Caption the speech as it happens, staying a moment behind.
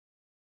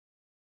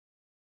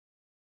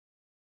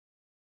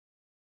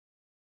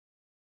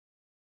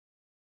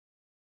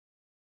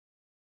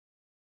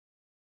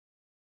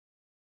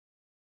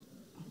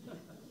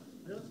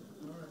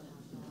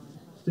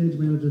Stage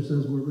manager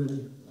says we're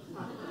ready.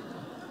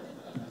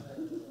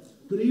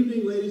 Good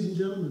evening, ladies and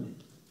gentlemen,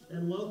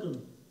 and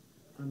welcome.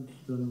 I'm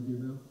done with you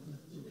now.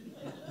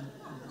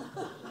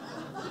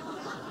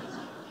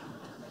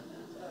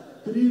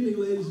 Good evening,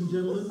 ladies and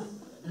gentlemen,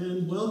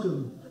 and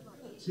welcome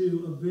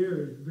to a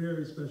very,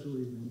 very special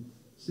evening,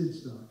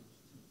 SidStock.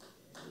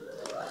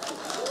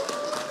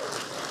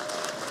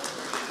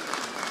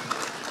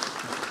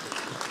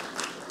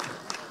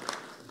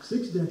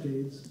 Six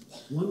decades,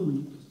 1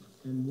 week,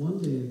 and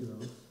 1 day ago,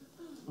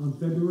 on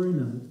February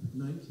 9th,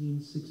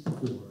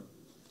 1964,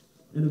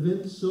 an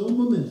event so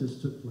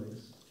momentous took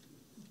place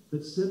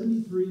that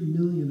 73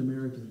 million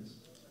Americans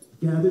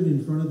gathered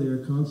in front of their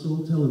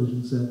console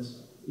television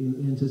sets in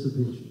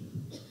anticipation.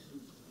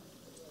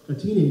 A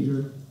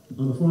teenager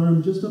on a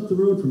farm just up the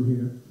road from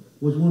here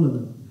was one of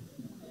them.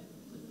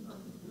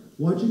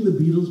 Watching the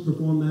Beatles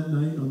perform that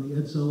night on the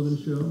Ed Sullivan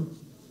Show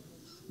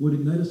would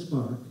ignite a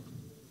spark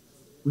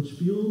which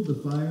fueled the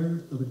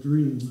fire of a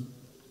dream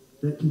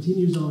that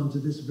continues on to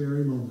this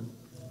very moment.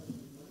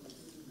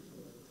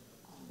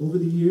 Over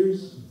the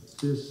years,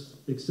 this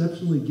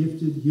exceptionally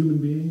gifted human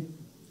being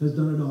has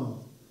done it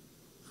all,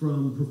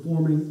 from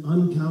performing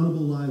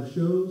uncountable live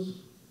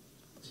shows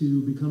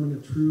to becoming a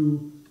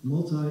true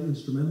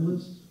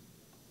multi-instrumentalist,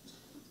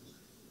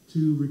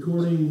 to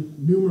recording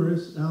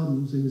numerous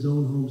albums in his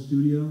own home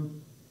studio,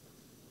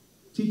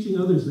 teaching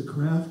others the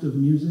craft of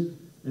music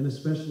and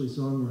especially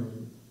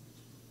songwriting.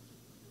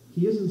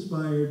 He has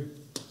inspired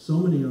so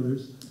many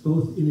others,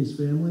 both in his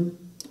family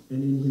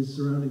and in his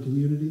surrounding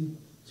community,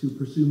 to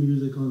pursue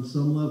music on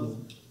some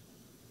level.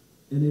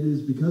 And it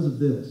is because of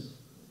this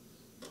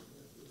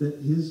that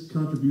his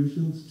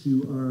contributions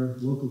to our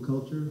local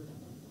culture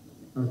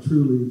are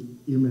truly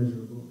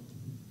immeasurable.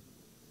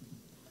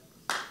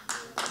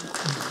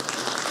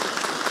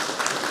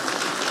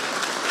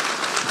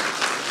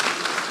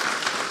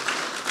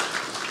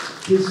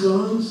 His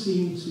songs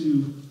seem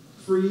to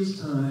freeze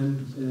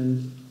time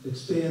and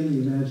expand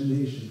the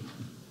imagination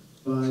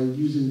by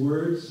using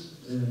words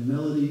and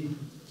melody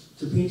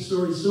to paint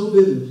stories so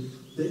vivid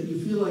that you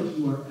feel like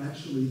you are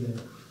actually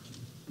there.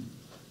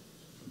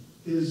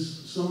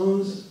 His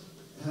songs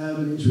have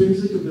an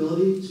intrinsic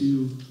ability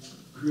to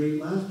create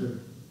laughter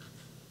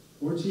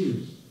or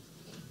tears,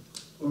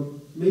 or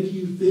make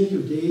you think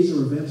of days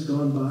or events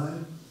gone by,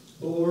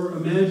 or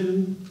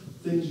imagine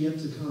things yet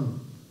to come.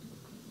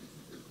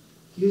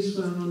 He has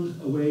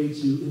found a way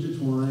to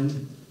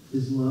intertwine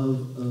his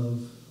love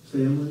of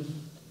family,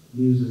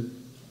 music,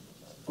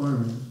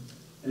 farming,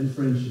 and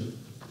friendship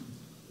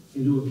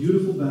into a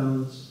beautiful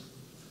balance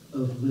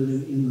of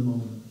living in the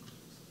moment.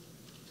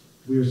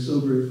 We are so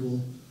grateful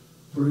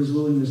for his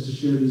willingness to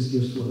share these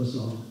gifts with us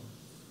all.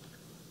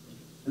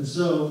 And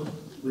so,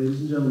 ladies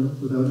and gentlemen,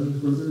 without any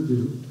further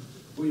ado,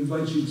 we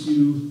invite you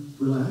to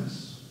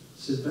relax,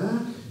 sit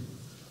back,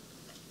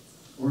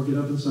 or get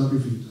up and stomp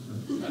your feet.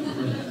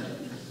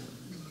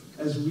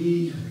 As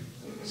we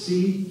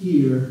see,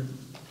 hear,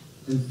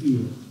 and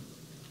feel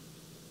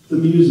the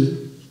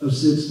music of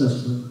Sid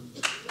Stutzman.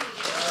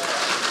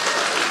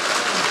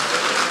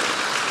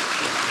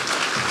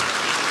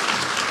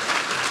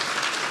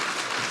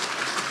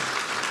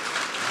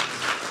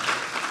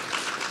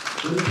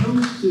 When it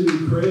comes to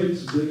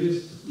Craig's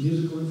biggest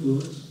musical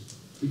influence,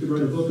 you could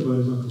write a book about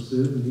his Uncle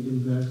Sid and the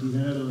impact he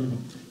had on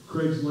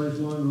Craig's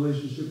lifelong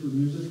relationship with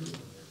music.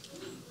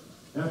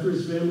 After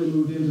his family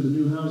moved into the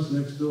new house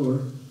next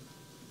door,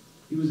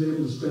 he was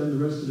able to spend the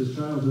rest of his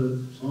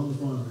childhood on the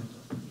farm.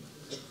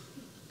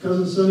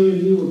 Cousin Sonny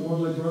and he were more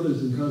like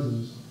brothers than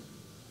cousins.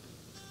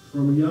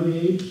 From a young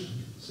age,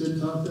 Sid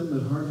taught them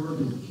that hard work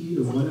is the key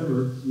to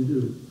whatever you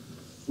do.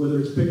 Whether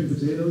it's picking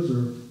potatoes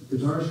or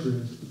guitar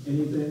strings,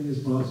 anything is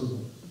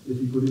possible if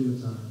you put in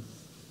the time.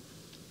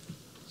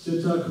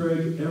 Sid taught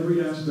Craig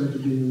every aspect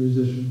of being a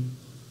musician: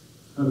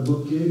 how to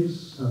book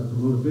gigs, how to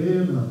promote a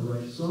band, how to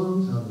write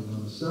songs, how to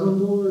run a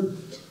soundboard,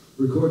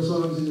 record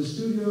songs in the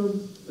studio,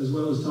 as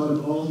well as taught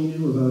him all he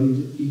knew about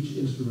each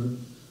instrument.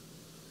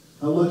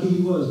 How lucky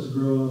he was to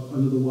grow up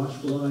under the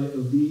watchful eye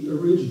of the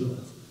original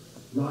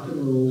rock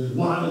and roll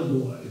wild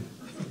boy.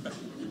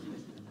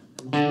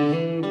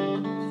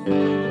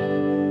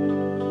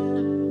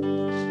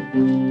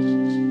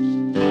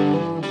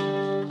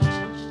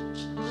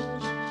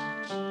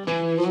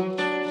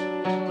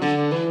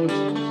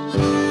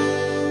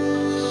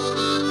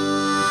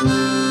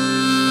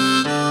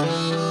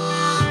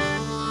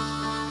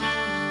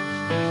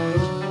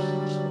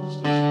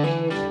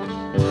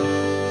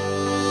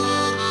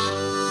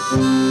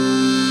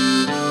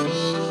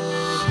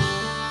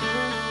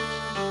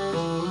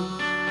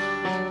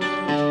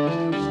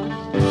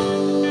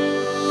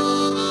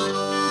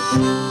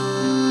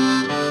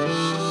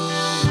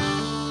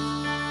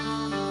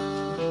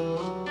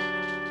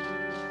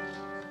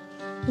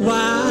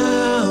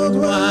 Wild,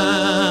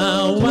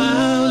 wild,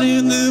 wild,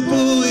 and the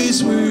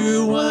boys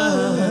were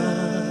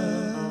wild.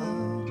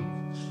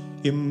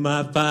 And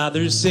my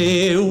father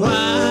said,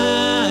 why,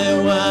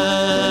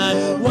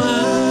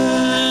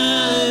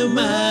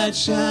 my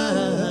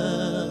child?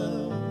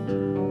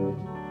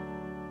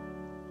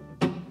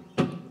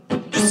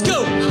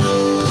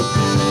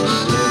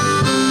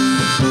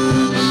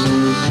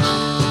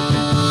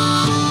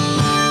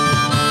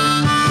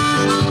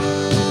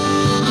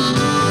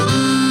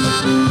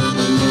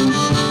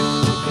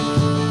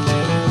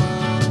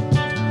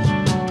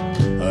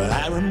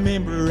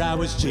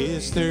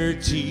 just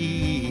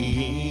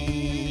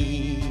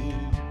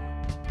 13.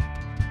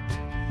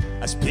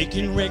 I was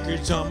picking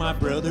records on my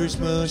brother's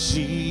machine.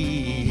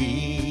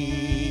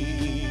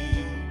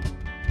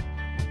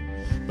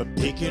 But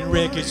picking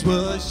records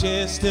was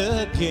just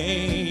a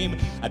game.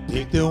 I'd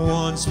pick the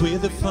ones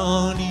with the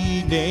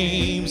funny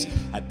names.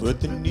 I'd put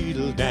the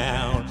needle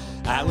down.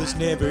 I was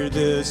never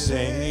the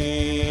same.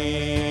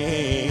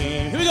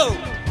 Here we go.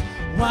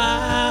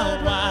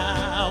 Wild,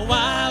 wild,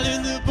 wild,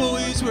 and the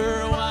boys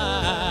were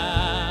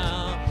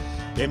wild.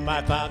 And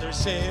my father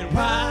said,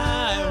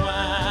 why,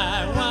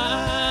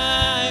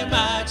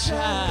 my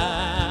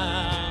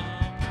child?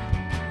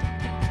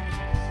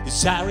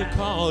 As I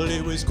recall,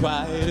 it was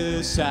quite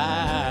a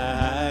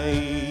sight.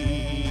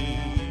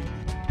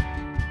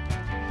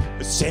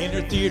 A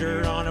Center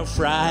Theater on a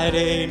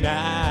Friday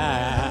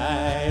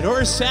night or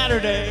a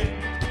Saturday.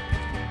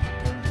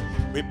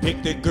 We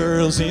picked the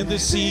girls in the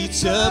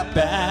seats up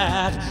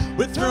back.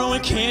 We're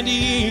throwing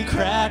candy and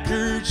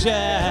Cracker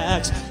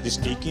Jacks. They're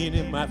sneaking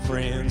in my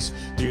friends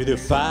through the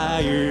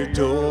fire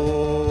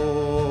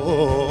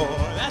door.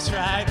 That's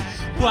right.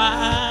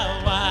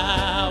 Wild,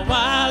 wild,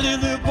 wild,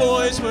 and the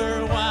boys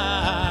were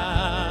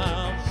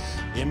wild.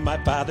 And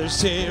my father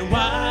said,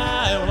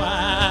 why,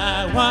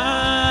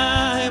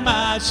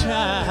 my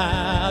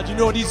child? You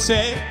know what he'd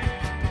say?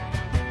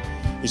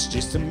 It's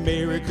just a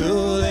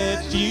miracle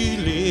that you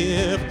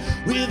live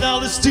with all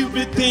the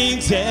stupid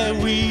things that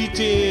we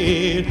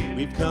did.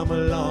 We've come a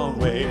long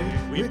way,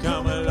 we've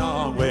come a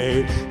long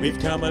way, we've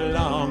come a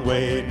long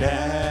way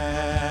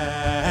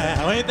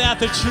now. Ain't that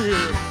the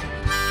truth?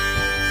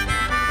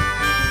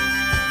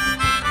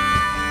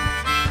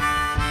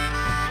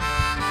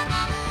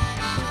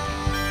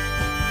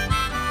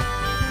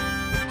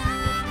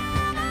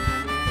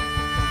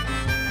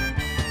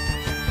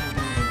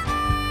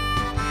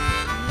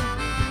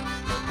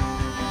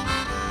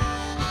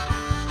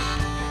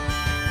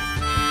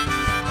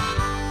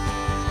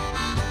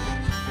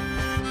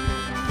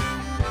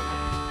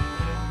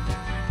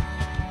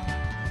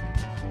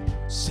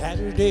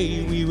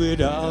 Saturday we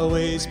would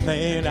always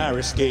plan our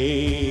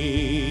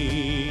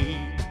escape.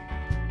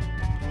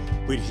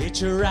 We'd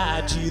hitch a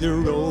ride to the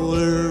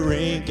roller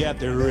rink at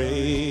the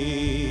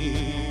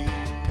rake.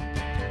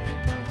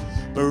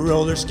 But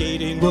roller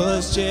skating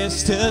was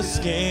just a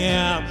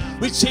scam.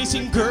 We're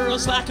chasing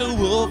girls like a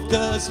wolf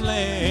does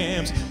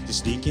lambs,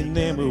 just sneaking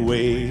them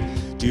away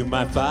to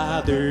my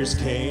father's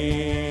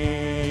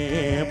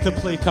camp to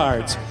play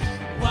cards.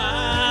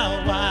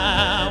 Wild,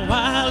 wild,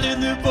 wild,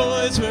 and the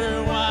boys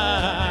were wild.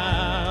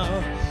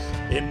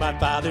 And my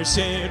father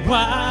said,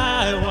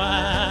 why,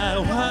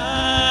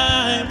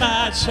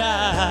 my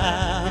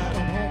child?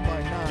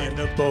 And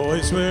the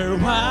boys were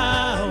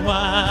wild,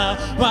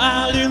 wild,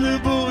 wild, and the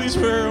boys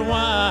were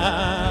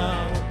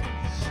wild.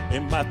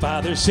 And my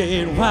father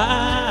said,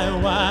 why,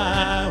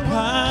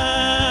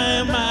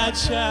 my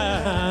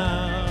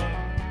child?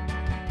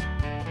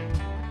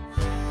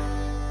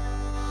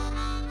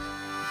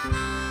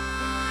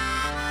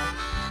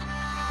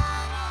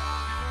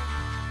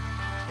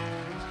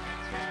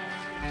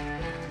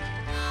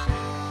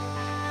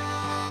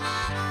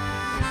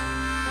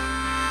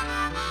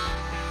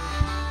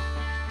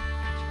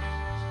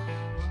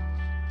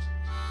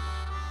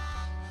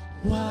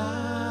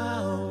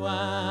 Wow,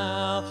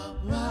 wow,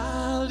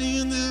 wild,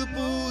 and the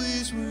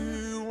boys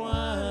were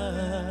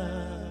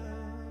wild.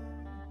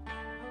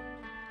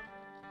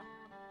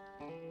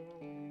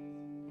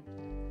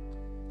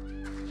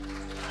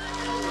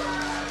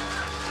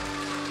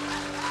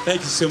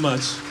 Thank you so much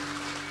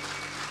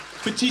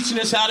for teaching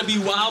us how to be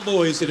wild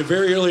boys at a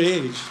very early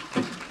age.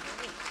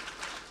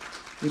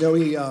 You know,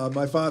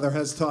 my father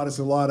has taught us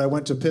a lot. I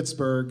went to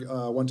Pittsburgh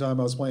one time.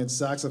 I was playing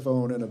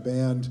saxophone in a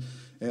band.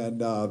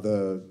 And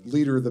the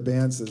leader of the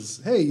band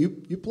says, hey,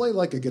 you play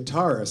like a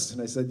guitarist.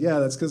 And I said, yeah,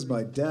 that's because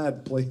my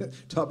dad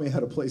taught me how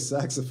to play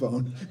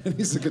saxophone, and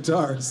he's a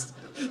guitarist.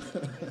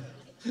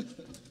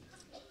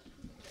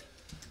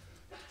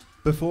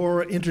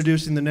 Before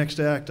introducing the next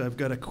act, I've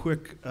got a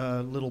quick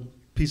little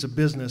piece of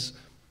business.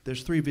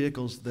 There's 3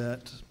 vehicles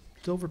that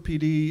Dover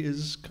PD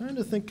is kind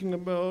of thinking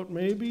about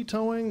maybe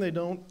towing. They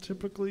don't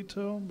typically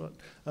tow, but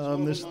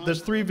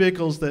there's 3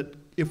 vehicles that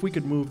if we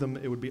could move them,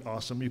 it would be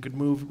awesome. You could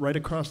move right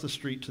across the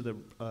street to the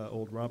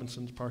old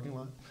Robinson's parking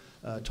lot.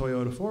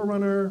 Toyota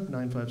 4Runner,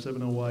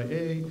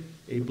 9570YA,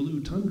 a blue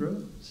Tundra,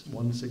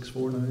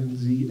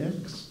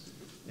 1649ZX,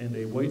 and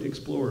a white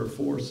Explorer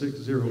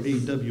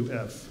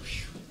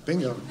 460AWF.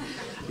 Bingo.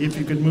 If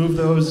you could move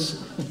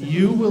those,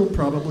 you will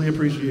probably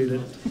appreciate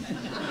it.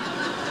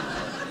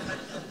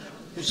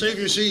 Save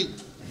your seat.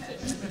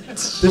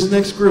 This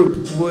next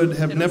group would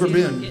have never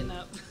been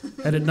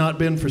had it not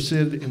been for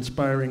Sid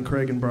inspiring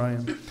Craig and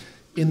Brian.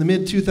 In the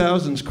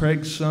mid-2000s,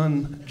 Craig's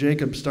son,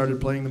 Jacob,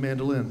 started playing the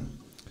mandolin.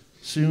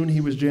 Soon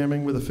he was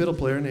jamming with a fiddle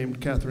player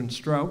named Catherine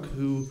Strauch,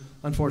 who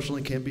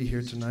unfortunately can't be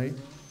here tonight.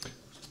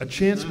 A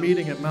chance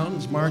meeting at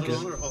Mountains Market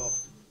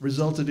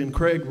resulted in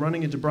Craig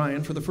running into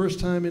Brian for the first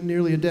time in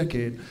nearly a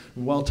decade.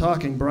 And while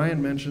talking,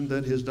 Brian mentioned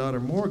that his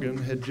daughter Morgan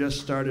had just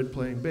started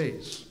playing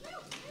bass.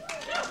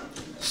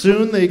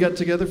 Soon they got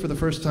together for the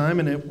first time,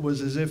 and it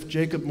was as if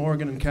Jacob,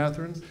 Morgan, and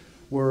Catherine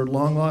were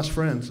long-lost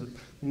friends,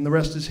 and the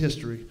rest is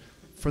history.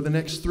 For the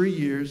next 3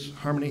 years,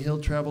 Harmony Hill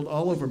traveled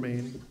all over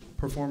Maine,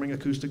 performing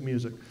acoustic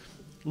music.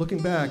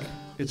 Looking back,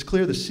 it's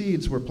clear the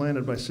seeds were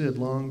planted by Sid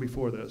long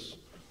before this,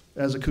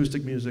 as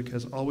acoustic music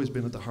has always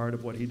been at the heart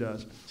of what he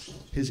does.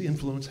 His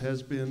influence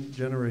has been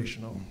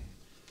generational.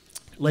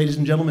 Ladies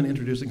and gentlemen,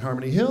 introducing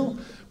Harmony Hill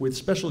with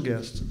special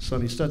guests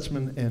Sid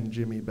Stutzman and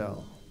Jimmy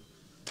Bell.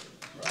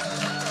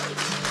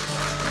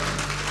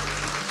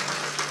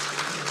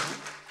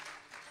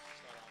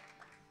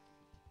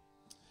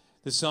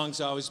 This song's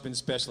always been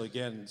special.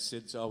 Again,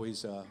 Sid's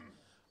always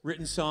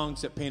written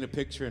songs that paint a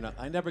picture, and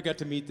I never got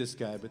to meet this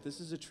guy, but this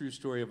is a true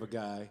story of a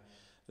guy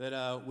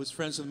that was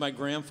friends with my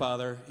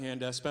grandfather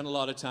and spent a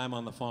lot of time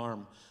on the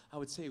farm. I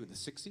would say with the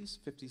 60s,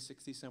 50s,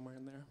 60s, somewhere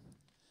in there.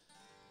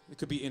 It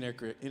could be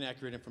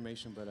inaccurate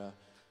information, but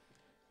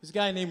there's a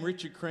guy named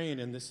Richard Crane,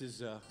 and this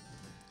is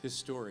his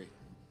story.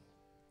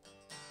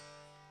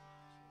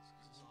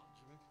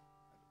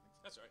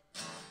 That's right.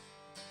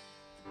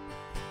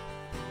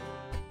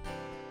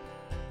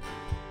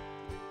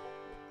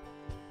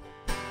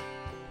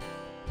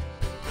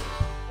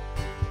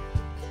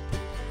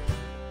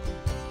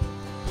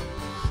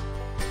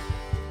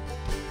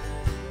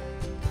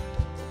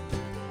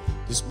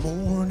 This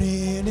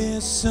morning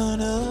is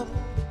sun up,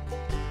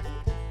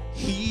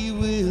 he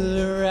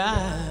will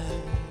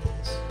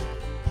arise.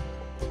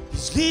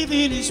 He's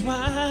leaving his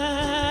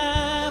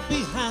wife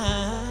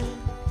behind.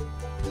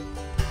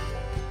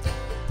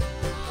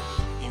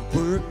 He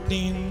worked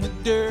in the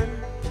dirt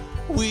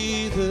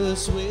with a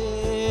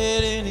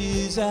sweat in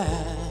his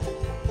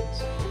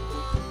eyes.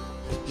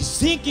 He's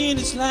thinking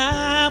his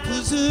life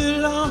was a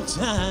long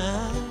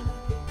time.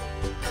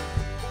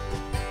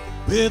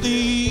 Well, the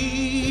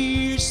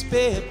years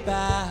sped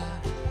by,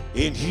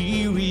 and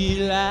he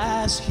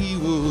realized he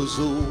was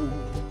old.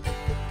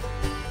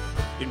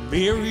 And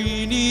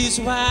marrying his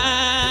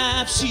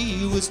wife,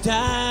 she was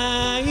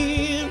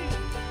dying.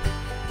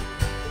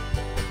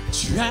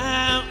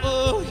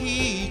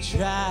 He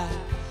tried,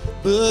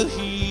 but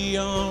he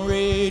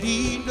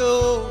already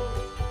knows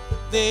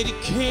that he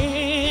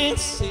can't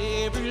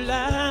save her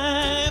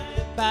life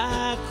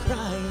by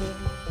crying.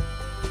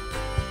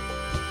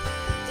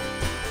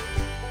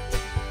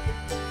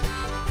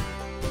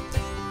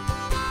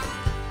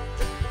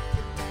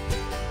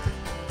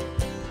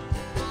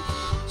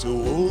 So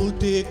old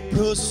Dick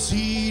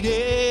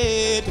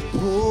proceeded to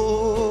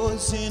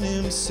poison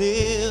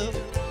himself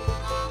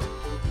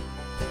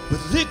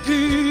with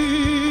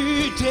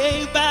liquor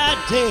day by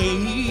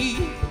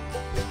day.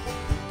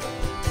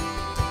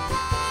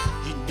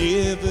 He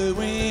never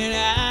went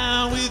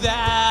out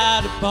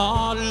without a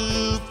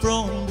bottle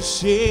from the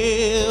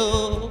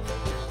shelf.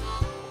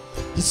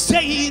 He'd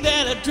say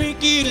that I drink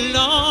it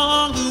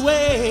along the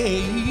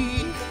way,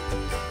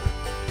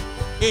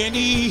 and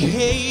he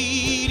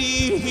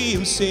hated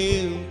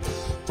himself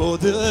for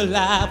the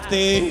life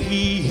that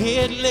he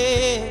had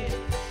led.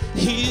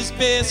 His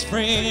best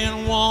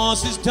friend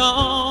was his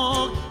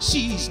dog,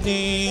 she's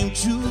named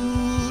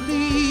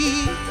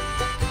Julie.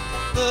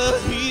 But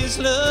his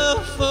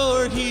love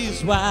for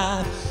his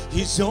wife,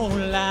 his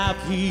own life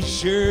he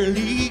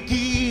surely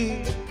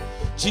give,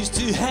 just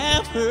to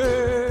have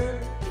her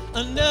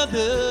another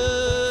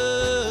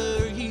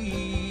year.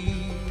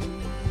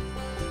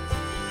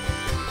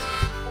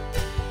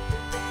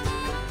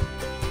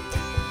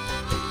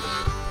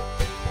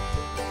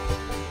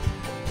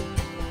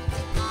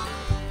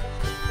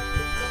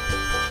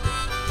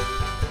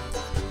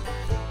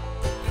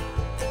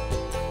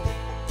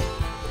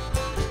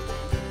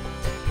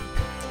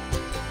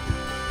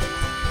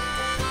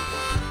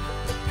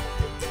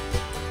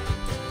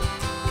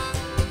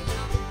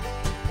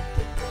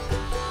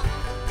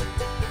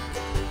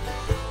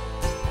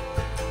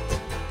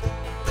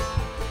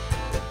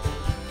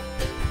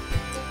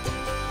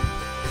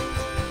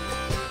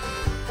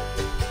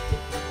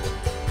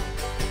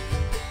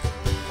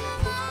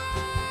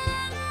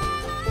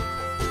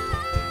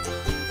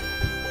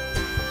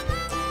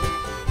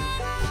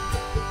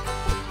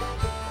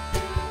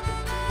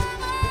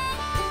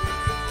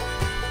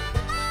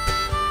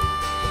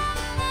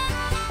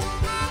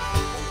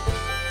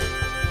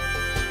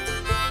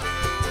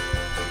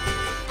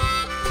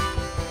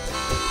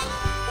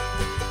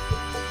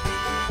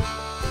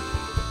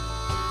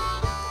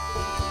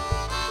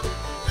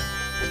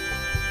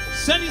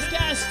 Sid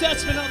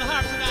Stutzman on the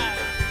harp tonight.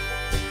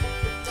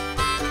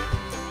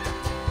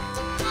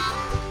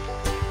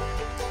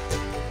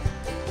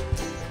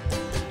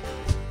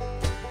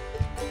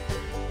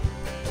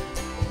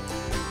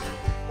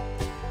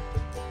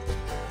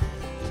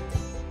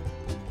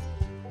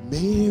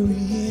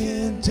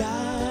 Marianne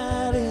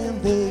died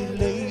and they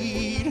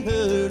laid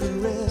her to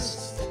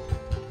rest.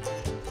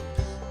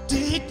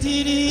 Dick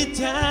didn't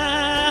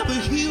die, but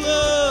he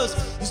was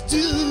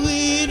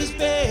doing his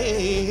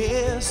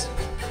best.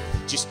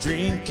 Just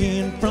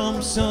drinking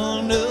from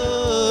sun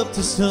up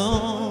to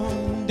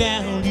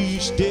sundown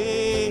each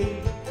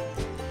day.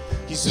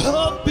 He's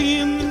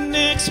hoping the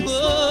next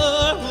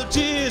one will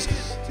do.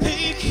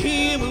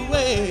 him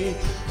away.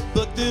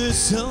 But the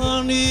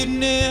sun it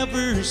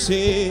never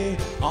set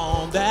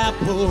on that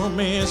poor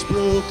man's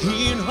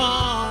broken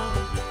heart.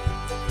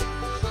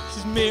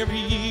 His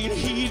Marian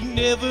he'd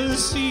never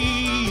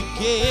see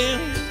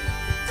again.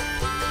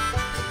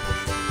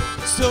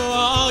 So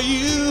all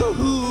you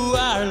who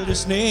are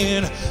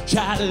listening,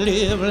 try to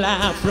live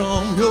life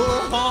from your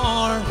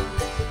heart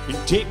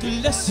and take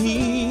a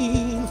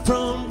lesson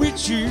from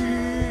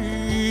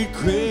Richard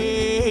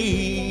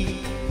Craig.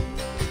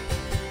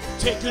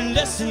 Take a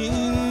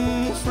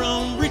lesson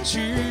from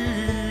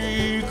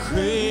Richard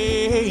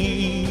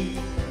Craig.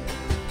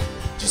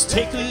 Just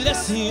take a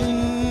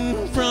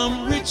lesson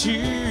from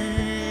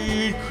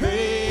Richard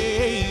Craig.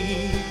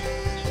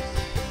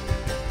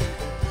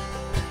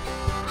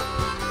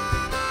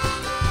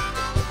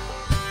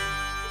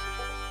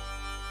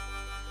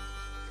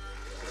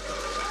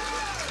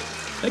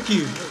 Thank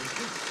you.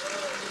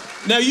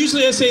 Now,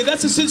 usually I say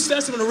that's a Sid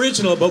Stutzman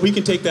original, but we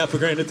can take that for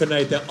granted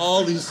tonight, that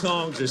all these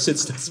songs are Sid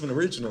Stutzman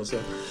originals.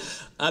 So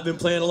I've been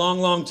playing a long,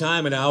 long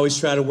time, and I always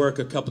try to work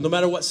a couple. No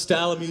matter what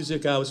style of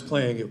music I was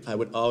playing, I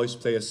would always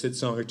play a Sid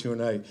song or two a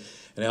night.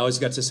 And I always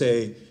got to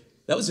say,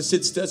 that was a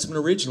Sid Stutzman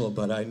original,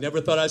 but I never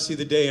thought I'd see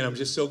the day, and I'm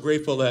just so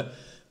grateful that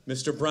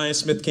Mr. Brian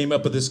Smith came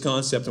up with this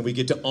concept, and we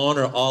get to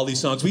honor all these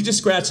songs. We just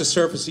scratched the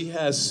surface. He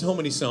has so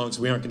many songs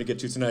we aren't going to get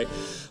to tonight.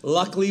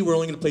 Luckily, we're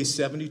only going to play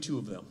 72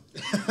 of them.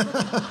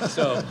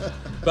 So,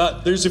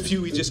 but there's a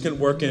few we just can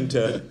work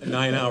into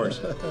 9 hours.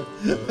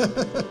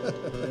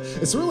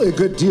 It's really a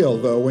good deal,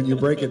 though, when you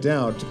break it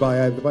down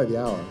by the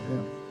hour.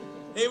 Yeah.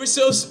 Hey, we're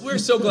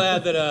so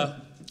glad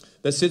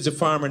that Sid's a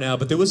farmer now.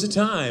 But there was a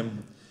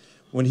time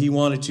when he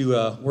wanted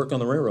to work on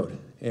the railroad,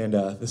 and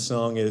this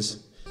song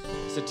is.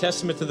 It's a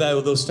testament to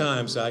those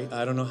times.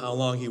 I don't know how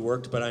long he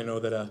worked, but I know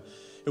that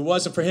it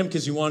wasn't for him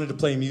because he wanted to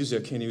play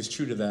music, and he was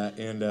true to that.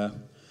 And the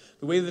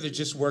way that it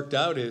just worked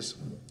out is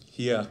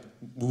he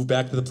moved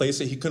back to the place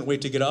that he couldn't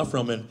wait to get off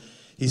from, and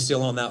he's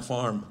still on that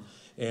farm,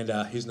 and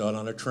he's not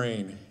on a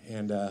train.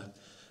 And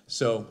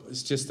so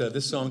it's just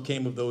this song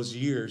came of those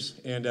years.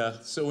 And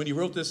so when he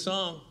wrote this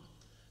song,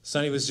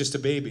 Sonny was just a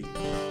baby.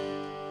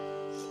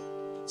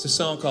 It's a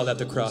song called At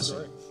the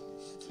Crossing.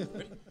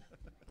 Ready?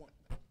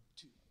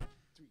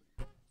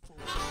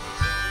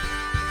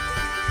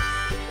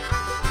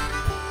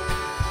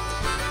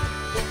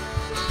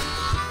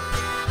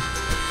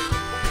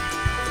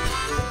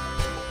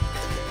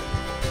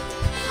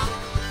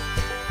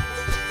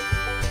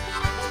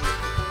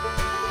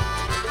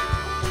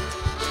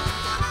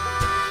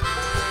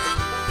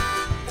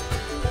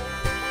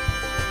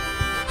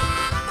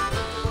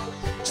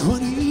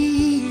 20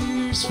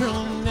 years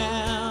from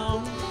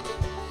now,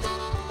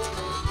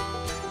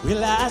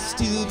 will I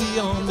still be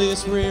on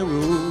this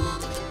railroad?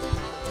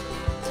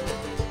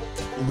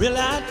 Will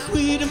I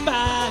quit and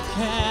buy a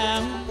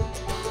cow?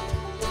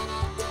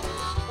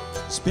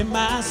 Spend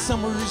my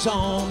summers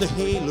on the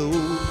halo?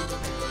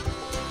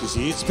 'Cause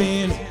it's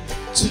been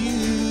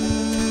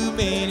too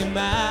many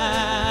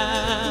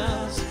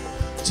miles,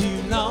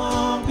 too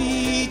long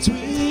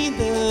between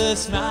the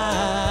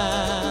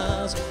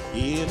smiles.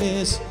 In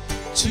this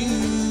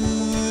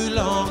too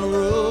long a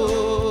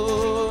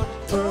road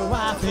for a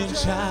wife and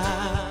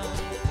child.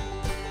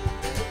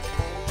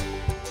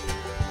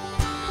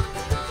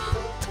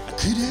 I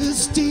could have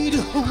stayed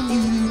at home,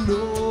 you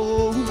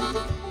know,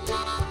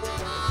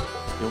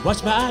 and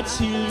watch my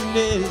children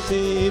as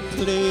they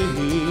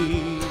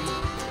play.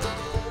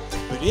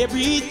 But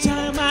every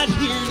time I'd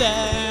hear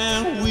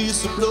that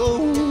whistle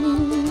blow,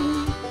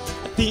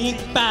 I think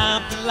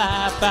about the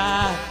life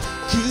I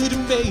could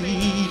have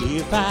made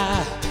if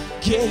I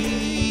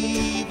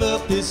gave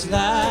up this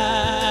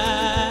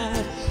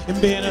life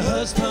and been a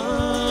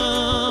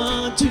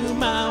husband to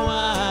my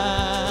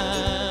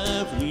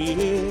wife.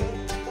 Yeah.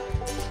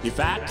 If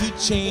I could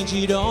change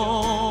it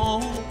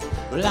all,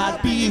 well,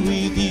 I'd be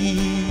with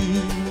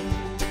you.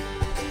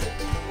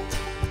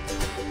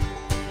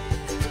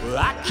 Well,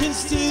 I can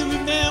still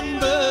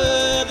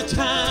remember the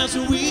times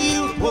when we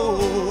were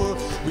poor.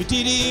 We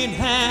didn't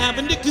have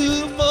any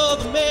good for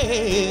the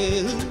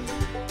mail.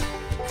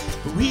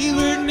 We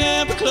were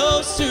never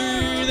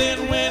closer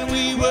than when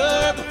we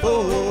were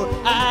before.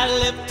 I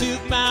left to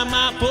find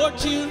my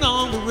fortune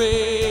on the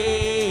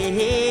rail.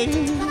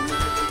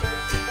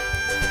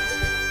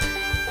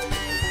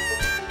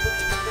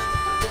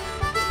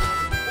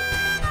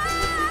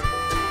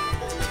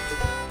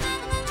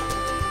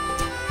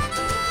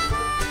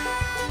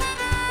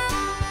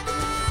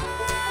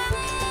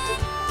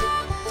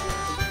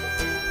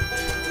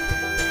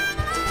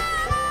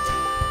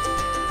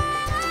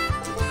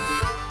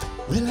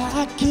 Well,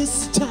 I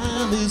guess the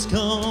time has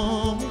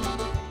come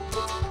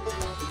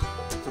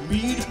for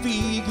me to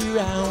figure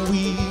out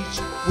which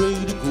way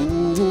to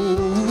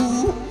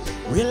go.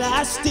 Will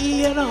I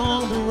stay out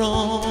on the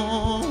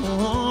run?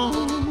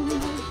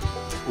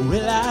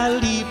 Will I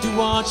leave to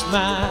watch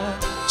my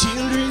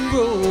children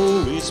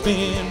grow? It's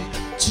been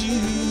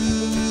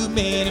too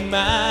many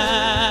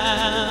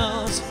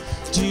miles,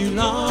 too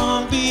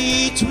long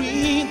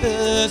between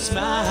the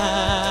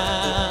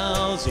smiles.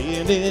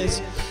 In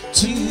this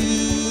too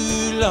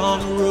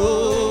long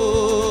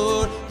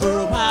road for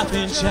a wife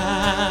and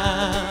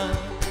child.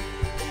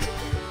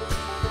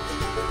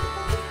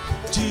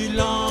 Too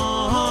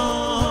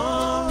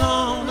long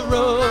on the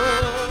road.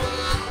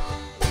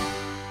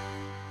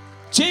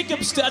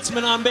 Jacob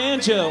Stutzman on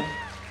banjo.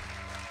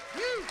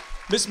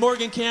 Miss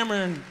Morgan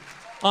Cameron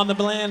on the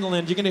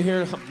mandolin. You're gonna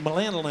hear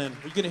mandolin.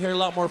 You're gonna hear a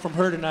lot more from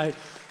her tonight.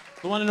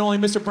 The one and only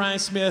Mr. Brian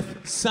Smith,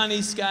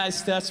 Sunny Sky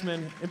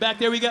Stutzman. And back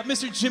there we got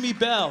Mr. Jimmy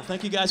Bell.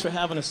 Thank you guys for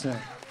having us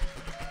tonight.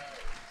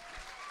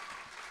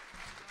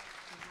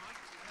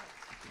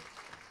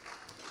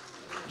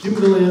 Jim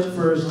Gallant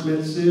first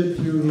met Sid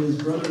through his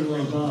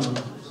brother-in-law Bob,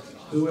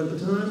 who at the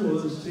time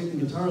was taking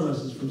guitar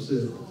lessons from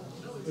Sid.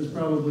 It was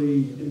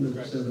probably in the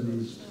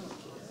 70s.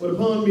 But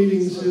upon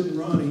meeting Sid and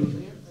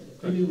Ronnie,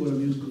 I knew what a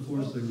musical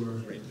force they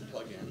were.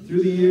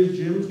 Through the years,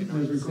 Jim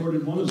has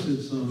recorded one of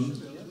Sid's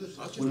songs,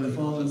 When I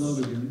Fall in Love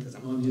Again,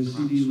 on his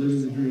CD,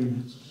 Living the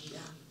Dream.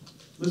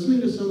 Listening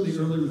to some of the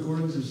early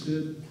recordings of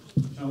Sid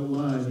out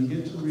live, you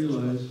get to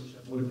realize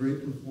what a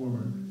great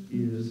performer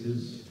he is.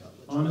 His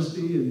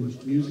honesty and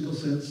musical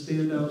sense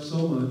stand out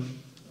so much,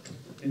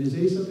 and his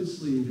ace up his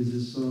sleeve is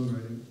his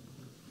songwriting.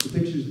 The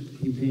pictures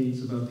he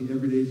paints about the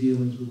everyday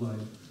dealings with life,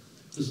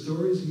 the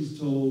stories he's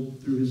told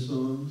through his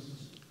songs,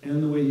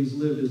 and the way he's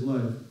lived his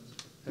life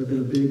have been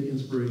a big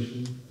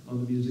inspiration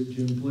on the music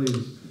Jim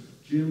plays.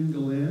 Jim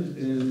Gallant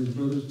and his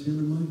brothers Tim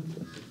and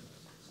Mike.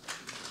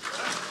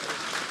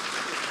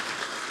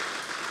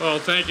 Well,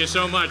 thank you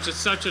so much. It's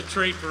such a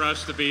treat for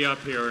us to be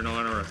up here in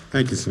honor of.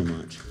 Thank you so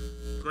much.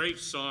 Great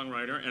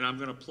songwriter, and I'm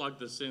going to plug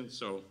this in,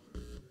 so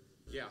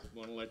yeah,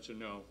 want to let you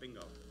know.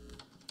 Bingo.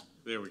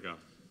 There we go.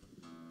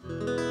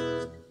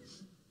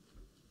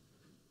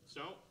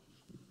 So,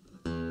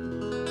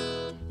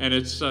 and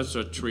it's such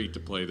a treat to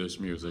play this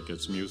music.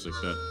 It's music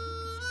that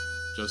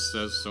just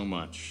says so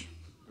much.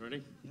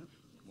 Ready? Yep.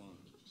 1,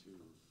 2,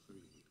 3,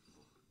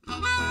 4.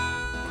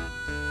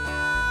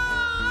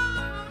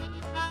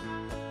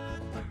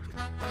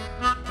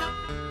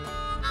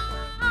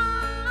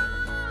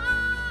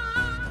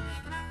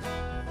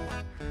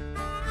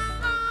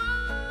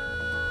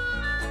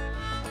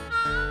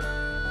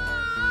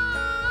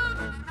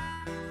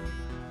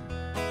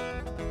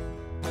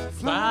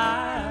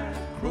 Fly,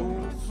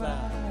 crow,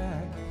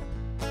 fly,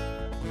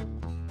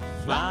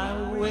 fly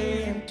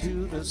away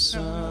into the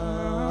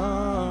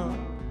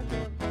sun.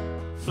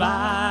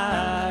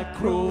 Fly,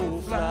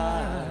 crow,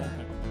 fly.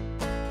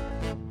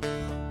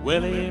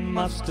 Well, he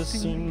must have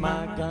seen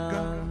my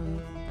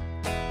gun.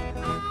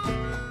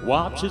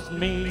 Watches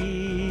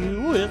me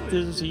with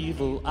his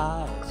evil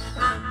eyes.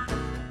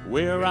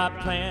 Where I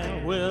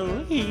plant,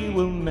 well, he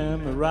will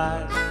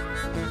memorize.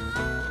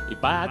 He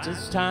bides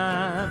his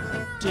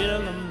time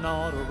till I'm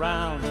not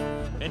around,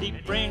 and he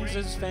brings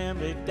his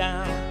family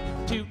down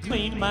to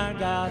clean my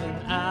garden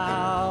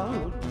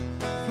out.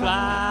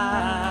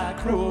 Fly,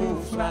 crow,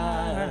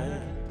 fly,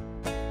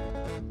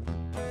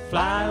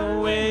 fly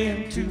away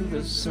into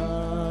the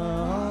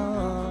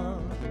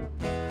sun.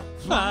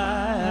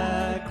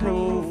 Fly,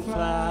 crow,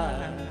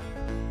 fly,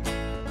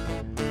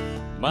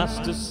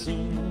 must have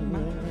seen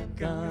my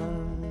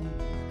gun.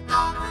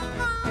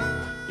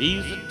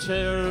 He's the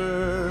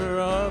terror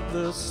of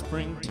the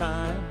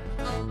springtime,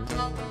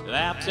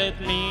 laughs at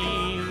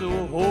me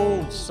the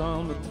whole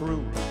summer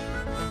through.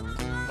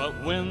 But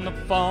when the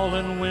fall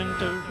and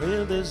winter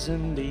is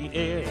in the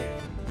air,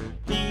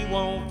 he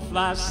won't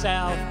fly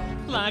south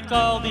like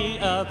all the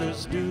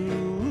others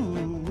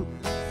do.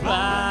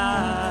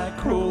 Fly,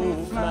 crow,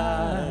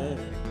 fly,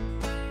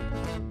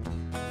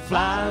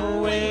 fly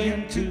away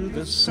into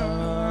the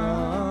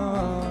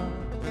sun.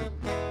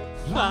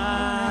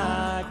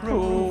 Fly,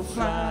 crow,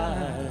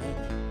 fly.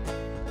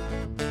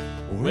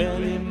 Well,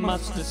 he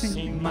must have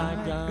seen my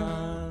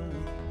gun.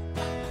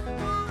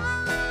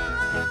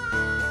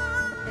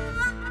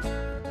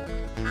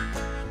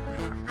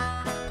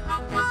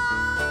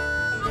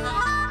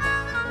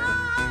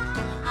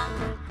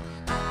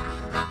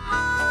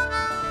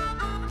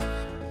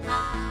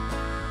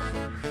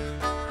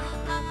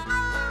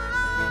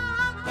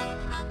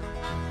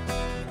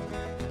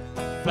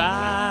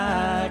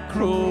 Fly,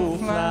 crow,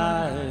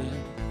 fly,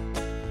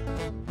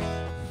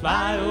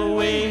 fly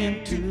away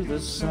into the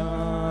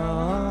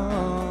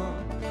sun.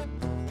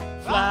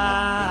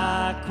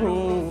 Fly,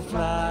 crow,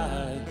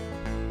 fly.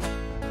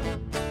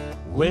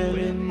 Well,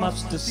 he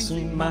must have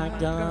seen my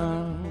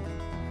gun.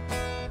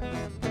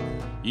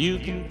 You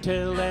can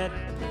tell that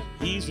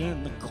he's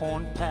in the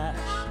corn patch.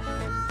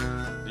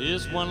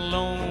 There's one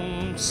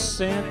lone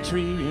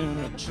sentry in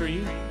a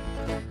tree.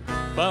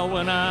 But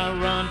when I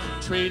run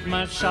to trade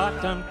my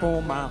shotgun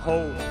for my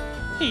hoe,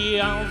 he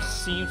always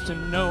seems to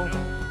know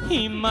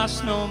he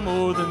must know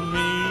more than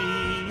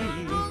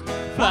me.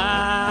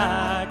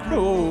 Fly,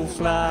 crow,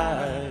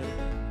 fly,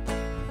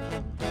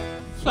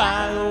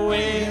 fly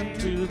away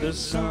into the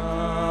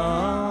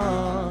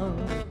sun.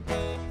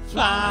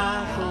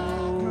 Fly,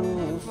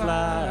 crow,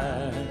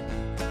 fly.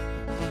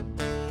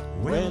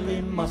 Well,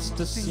 he must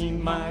have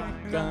seen my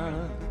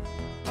gun.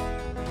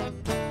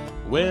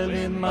 Well,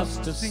 he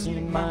must have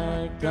seen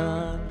my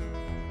gun.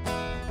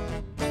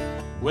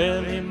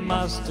 Well, he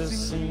must have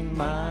seen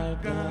my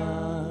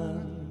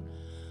gun.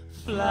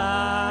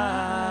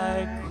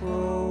 Fly,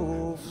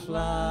 crow,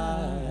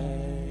 fly.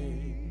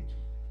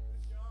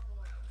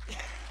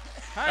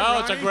 Oh,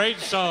 it's a great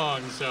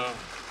song, so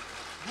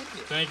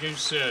thank you,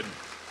 Sid.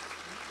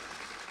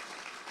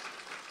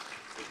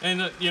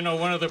 And, you know,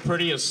 one of the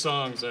prettiest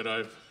songs that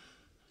I've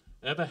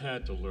ever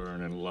had to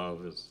learn and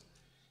love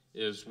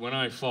is when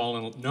I fall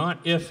in, not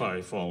if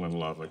I fall in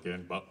love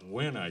again, but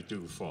when I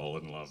do fall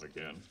in love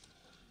again.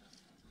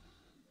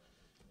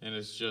 And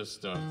it's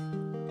just a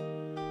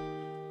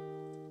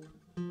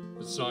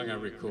song I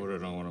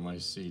recorded on one of my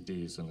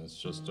CDs, and it's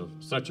just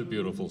such a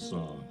beautiful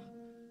song.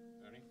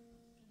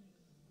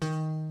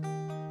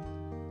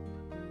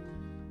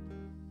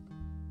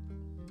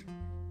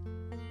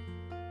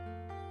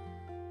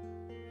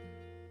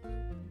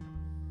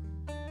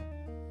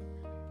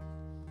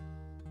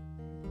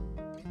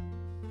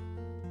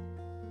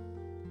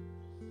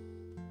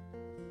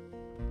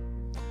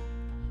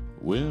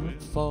 When I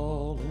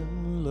fall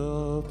in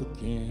love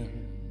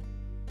again,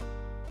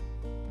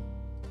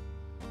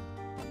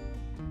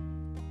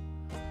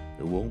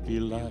 it won't be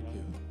like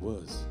it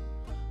was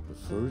the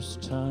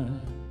first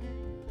time.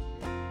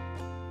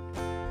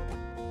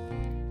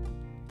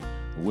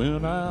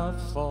 When I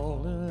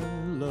fall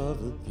in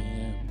love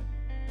again,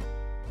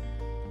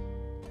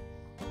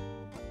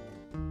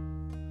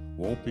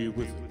 won't be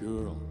with a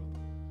girl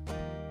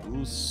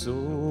who's so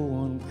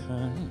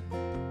unkind.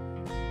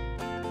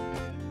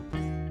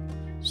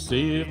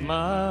 Save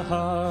my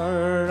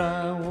heart,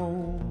 I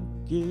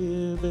won't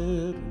give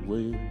it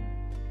away.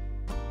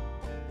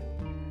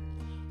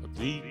 I'll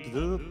keep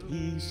the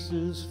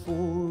pieces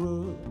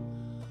for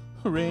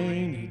a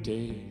rainy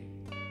day.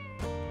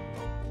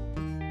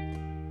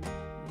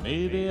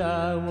 Maybe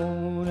I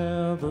won't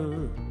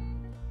ever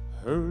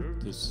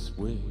hurt this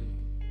way.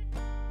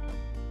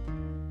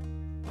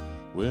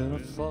 When I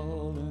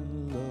fall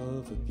in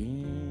love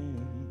again,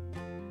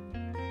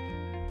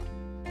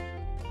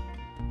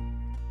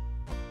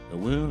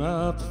 when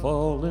I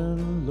fall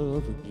in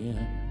love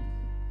again,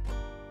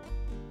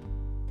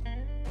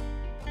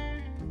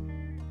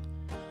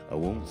 I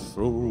won't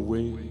throw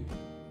away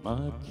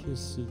my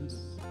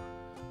kisses.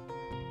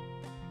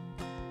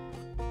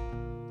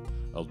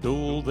 I'll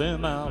dole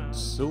them out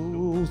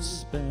so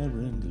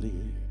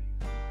sparingly.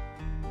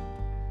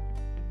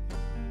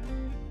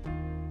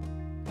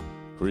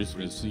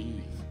 Christmas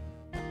Eve,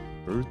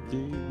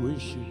 birthday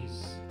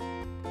wishes,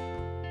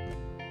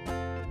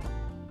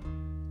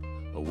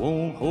 I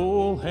won't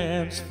hold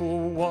hands for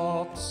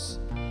walks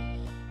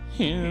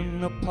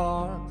in the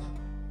park.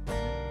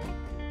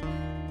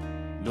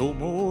 No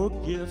more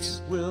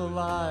gifts will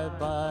I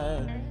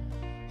buy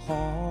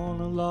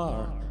on a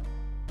lark.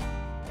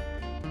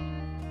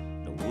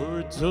 No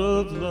words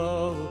of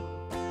love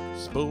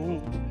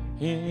spoke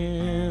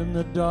in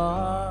the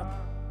dark.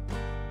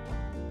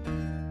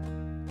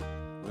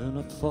 When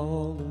I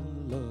fall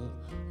in love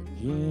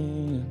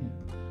again,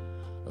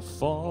 I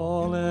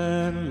fall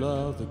in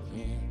love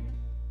again.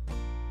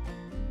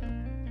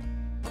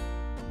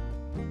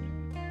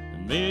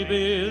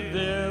 Maybe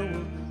there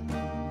will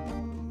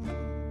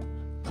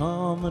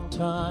come a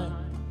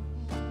time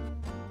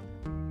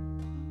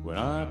when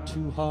our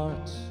two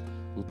hearts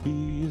will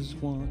be as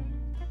one.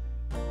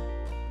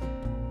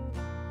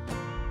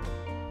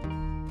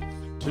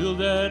 Till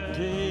that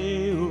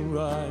day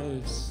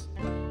arrives,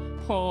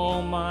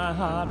 all my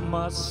heart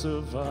must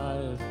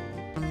survive,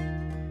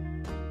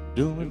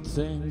 doing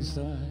things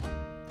I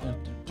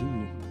have to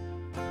do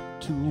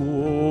to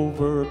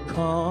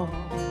overcome.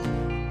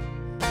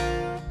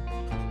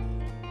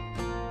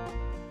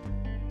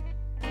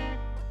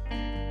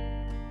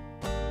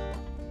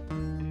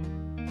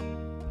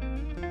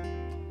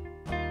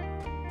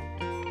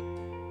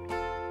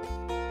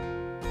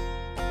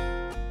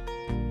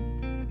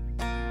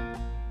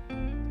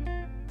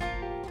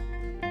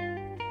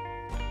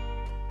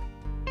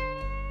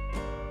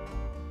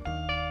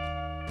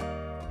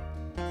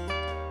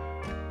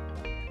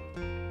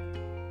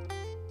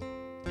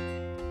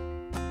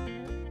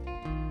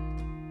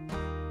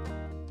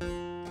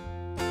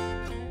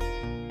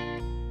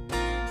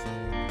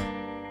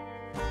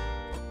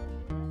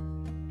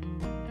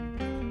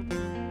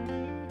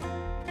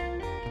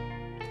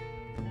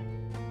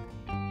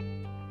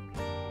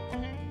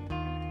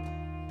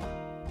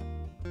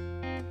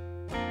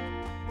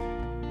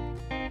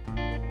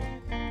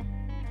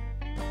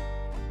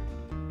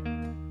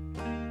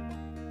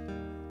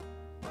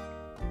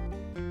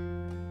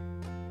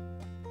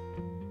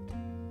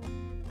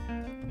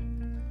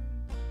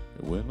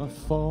 When I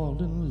fall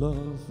in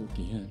love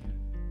again,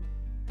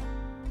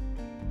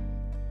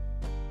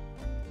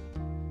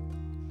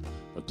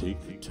 I'll take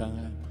the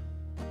time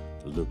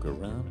to look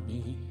around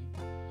me.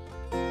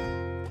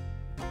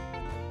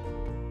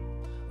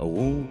 I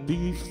won't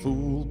be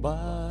fooled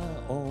by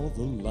all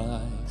the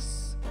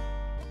lies.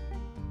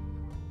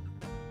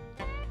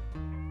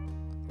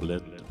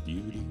 Let the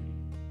beauty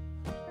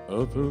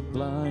of her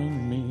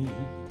blind me.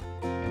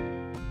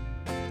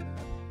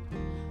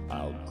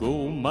 I'll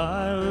go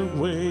my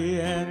way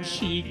and she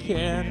she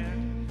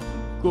can't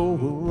go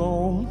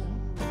wrong.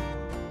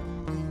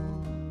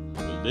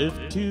 We'll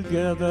live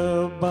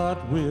together,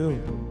 but we'll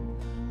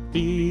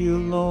be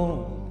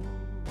alone.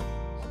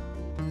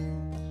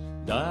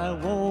 I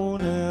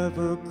won't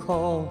ever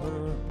call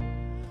her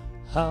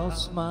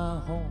house my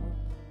home.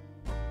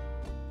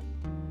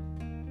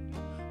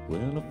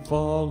 When I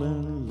fall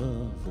in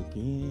love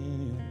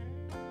again,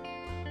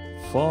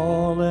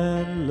 fall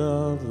in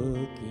love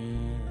again.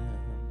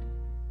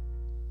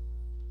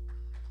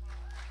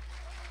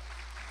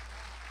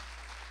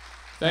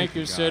 Thank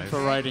you, Sid,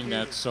 for writing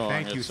that you. song.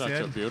 Thank you, It's such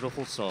Sid. a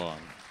beautiful song.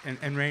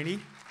 And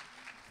Rainey?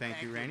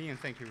 Thank you, Rainey, and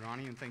thank you,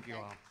 Ronnie, and thank you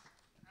all.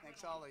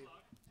 Thanks, all of you.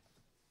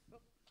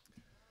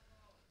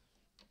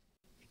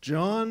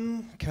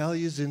 John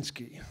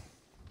Kaluzynski. I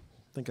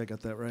think I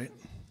got that right.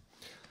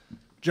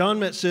 John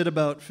met Sid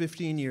about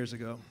 15 years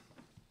ago.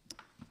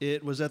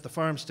 It was at the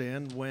farm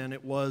stand when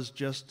it was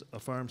just a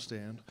farm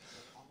stand.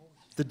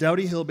 The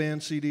Doughty Hill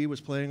Band CD was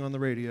playing on the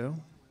radio,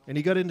 and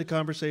he got into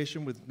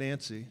conversation with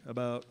Nancy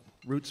about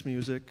roots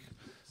music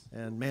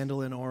and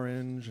Mandolin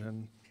Orange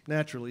and,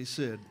 naturally,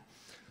 Sid.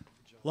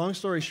 Long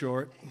story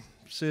short,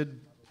 Sid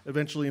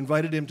eventually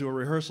invited him to a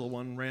rehearsal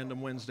one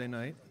random Wednesday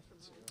night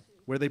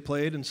where they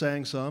played and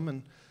sang some,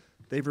 and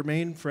they've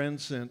remained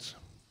friends since.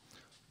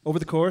 Over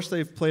the course,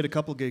 they've played a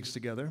couple gigs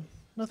together.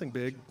 Nothing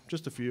big,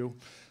 just a few.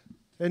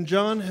 And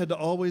John had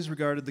always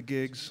regarded the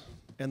gigs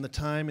and the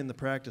time in the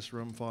practice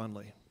room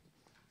fondly.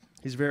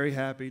 He's very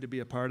happy to be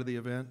a part of the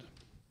event,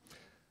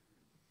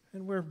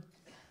 and we're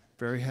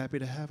very happy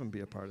to have him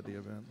be a part of the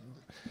event.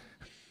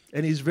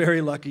 And he's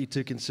very lucky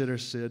to consider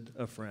Sid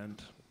a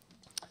friend.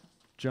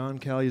 John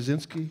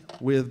Kaluzynski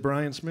with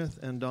Brian Smith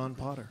and Don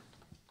Potter.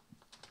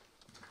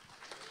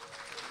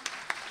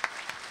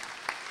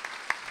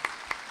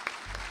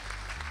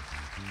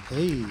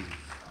 Hey,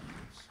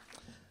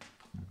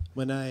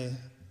 when I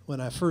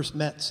first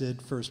met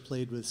Sid, first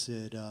played with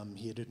Sid,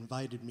 he had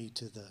invited me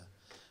to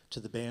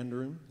the band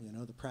room, you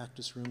know, the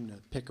practice room,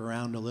 to pick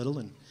around a little.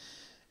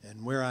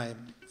 And where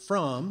I'm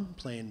from,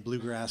 playing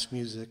bluegrass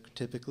music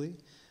typically,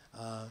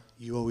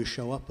 you always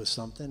show up with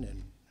something.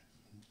 And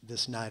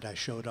this night I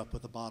showed up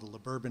with a bottle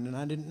of bourbon, and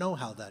I didn't know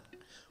how that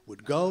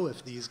would go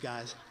if these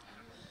guys.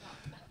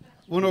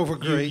 Went over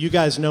great. You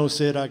guys know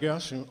Sid, I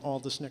guess, and all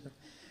the snicker.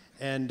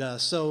 And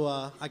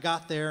so I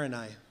got there and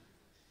I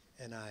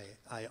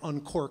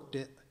uncorked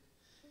it,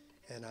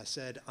 and I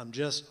said, I'm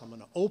going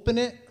to open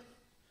it.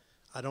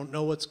 I don't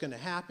know what's going to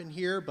happen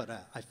here, but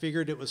I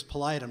figured it was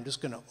polite. I'm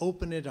just going to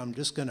open it. I'm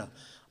just going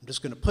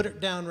to put it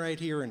down right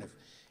here, and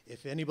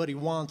if anybody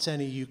wants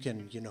any, you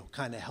can, you know,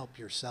 kind of help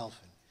yourself.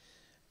 And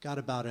got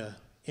about an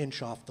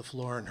inch off the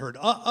floor and heard,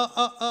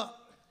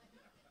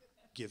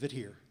 give it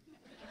here.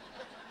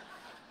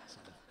 So,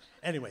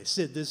 anyway,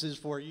 Sid, this is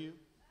for you.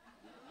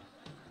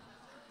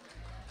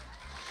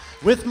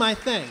 With my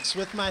thanks,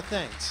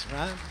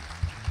 right?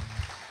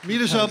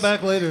 Meet us out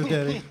back later,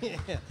 Daddy.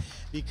 Yeah,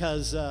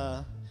 because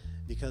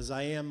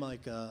I am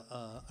like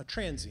a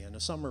transient,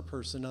 a summer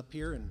person up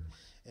here,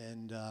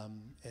 and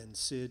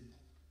Sid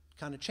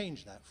kind of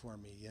changed that for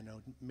me, you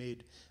know,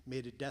 made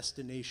a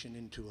destination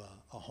into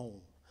a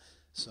home.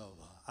 So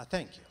I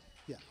thank you.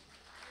 Yeah.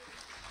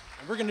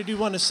 And we're going to do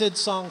one of Sid's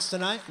songs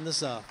tonight, and this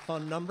is a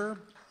fun number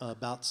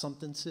about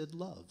something Sid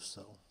loves.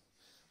 So.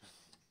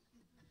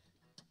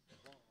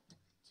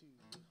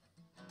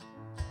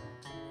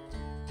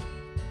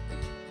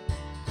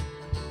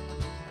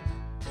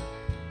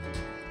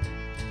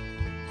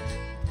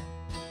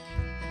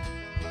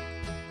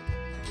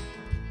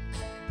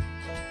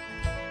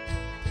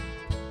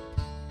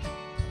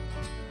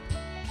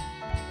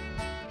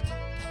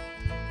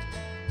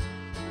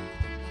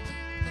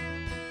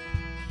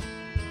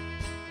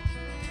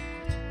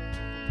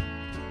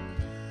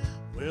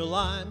 Well,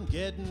 I'm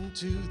getting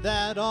to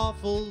that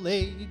awful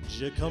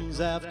age. It comes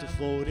after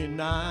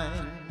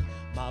 49.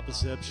 My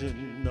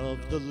perception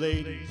of the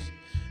ladies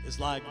is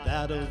like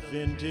that of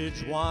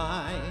vintage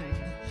wine.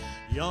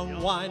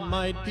 Young wine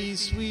might be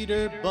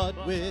sweeter, but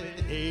with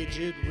age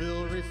it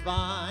will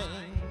refine.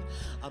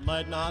 I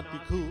might not be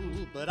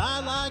cool, but I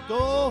like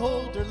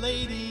older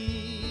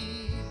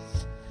ladies.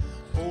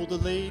 Older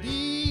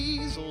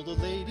ladies, older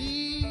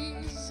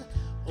ladies,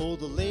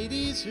 older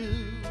ladies who.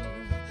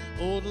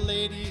 Older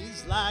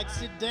ladies like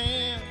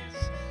sedans,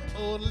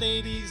 older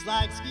ladies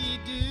like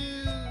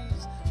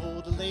ski-doos.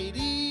 Older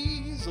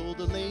ladies,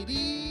 older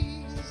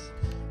ladies,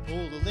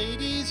 older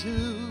ladies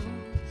who.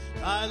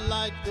 I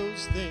like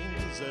those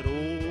things that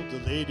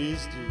older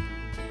ladies do.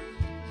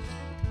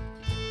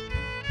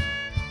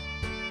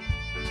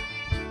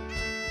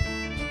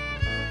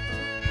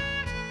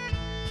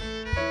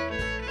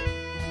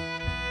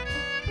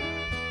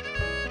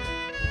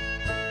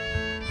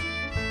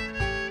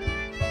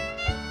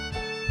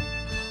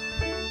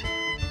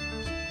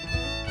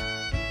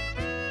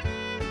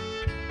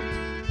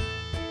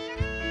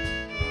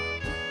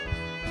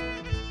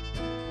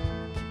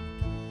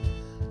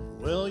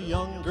 Well,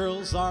 young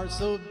girls are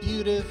so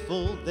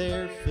beautiful,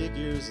 their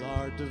figures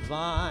are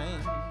divine.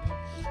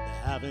 They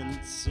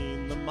haven't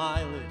seen the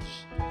mileage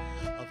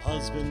of husbands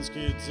husbands,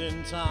 kids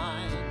in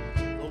time.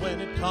 But when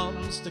it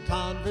comes to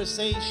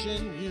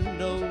conversation, you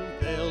know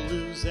they'll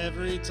lose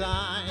every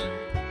time.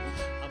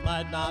 I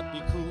might not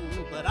be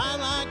cool, but I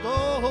like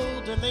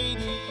older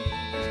ladies.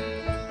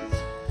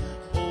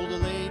 Older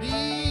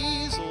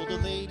ladies, older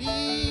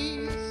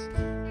ladies,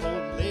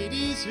 old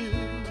ladies who,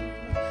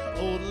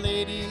 old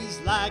ladies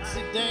likes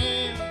to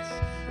dance,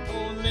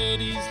 old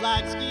ladies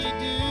like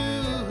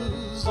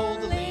ski-doos.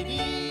 Older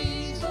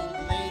ladies,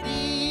 older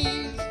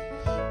ladies,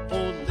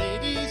 old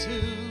ladies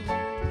who,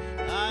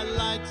 I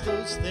like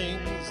those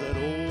things that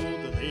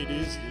older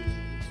ladies do.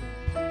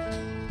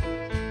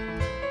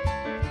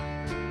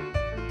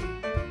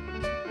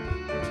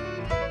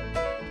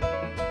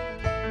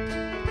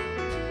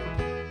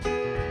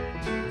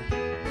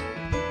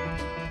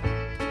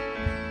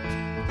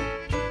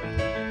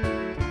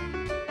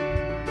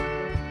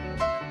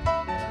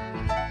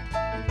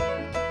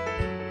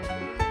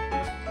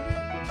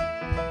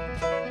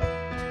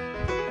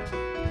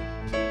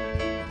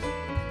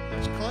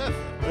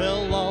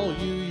 Well, all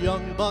you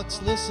young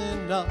bucks,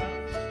 listen up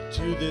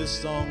to this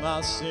song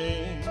I'll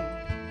sing.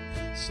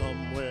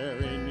 Somewhere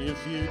in your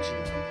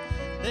future,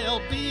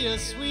 there'll be a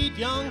sweet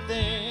young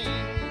thing.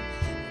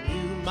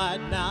 You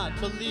might not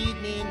believe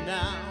me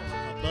now,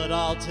 but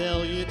I'll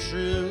tell you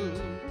true.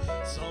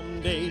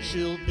 Someday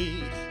she'll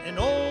be an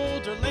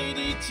older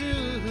lady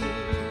too.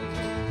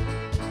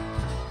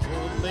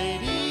 Old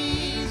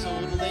ladies,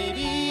 old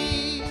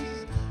ladies,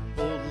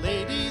 old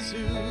ladies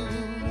who,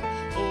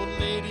 old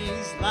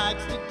ladies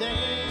likes to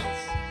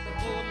dance,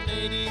 old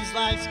ladies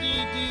like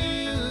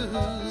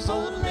ski-doos.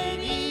 Old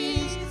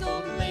ladies,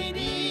 old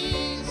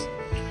ladies,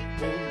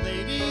 old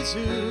ladies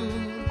who,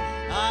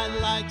 I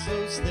like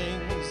those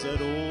things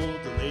that old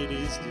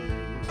ladies do.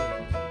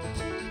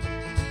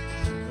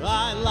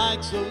 I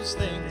like those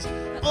things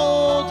that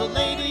old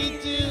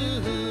ladies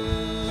do.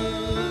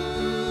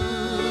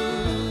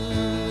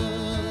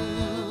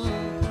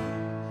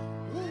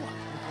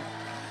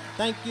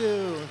 Thank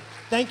you.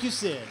 Thank you,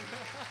 Sid.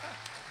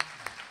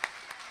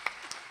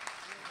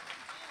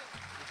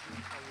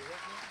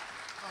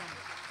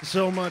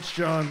 So much,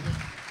 John.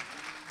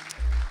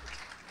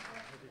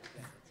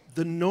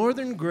 The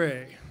Northern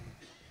Grey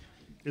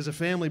is a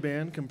family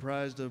band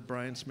comprised of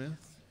Brian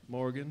Smith,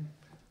 Morgan,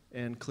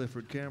 and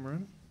Clifford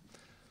Cameron.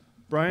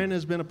 Brian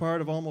has been a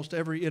part of almost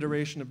every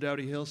iteration of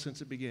Doughty Hill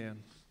since it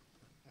began.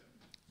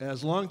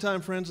 As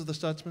longtime friends of the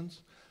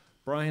Stutzmans,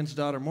 Brian's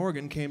daughter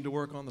Morgan came to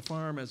work on the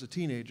farm as a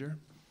teenager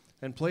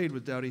and played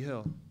with Doughty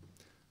Hill.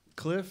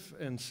 Cliff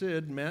and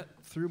Sid met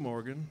through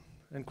Morgan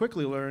and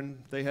quickly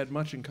learned they had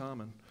much in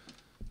common,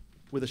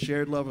 with a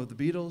shared love of the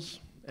Beatles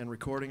and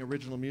recording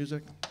original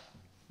music.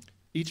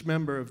 Each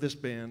member of this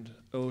band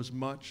owes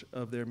much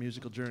of their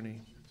musical journey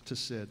to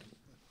Sid.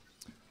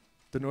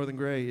 The Northern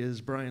Grey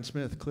is Brian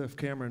Smith, Cliff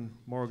Cameron,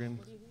 Morgan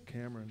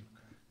Cameron,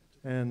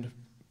 and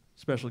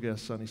special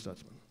guest Sonny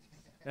Stutzman,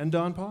 and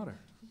Don Potter.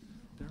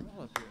 They're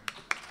all up here.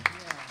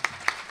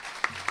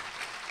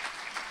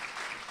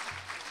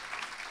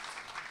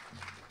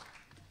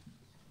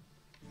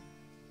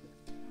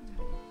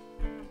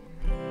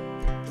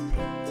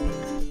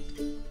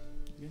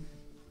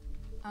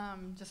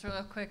 Just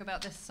real quick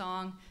about this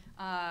song.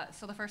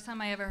 So the first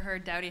time I ever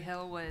heard Doughty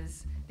Hill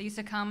was, they used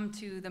to come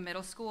to the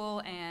middle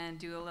school and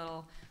do a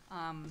little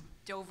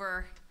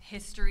Dover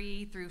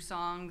history through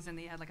songs, and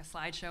they had like a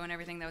slideshow and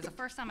everything. That was the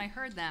first time I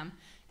heard them,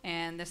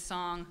 and this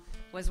song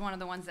was one of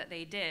the ones that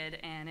they did,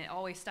 and it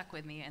always stuck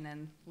with me, and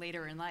then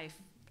later in life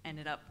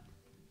ended up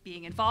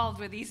being involved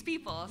with these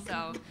people,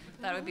 so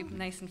that would be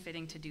nice and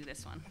fitting to do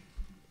this one.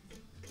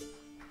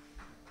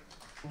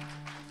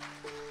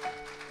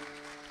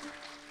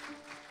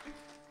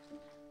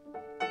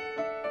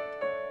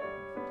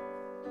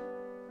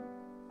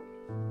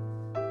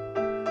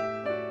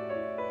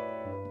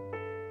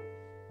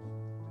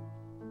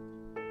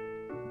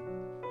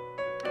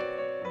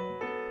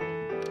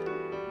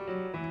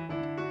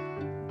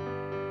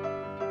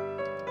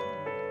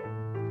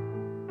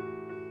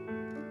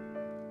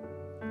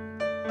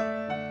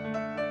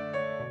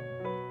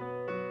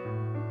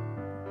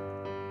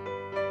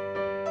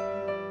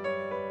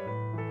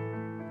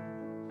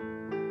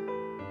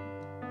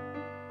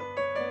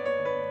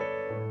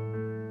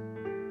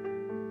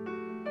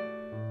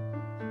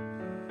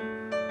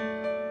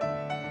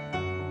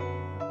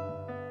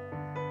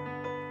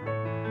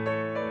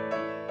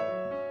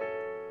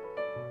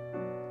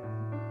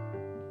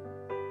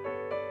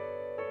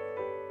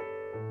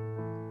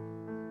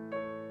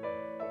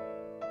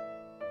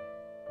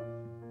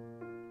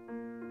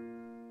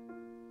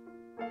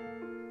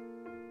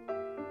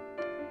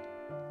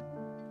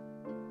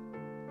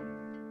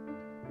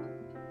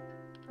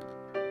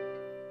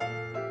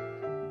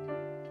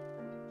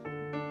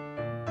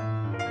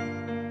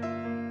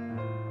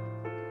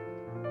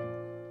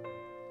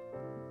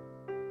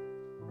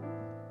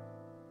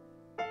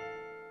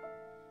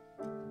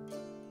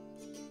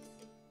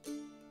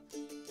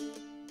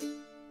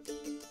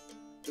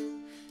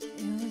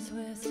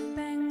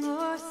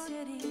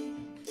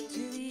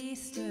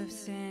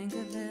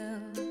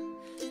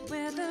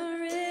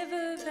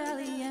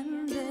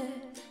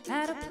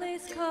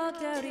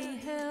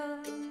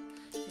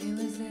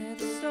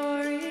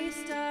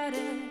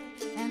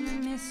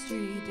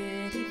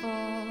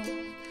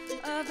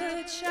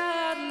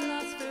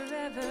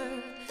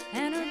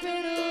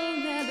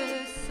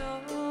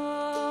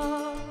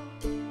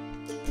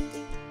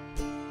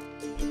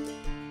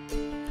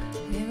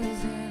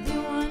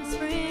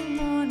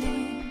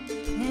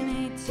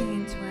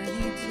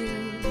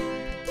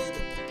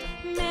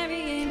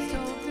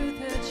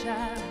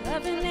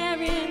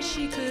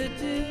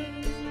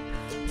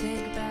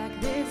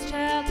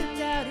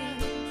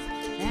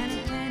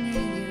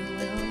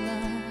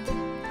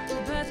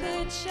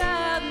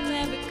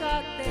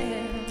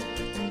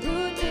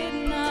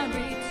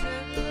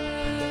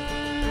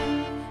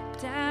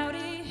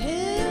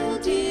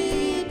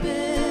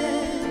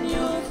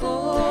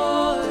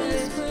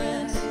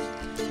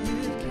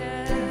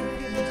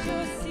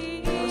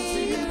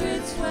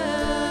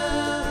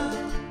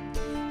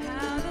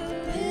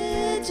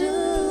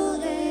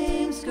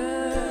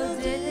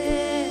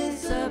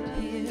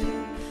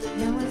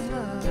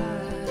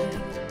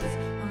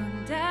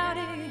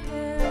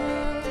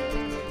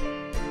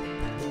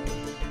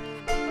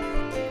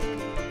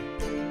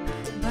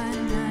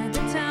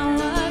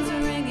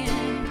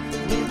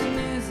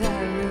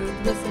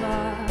 was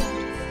lost.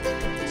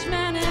 Each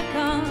man had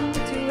come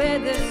to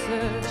aid the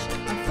search,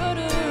 on foot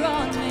or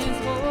on his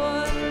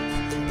horse,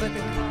 but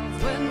the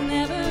calls would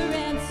never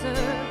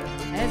answer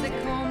as they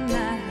combed my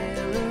hair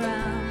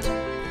around.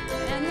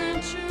 And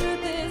the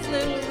truth is,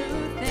 little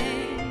blue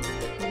things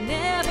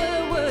never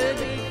would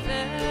be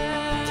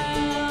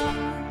found.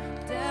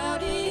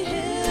 Doughty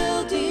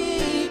Hill,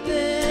 deep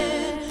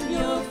in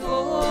your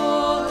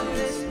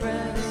forest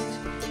breast,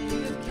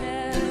 you've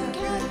kept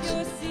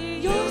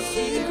your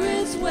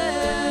secrets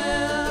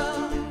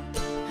well.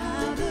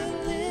 How the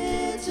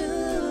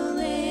little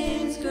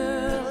Lane's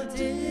girl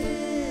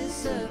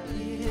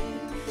disappeared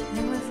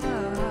and was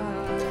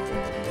lost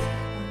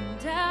on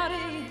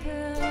Doughty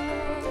Hill.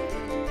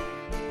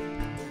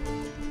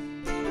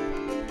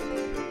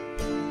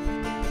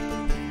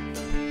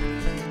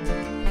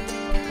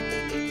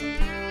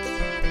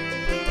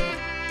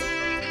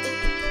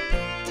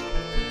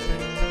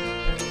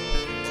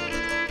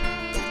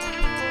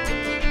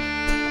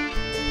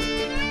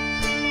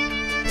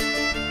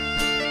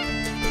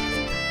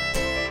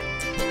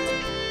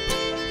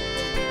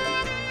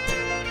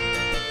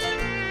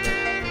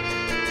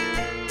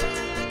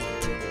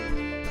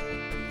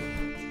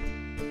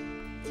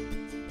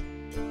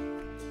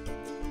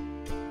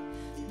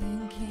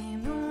 Then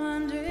came a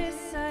wondrous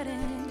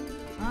sighting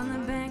on the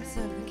banks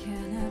of the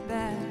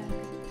Kennebec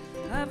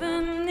of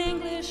an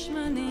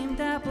Englishman named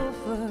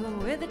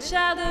Applefoot with a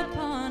child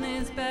upon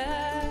his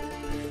back.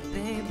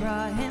 They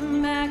brought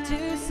him back to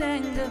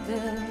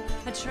Sangerville,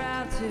 a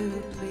trial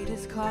to plead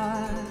his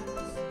cause.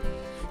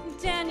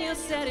 Daniel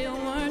said it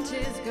weren't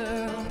his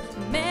girl,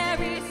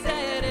 Mary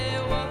said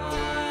it was.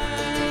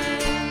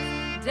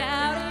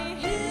 Doughty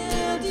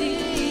Hill,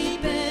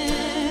 deep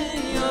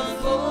in your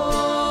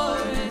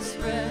forest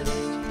rest,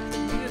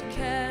 you've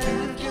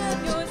kept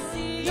your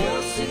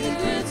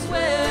secrets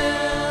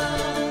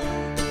well.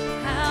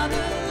 How the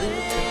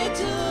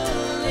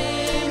little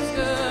Lane's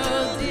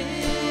girl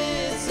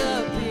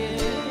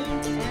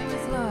disappeared and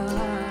was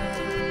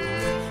lost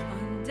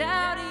on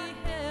Doughty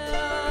Hill.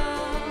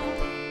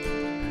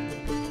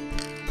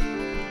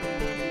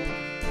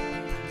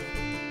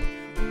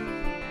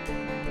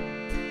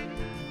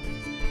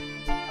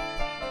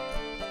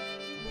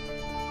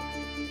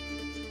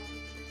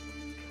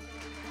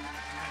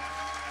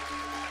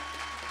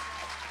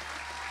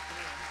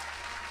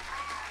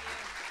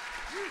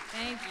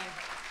 Thank you.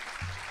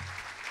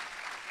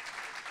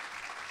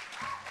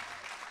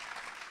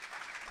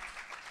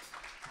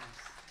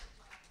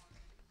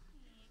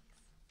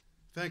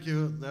 Thank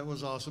you. That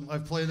was awesome.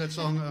 I've played that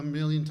song a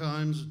million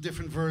times,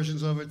 different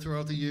versions of it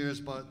throughout the years,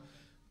 but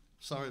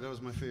sorry, that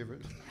was my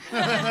favorite.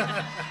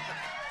 It's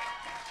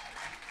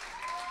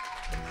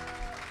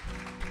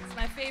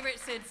my favorite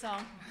Sid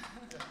song.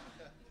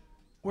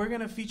 We're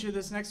going to feature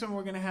this next one.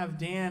 We're going to have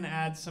Dan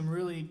add some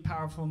really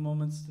powerful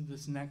moments to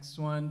this next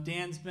one.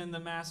 Dan's been the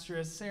master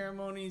of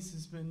ceremonies,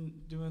 has been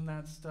doing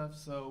that stuff,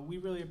 so we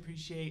really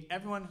appreciate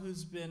everyone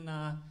who's been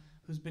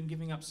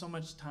giving up so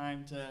much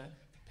time to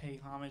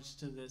pay homage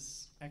to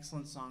this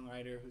excellent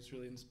songwriter who's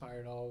really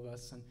inspired all of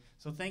us. And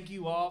so thank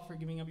you all for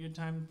giving up your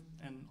time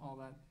and all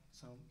that.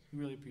 So we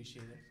really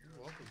appreciate it.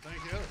 You're welcome.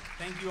 Thank you.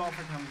 Thank you all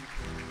for coming.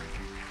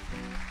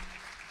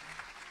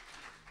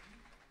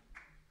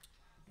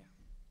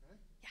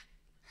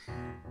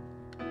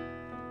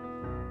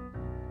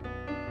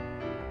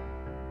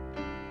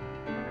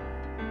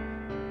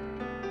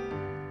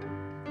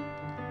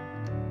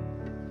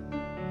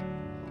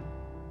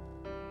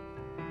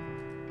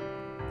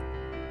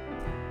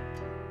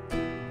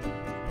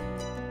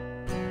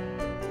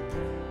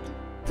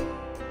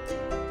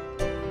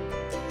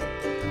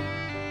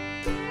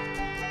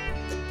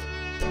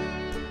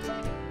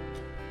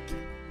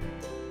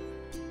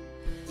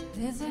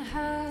 There's a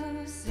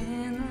house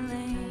in the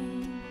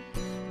lane,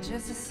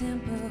 just a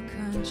simple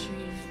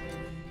country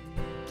frame.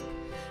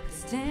 It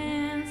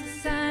stands a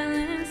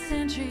silent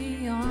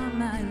sentry on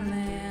my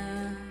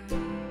land.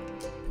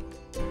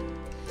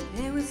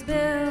 It was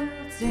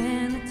built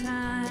in a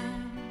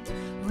time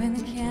when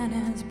the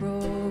cannons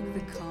broke the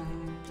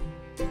calm,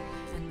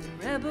 and the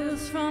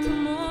rebels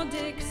from old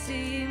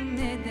Dixie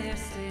made their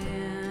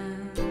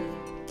stand.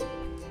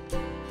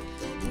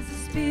 There's a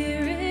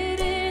spirit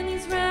in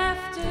these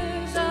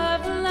rafters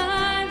of the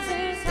lives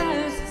this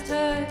house has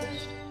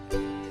touched.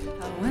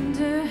 I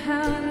wonder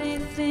how they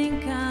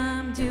think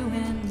I'm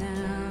doing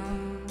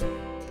now.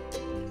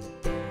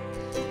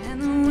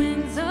 And the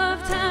winds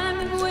of time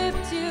have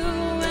whipped you,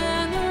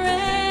 and the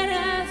rain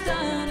has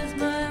done as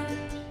much.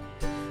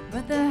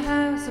 But the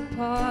house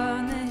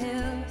upon the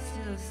hill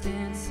still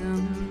stands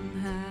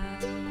somehow.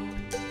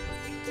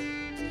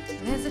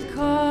 There's a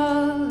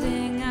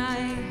calling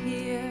I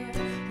hear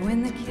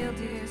when the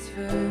killdeers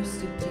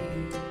first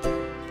appear.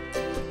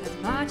 The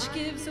march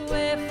gives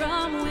way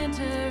from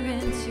winter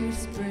into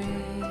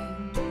spring.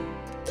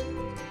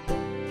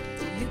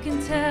 You can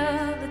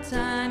tell the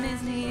time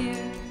is near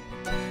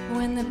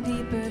when the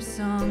peeper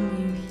song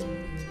you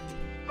hear.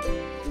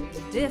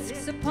 The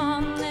discs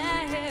upon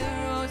their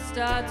arrows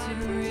start to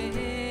ring.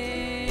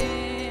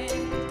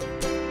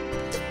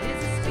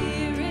 There's a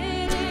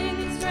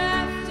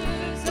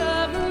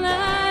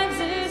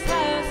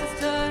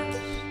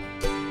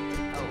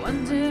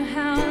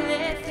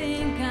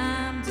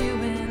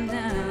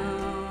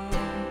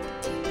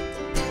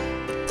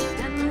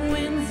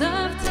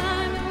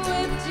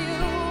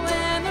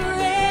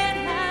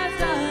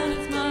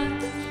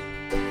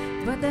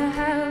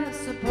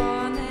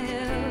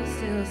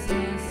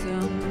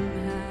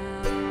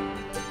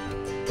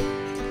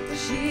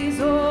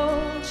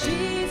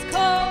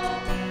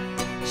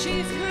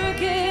he's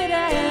crooked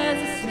as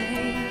a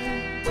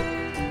snake,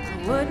 I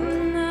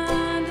wouldn't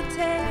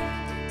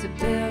undertake to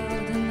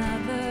build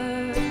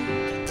another.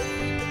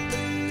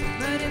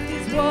 But if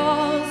these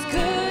walls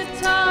could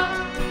talk,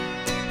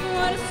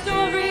 what a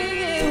story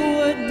it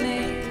would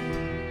make,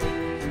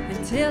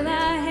 until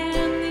I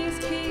hand these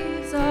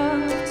keys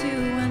off to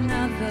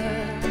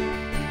another.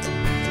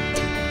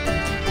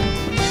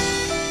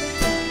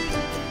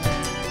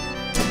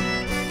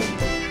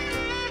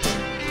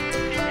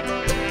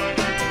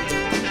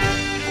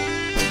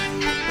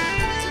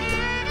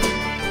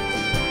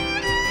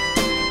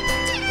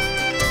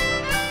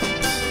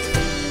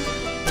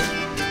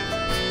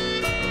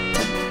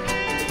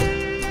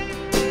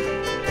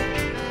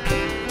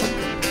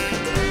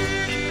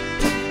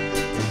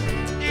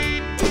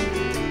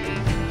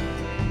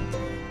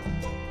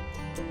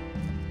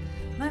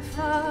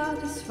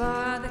 Father's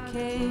father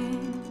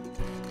came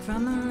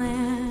from a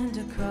land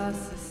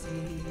across the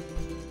sea,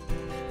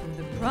 with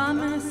the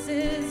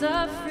promises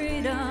of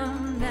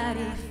freedom that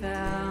he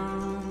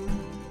found,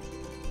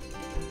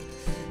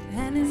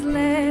 and his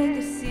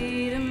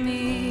legacy to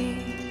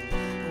me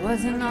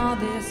wasn't all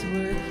this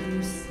work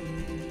you see.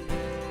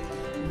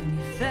 When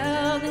he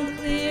felled and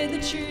cleared the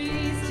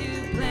trees to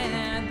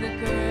plant the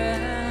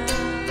ground,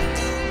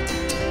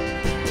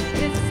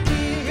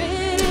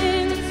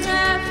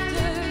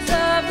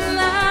 of the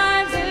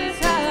lives this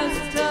house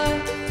is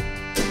tough.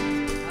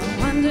 I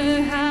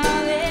wonder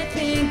how they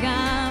think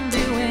I'm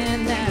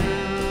doing now.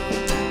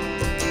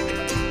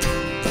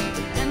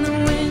 And the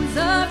winds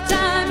of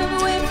time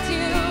have whipped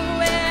you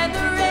where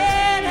the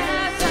red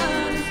has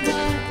done its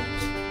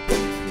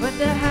much, but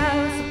the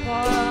house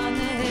upon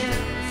the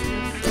hill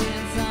still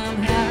stands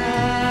somehow.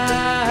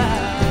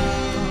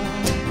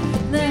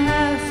 The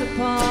house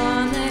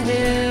upon the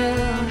hill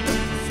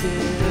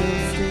still stands.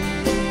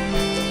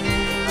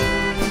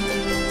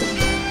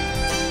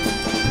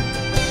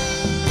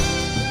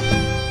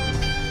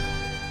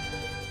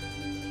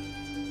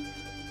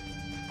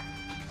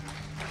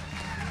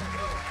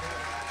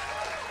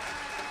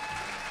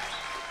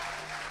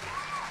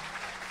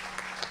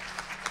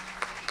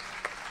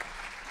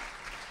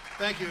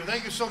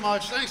 Thank you so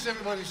much. Thanks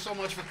everybody so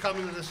much for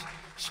coming to this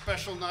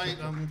special night.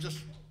 I'm just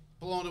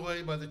blown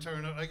away by the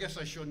turnout. I guess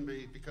I shouldn't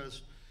be,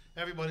 because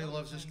everybody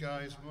loves this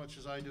guy as much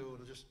as I do.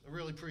 And I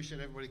really appreciate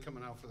everybody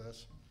coming out for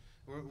this.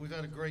 We've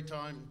had a great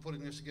time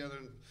putting this together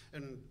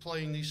and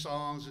playing these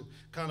songs and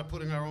kind of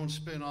putting our own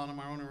spin on them,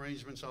 our own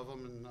arrangements of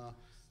them, and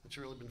it's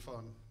really been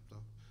fun.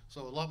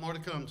 So a lot more to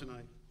come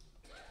tonight.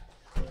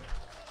 I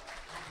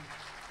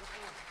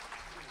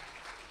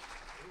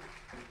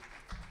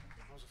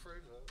was afraid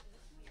of that.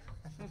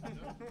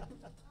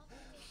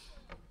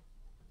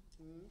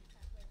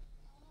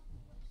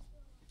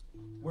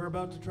 We're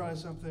about to try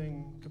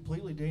something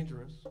completely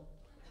dangerous.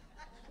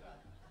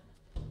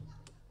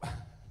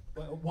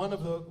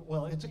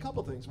 It's a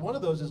couple things. One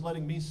of those is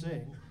letting me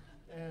sing,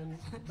 and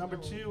number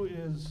two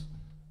is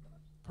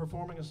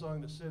performing a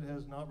song that Sid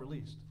has not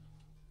released.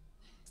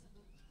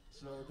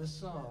 So this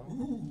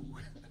song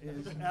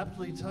is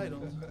aptly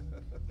titled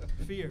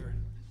Fear.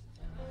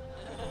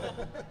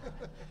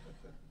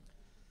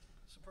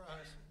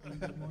 Surprise.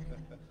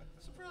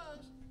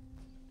 Surprise.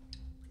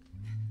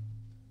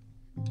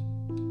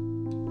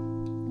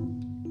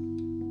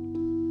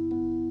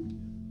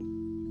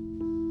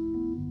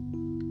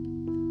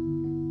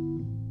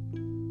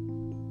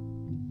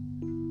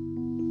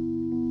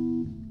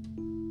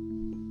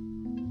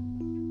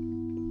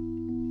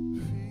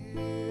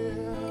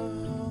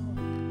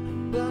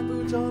 Black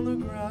boots on the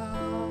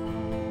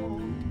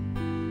ground,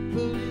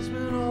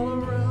 policemen all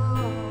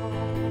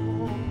around,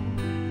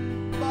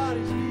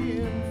 bodies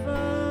being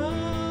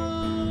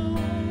found,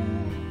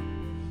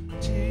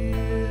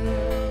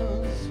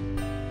 tears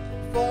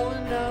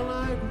falling down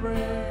like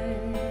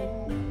rain.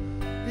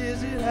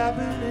 Is it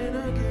happening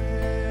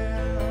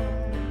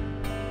again?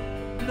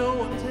 No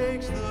one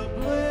takes the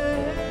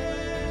blame.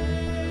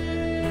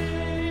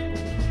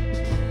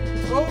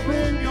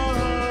 Open your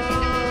heart.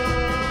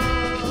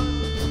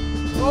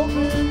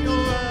 Open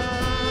your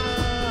eyes.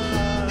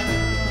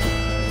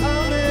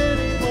 How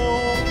many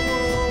more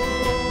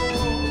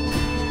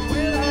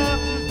will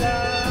have to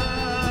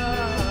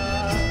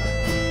die?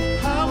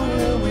 How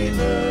will we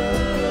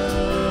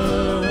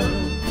learn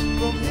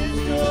from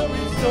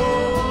history's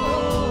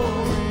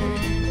story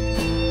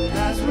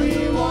as we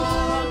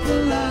walk the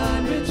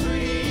line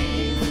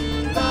between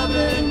love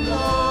and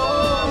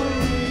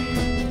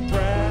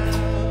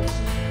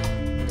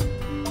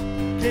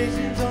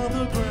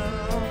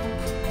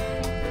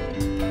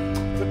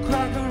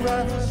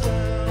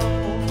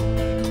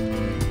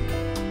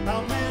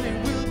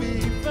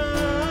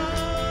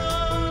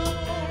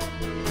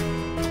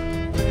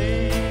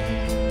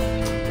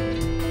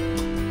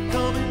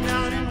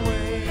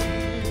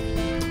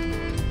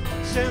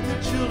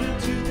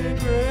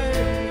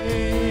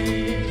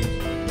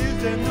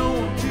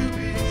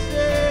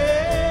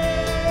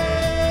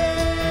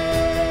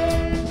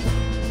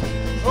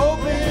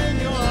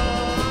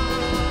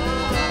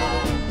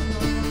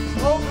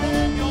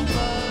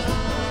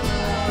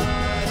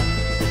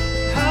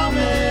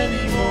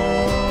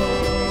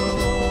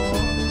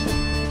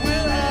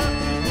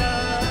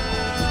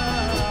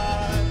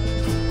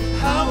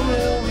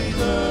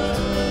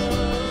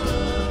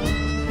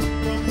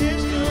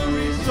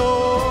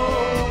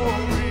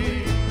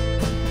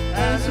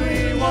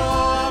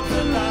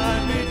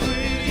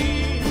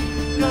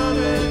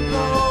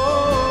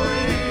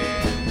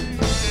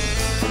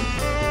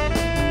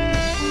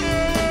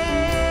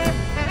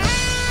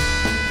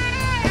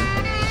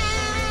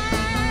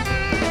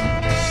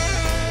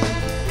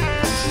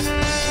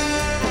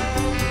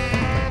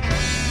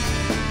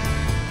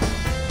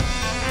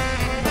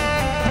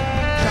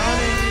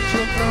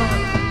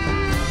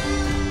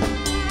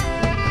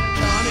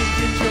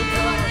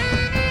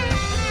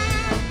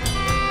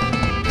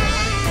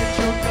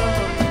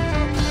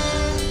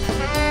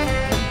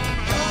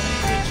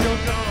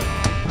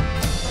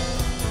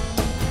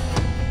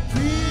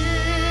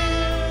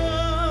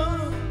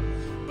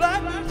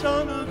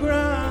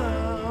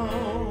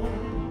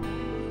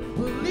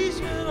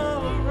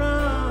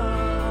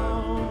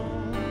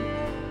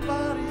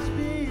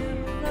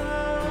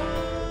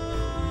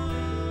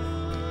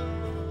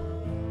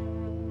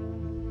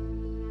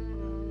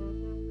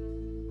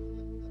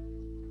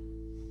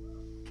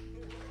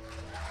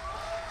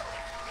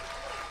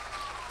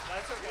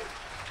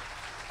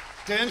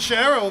Dan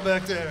Sharrow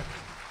back there,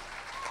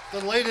 the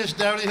latest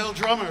Doughty Hill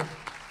drummer.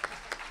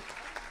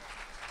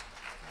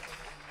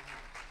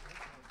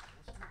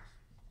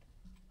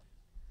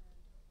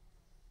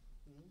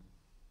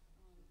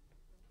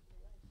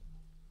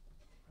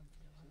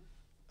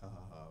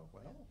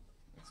 Well,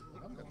 let's see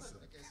what I'm going to say.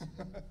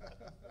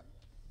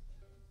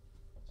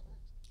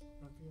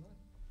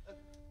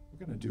 We're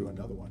going to do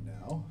another one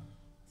now,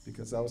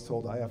 because I was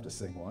told I have to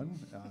sing one.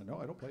 No,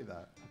 I don't play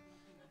that,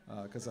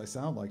 because I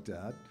sound like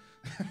Dad.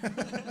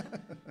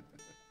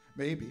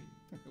 Maybe.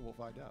 We'll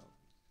find out.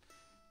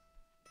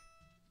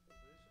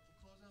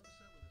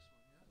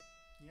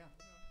 Yeah.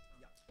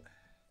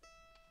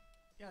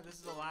 Yeah, this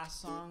is the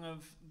last song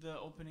of the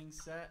opening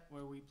set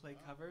where we play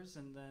covers,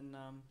 and then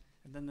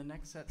the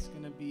next set's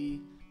gonna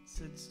be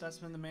Sid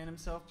Stutzman, the man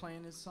himself,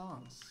 playing his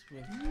songs.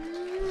 With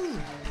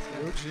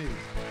OG.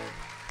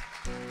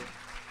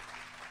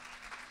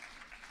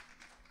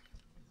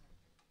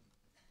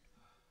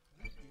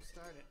 You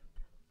start it.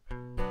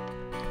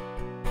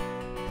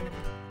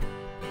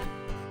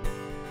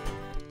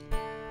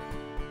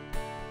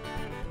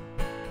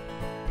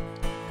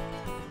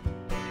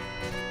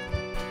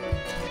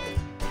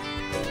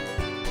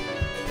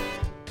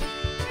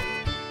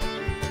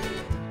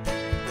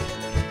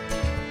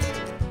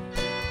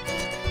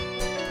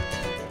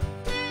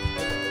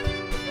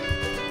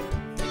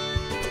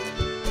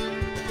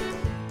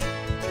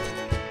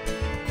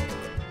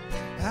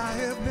 I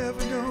have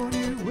never known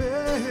you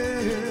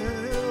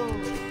well,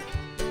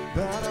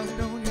 but I've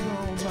known you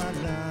all my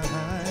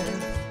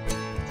life.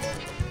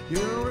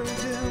 Your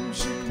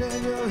redemption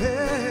and your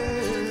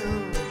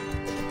hell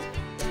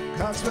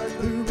cuts right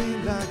through me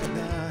like a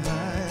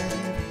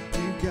knife.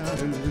 You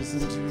gotta listen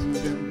to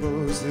them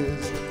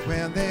voices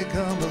when they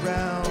come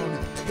around.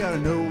 You gotta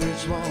know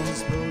which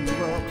ones pull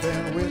you up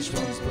and which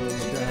ones pull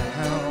you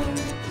down.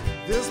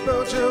 This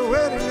boat you're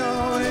waiting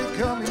on ain't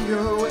coming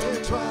your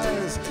way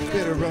twice.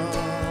 Better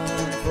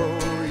run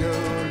for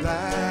your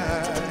life.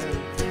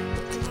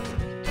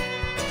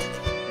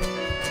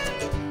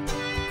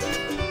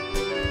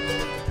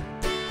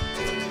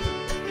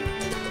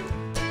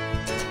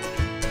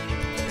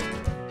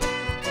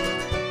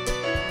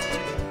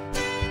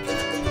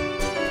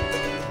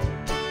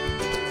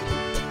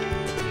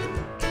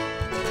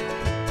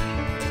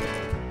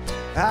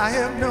 I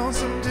have known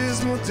some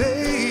dismal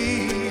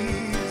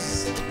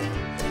days,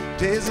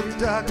 days of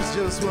darkness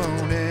just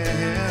won't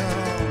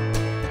end.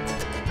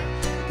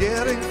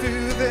 Getting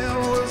through them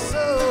was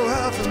so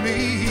hard for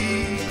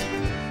me.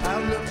 I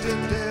looked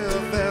at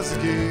death as a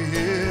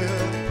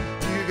gift.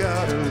 You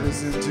gotta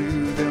listen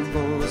to them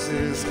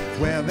voices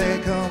when they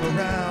come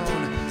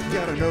around. You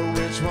gotta know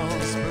which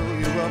ones pull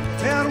you up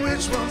and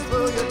which ones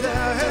pull you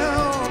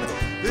down.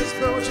 This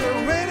boat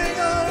you're waiting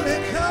on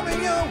ain't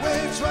coming your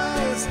way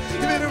twice.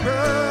 You better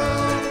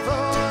run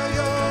for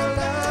your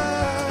life.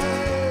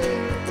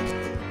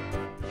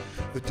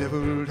 The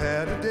devil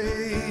had a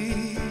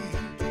day.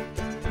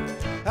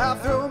 I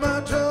throw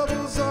my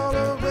troubles all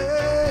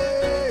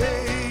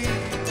away.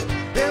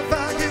 If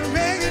I can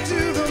make it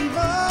to the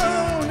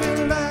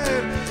morning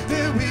light,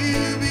 there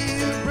will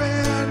be a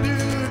brand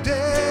new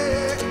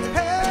day.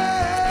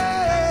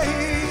 Hey,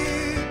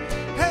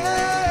 hey,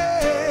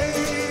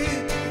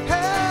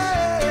 hey,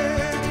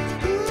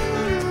 ooh,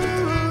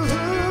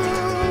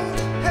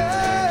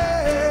 hey,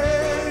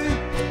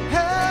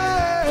 hey,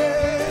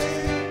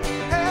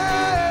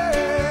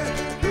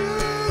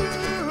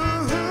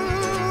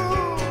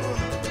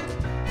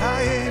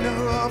 I ain't no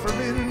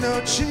offering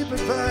no cheap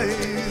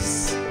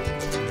advice.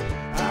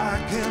 I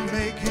can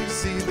make you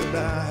see the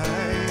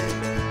light.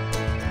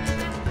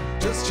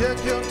 Just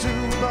check your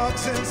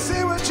toolbox and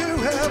see what you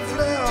have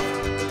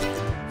left.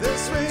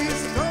 This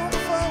race is over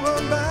for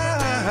a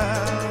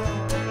mile.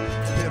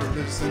 Better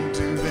listen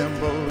to them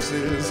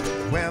voices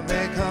when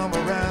they come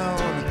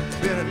around.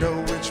 Better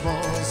know which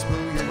ones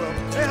pull you up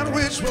and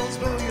which ones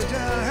pull you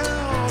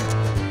down.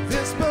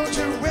 This boat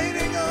you're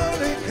waiting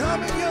on ain't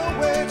coming your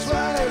way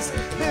twice.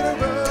 Better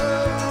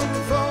run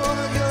for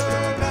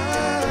your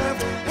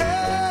life.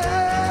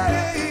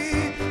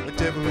 Hey, the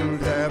devil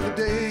would have a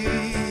day.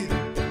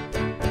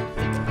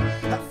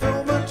 I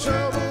throw my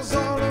troubles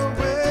all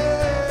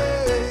away.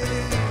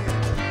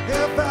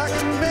 If I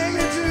can make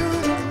it to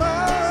the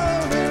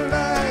morning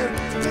light,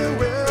 there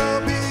will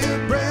be a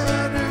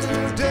brand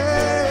new day.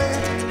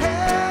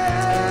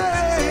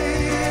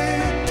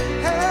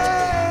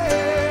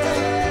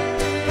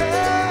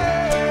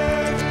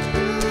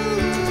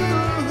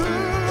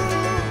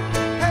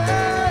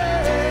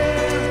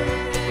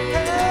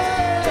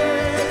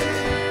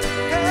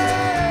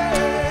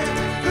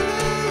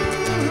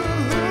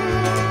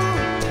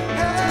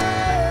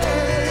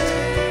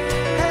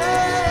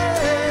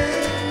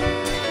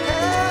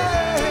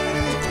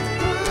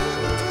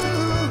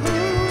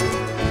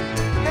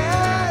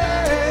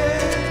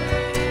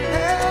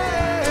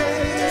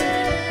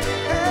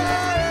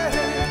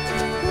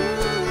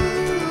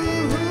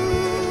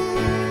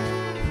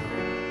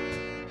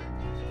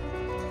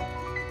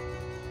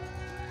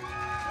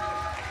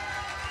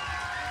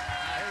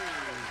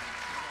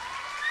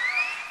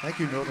 Thank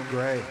you, Northern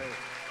Gray.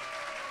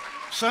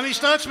 Sonny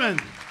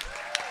Stutzman.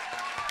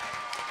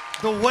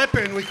 The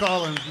weapon, we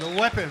call him. The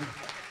weapon.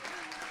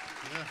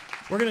 Yeah.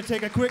 We're going to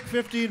take a quick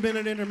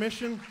 15-minute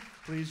intermission.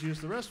 Please use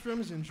the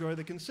restrooms, enjoy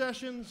the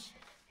concessions,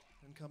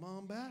 and come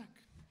on back.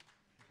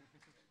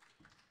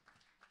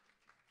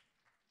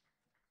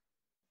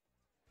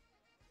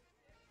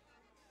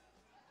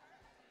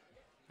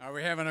 Are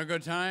we having a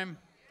good time?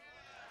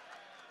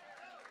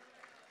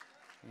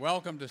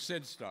 Welcome to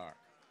SidStock.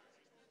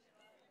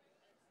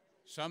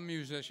 Some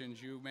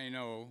musicians you may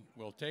know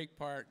will take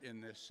part in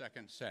this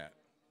second set.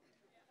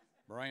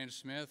 Brian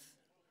Smith,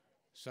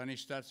 Sonny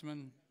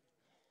Stutzman,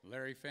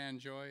 Larry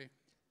Fanjoy,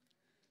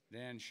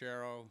 Dan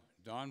Sharrow,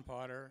 Don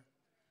Potter,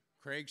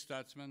 Craig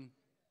Stutzman,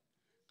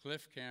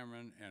 Cliff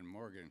Cameron, and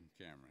Morgan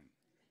Cameron.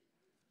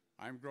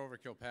 I'm Grover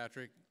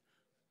Kilpatrick.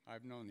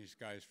 I've known these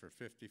guys for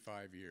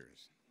 55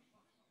 years.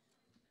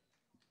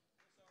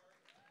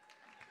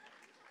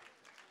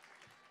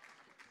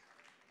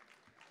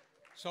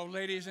 So,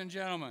 ladies and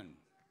gentlemen,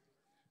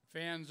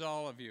 fans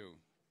all of you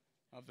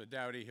of the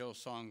Doughty Hill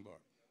Songbook,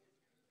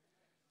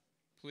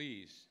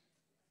 please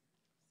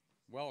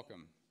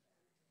welcome,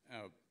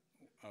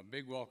 a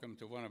big welcome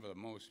to one of the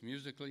most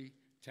musically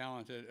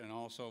talented and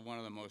also one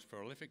of the most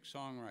prolific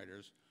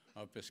songwriters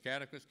of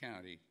Piscataquis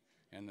County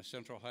and the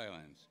Central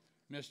Highlands,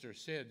 Mr.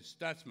 Sid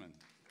Stutzman.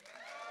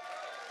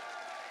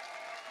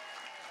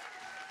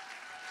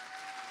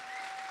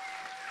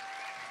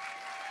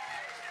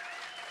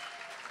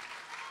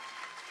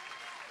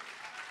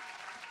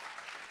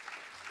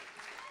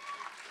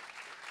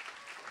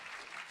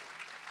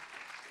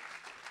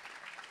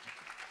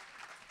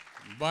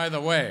 By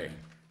the way,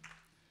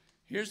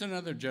 here's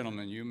another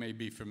gentleman you may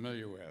be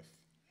familiar with.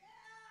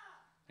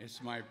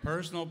 It's my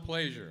personal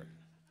pleasure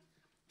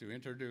to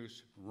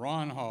introduce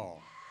Ron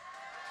Hall.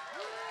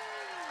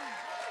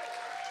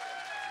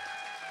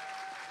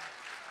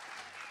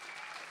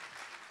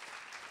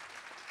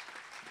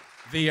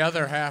 The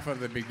other half of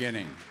the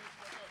beginning.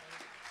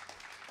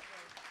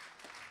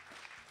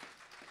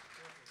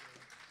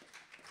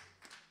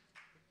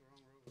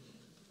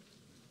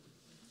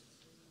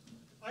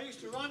 I used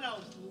to run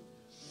out.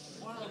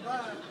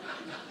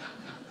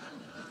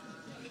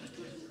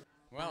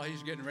 Well,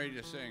 he's getting ready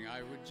to sing.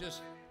 I would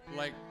just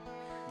like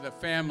the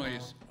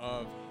families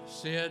of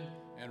Sid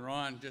and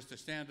Ron just to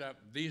stand up.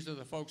 These are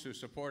the folks who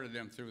supported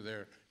them through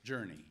their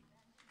journey.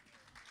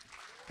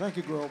 Thank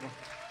you, Grover.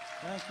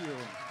 Thank you.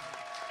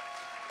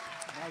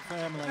 My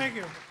family. Thank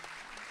you.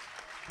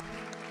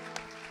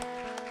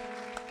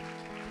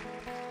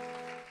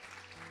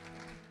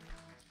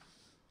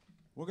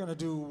 We're going to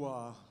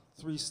do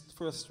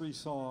first three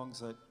songs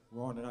that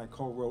Ron and I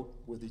co-wrote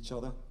with each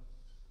other.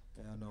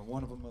 And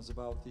one of them is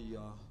about the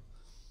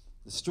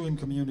stream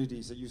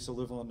communities that used to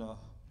live on the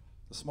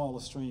smaller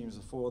streams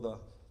before the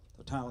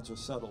towns were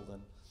settled.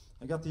 And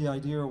I got the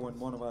idea when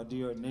one of our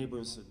dear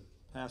neighbors had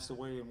passed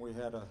away and we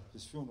had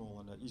his funeral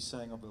in the East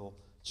Sangerville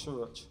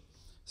Church,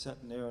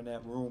 sitting there in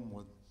that room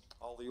with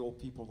all the old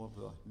people of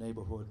the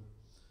neighborhood.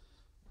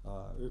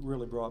 It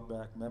really brought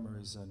back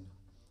memories, and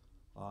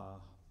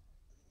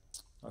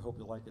I hope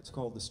you like it. It's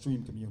called The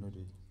Stream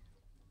Community.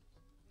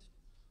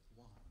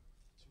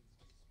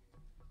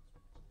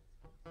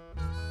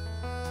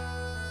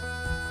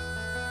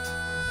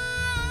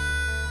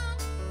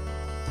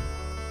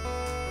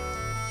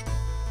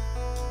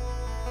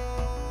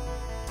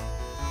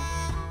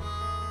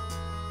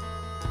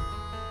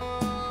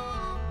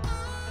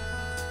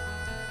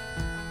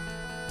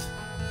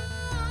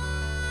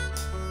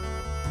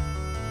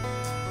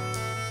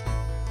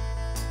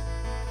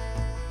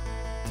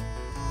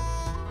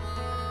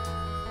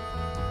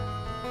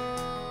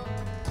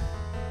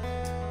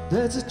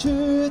 There's a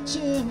church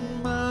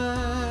in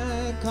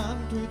my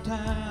country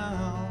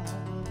town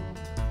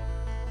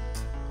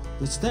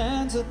that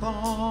stands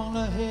upon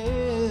a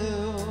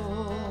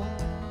hill.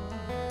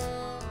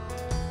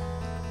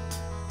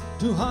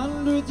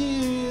 200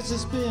 years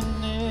it's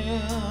been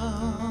there.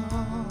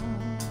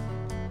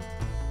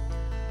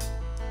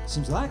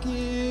 Seems like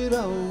it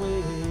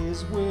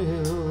always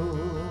will.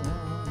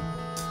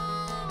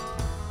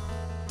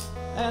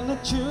 And the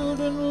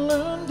children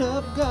learned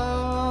of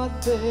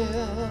God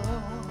there.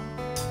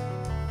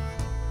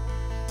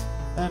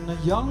 And the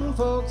young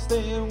folks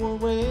they were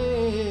with,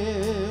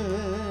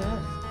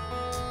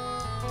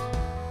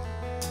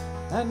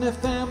 and their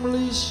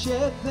families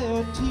shed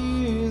their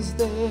tears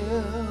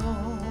there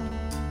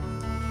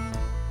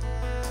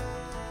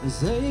as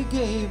they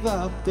gave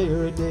up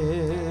their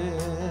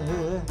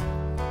dead.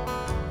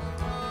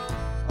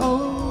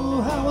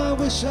 Oh, how I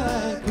wish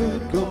I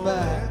could go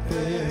back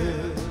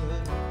there.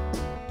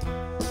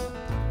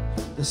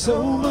 There's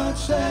so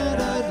much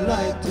that I'd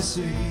like to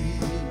see.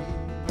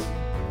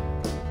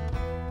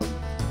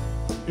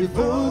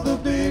 Before the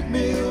big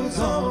mills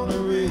on the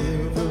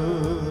river,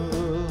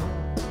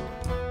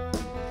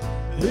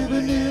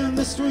 living in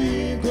the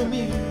stream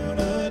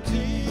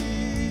community.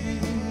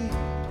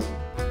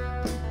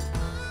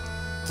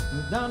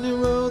 Down the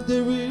road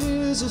there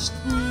is a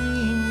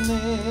stream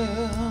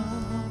there,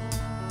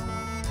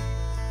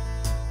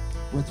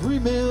 where 3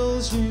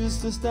 mills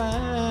used to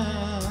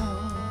stand.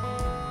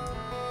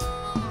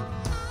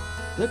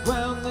 They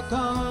ground the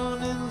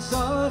corn in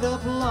sort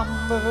of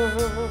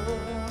lumber.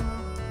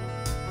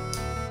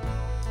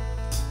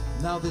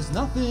 Now there's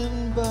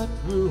nothing but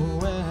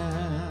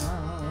ruin,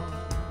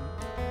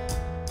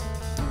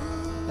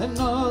 and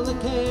all the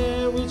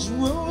carriage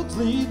roads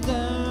lead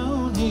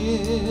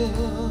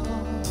downhill,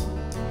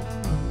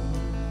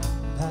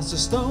 past the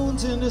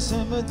stones in the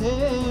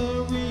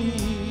cemetery,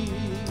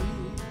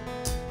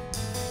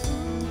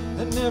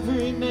 and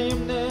every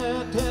name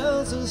there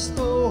tells a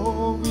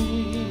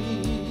story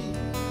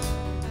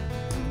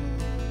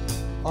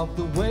of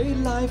the way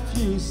life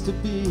used to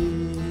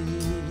be.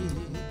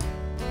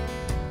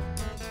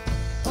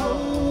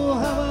 Oh,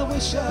 how I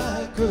wish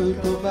I could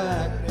go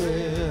back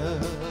there,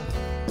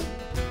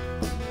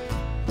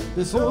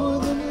 before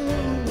the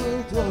moon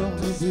will grow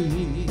to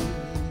be,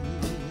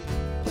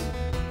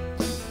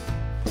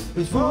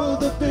 before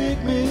the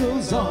big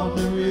mills on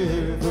the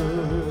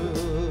river,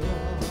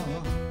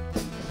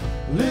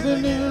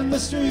 living in the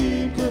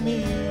stream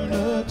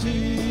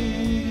community.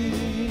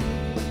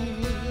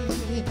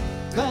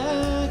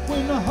 Back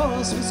when the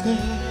horse was king,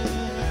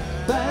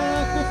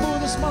 back before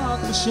the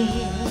smart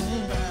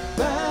machine,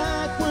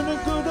 back when the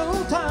good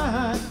old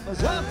time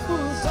was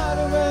apple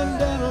cider and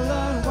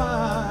dandelion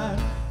wine.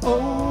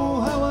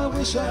 Oh, how I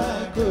wish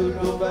I could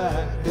go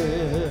back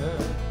there.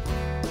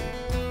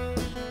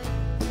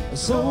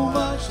 So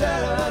much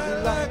that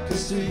I'd like to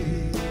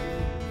see,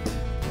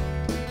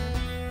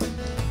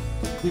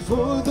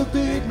 before the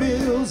big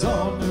mills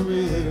on the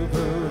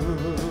river,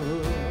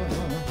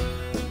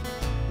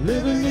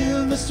 living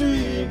in the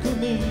stream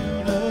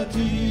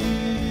community,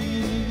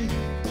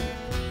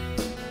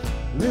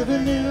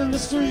 living in the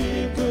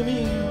stream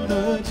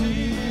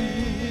community,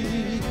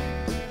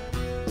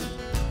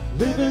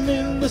 living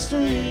in the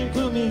stream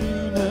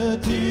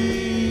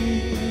community.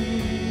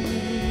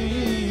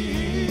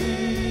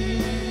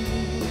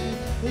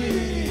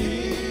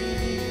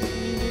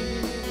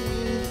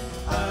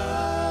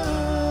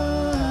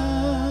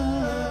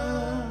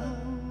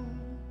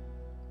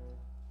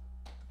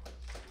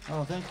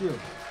 Oh, thank you.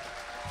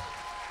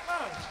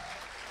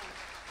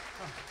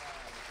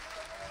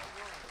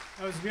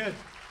 That was good.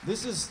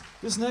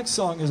 This next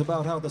song is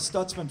about how the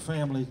Stutzman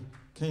family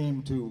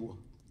came to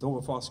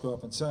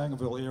Dover-Foxcroft and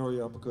Sangerville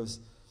area, because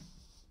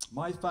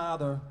my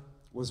father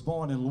was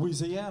born in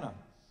Louisiana,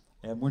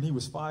 and when he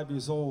was 5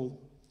 years old,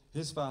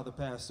 his father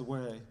passed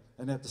away.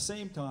 And at the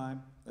same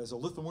time, there's a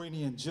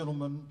Lithuanian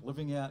gentleman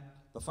living at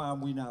the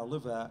farm we now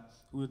live at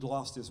who had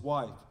lost his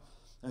wife.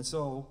 And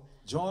so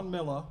John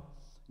Miller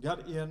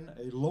got in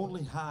a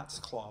Lonely Hearts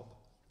Club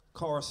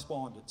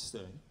correspondence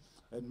thing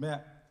and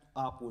met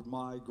up with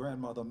my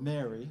grandmother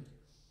Mary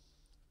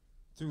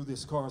through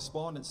this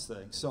correspondence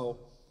thing. So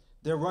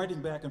they're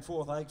writing back and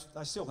forth. I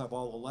still have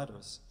all the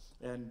letters.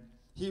 And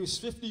he was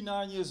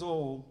 59 years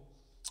old,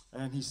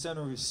 and he sent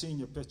her his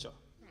senior picture.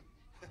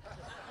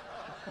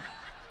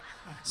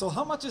 So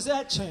how much has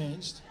that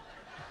changed?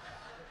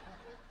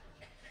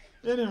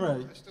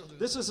 Anyway,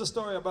 this is a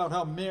story about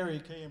how Mary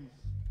came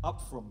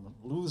up from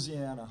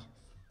Louisiana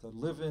to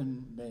live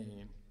in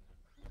Maine.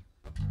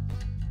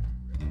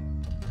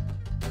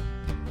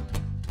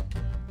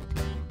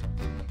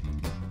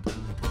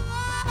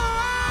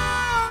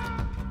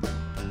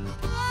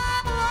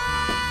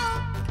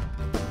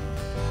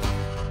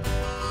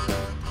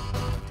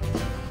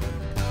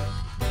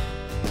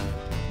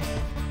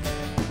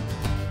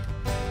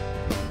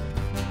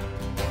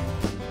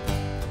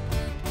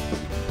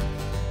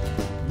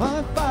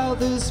 My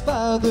father's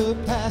father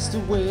passed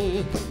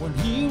away when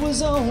he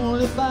was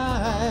only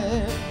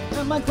 5,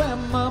 and my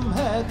grandmom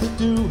had to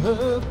do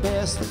her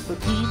best to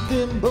keep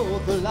them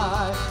both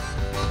alive.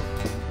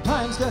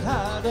 Times got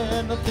hard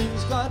and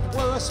things got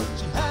worse.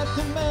 She had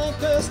to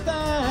make a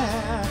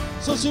stand,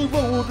 so she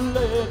wrote a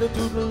letter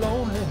to the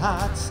Lonely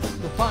Hearts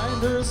to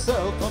find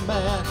herself a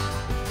man.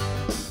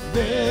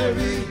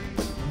 Mary,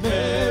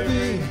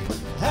 Mary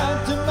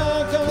had to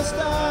make a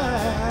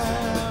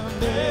stand.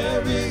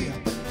 Mary,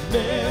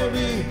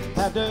 Mary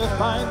had to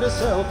find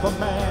herself a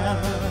man.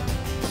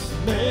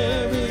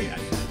 Mary,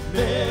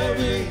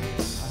 Mary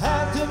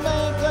had to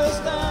make a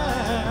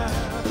stand.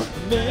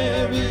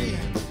 Mary,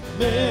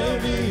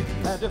 Mary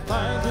had to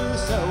find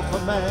herself a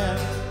man.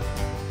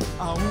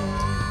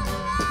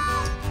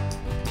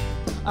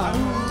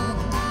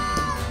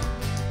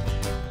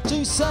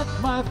 She set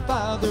my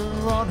father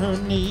on her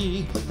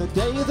knee the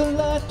day the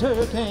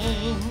letter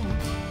came.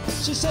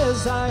 She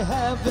says, I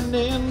have an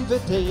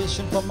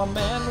invitation from a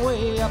man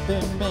way up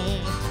in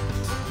Maine.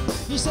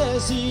 He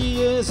says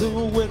he is a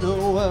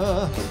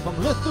widower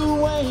from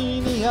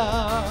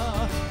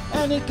Lithuania,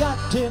 and he got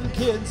 10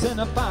 kids and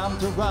a farm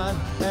to run,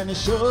 and he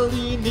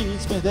surely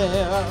needs me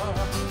there.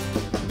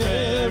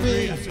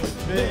 Mary,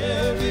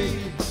 Mary,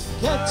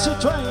 catch a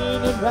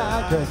train and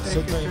ride, catch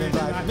a train and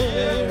ride.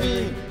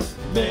 Mary,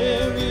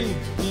 Mary,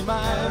 be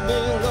my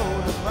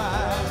mail-load of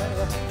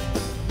ride.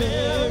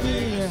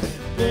 Mary,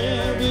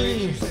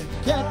 Mary,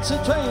 catch a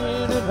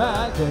train and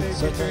ride,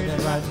 catch a train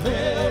and ride.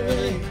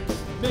 Mary,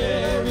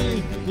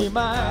 Mary, be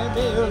mine,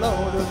 be a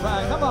load of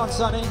pride. Come on,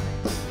 Sonny.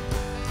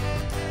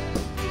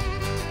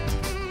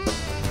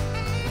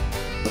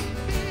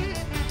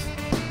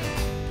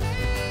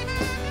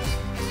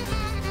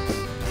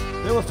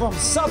 They were from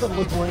southern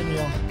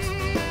Lithuania.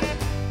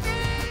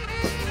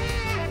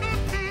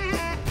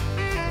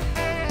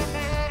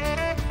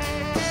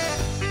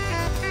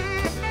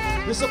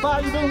 This is the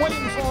part you've been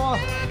waiting for.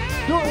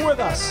 Do it with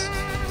us.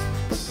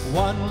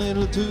 1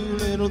 little, 2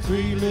 little,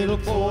 3 little,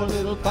 4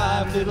 little,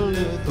 5 little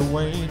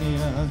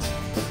Lithuanians.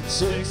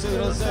 6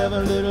 little,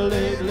 7 little,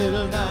 8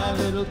 little, 9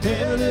 little,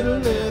 10 little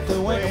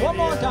Lithuanians. One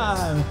more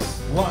time.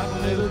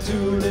 1 little, 2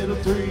 little,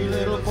 3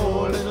 little,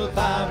 4 little,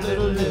 5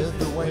 little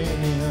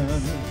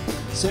Lithuanians.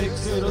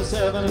 6 little,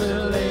 7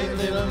 little, 8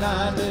 little,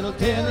 9 little,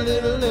 10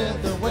 little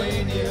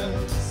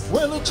Lithuanians.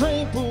 Well, the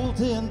train pulled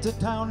into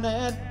town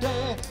that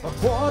day,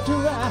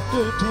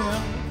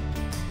 10:15,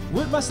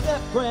 with my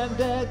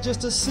step-granddad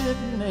just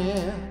a-sitting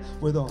there,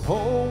 with a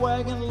whole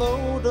wagon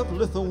load of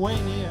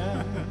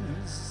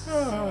Lithuanians.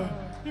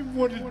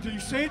 What did they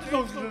say to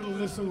those little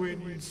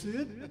Lithuanians,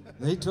 Sid?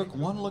 They took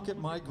one look at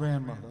my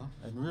grandmother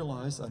and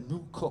realized a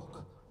new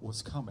cook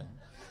was coming.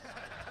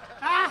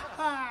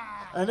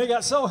 And they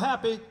got so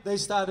happy, they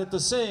started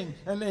to sing,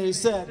 and they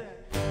said,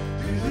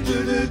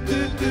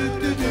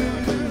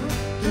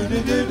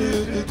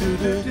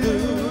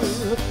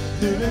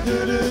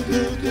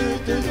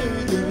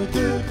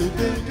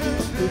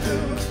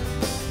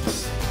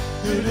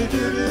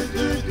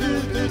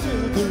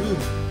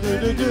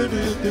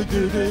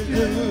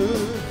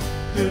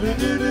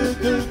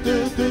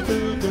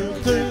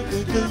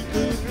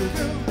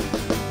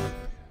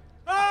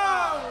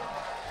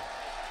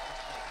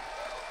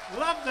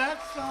 Love that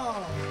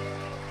song.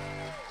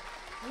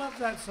 Love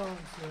that song,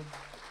 Sid.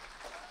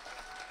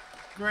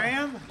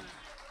 Graham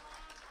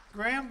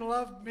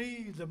loved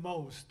me the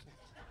most.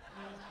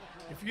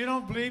 If you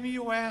don't believe me,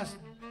 you ask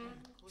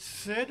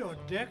Sid or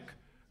Dick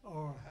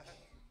or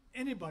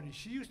anybody.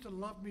 She used to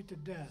love me to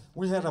death.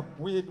 We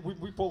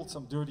pulled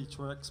some dirty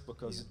tricks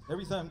because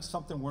every time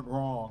something went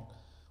wrong,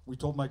 we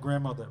told my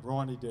grandmother that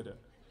Ronnie did it.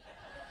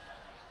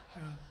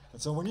 And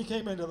so when he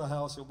came into the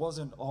house, it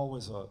wasn't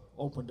always an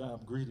open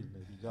arm greeting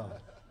that he got.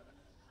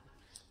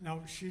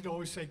 Now, she'd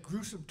always say,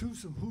 gruesome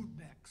twosome, who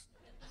next?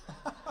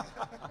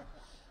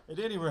 At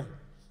any rate,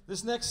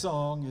 this next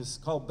song is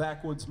called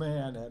Backwoods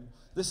Man, and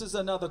this is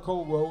another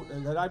co-wrote,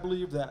 and that I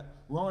believe that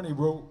Ronnie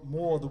wrote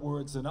more of the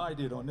words than I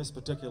did on this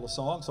particular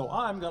song, so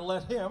I'm going to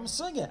let him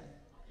sing it.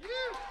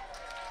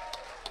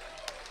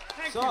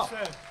 Thank So, you,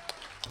 Sid.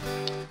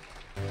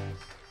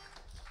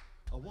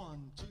 A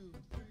 1, 2,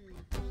 3,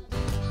 4.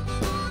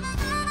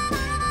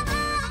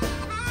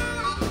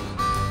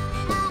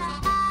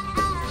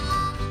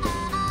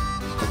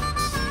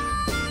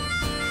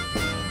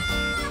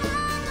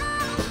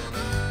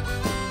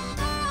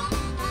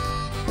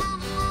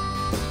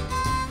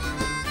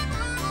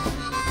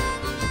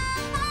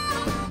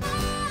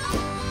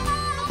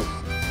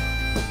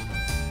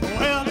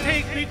 Well,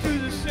 take me to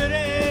the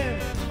city,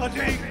 or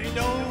take me,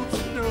 don't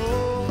you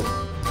know?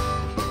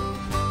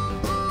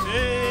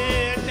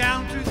 Yeah,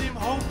 down to them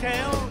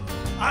hotels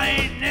I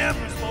ain't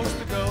never supposed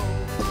to go.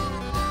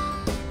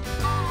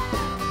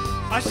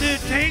 I said,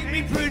 take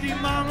me, pretty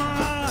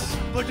mama,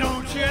 but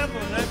don't you ever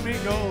let me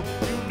go.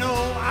 You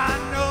know I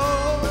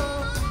know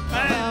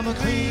I'm a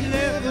clean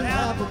living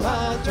apple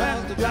pie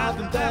tractor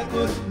driving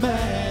backwoods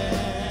man.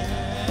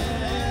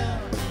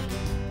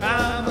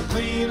 I'm a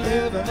clean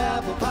living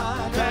apple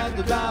pie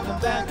tractor driving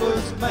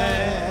backwoods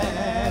man.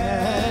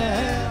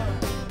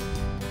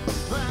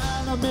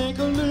 trying to make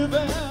a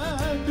living,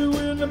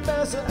 doing the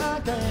best that I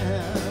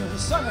can.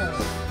 Sing it.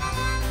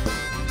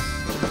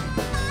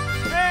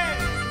 Hey!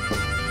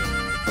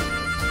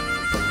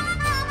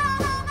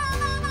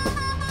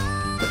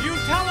 You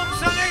tell him,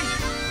 Sonny!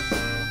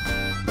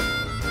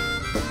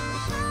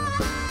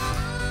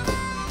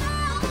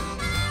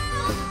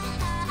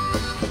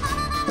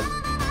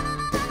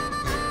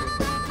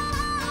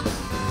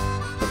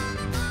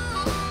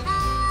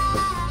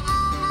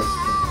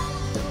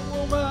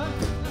 Woman,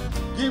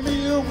 give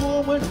me a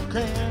woman who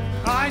can.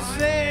 I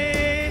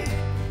say,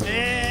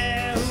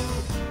 yeah,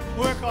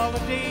 who work all the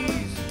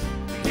days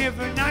to give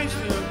a nice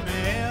little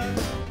man.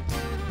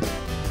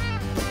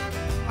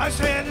 I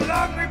said,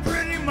 love me,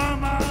 pretty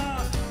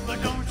mama,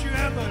 but don't you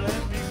ever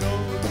let me go.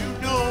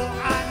 You know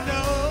I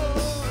know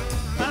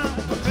I'm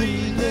a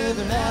Clean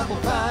living apple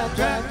pie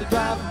tractor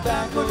driving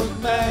backwoods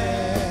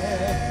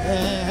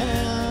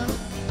man.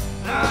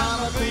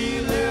 I'm a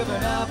clean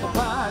living apple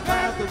pie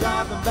tractor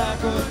driving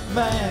backwoods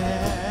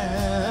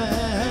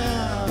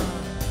man.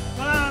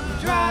 I'm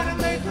Trying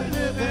to make a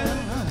living,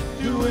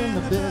 doing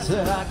the best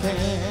that I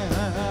can.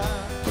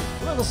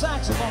 Little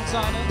saxophone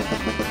sounding.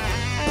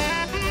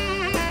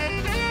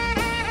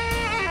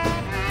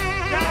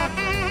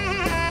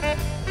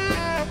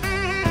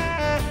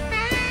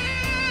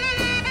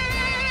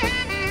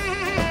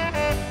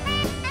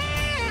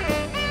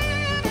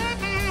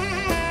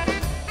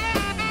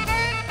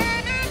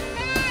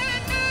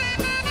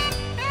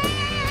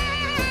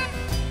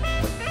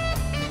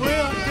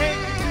 Well, take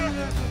me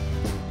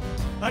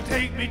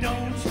take me,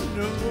 don't you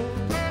know?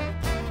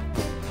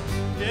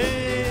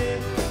 Yeah,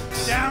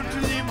 down to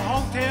them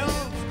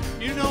hotels,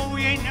 you know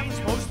we ain't never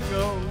supposed to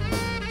go.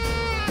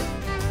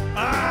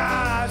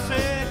 I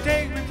said,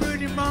 take me,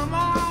 pretty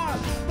mama,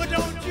 but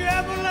don't you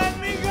ever let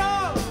me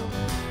go.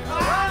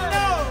 I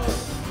know.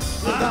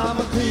 Look, I'm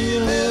a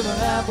clean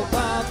living apple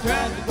pie,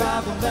 tractor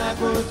driving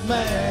backwards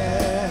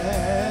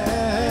man.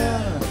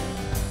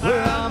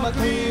 Well, I'm a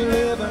clean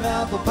living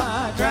apple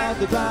pie,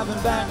 tractor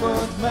driving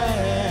backwards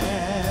man.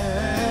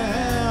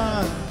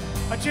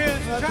 I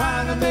just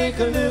trying to make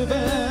a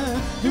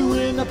living,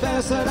 doing the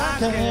best that I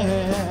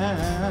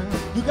can.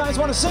 You guys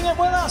want to sing it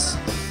with us?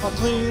 A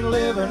clean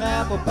living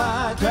apple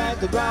pie,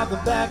 tractor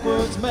driving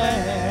backwards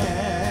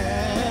man.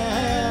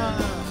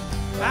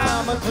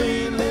 I'm a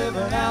clean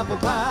living apple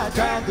pie,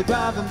 tractor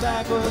driving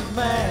backwards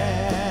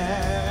man.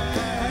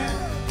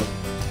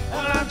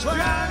 And I'm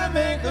trying to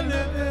make a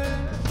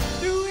living,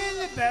 doing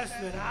the best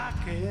that I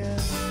can.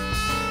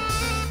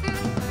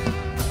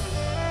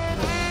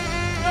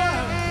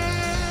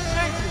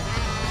 Thank you.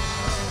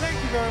 Thank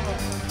you very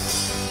much.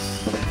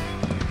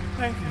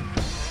 Thank you.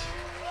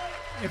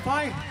 If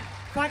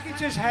I could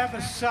just have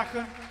a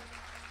second,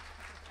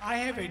 I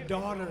have a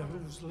daughter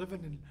who's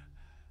living in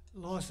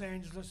Los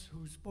Angeles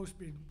who's supposed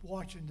to be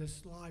watching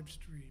this live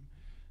stream.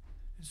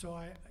 And so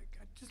I'd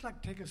just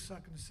like to take a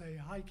second to say,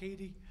 hi,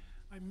 Katie.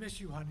 I miss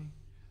you, honey.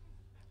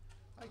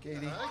 Hi,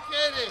 Katie. Hi,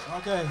 Katie.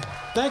 Okay.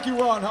 Thank you,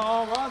 Ron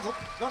Hall. Ron's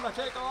gonna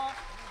take off.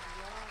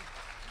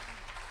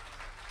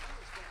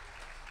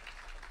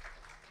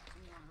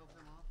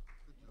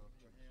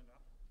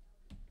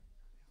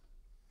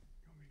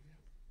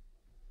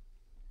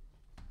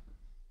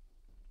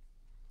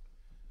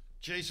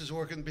 Jace is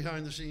working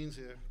behind the scenes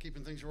here,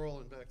 keeping things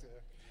rolling back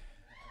there.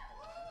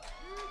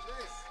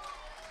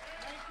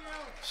 Thank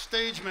you.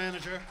 Stage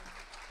manager.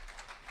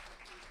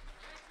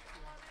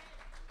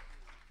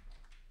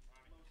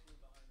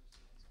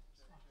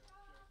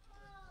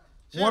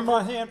 One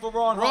more hand for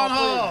Ron Hall. Ron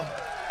Hall.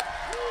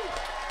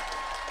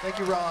 Thank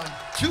you, Ron.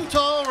 Too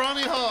tall,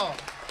 Ronnie Hall.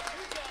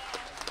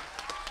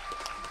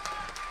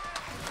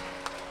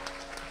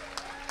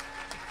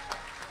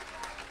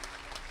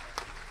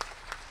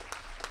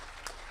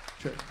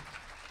 Sure.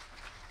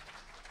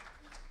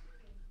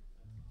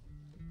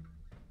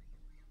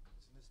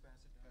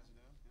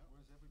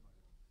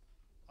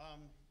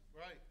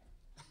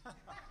 Right.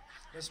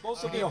 There's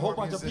supposed to be a whole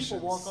bunch of people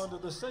walk onto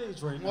the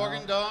stage right now.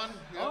 Morgan Dawn.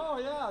 Yep. Oh,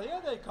 yeah,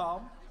 here they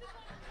come.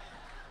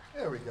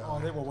 There we go. Oh,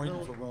 they were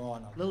waiting for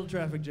Ron. Little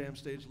traffic jam,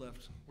 stage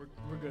left. We're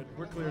good.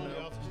 We're clear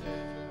now.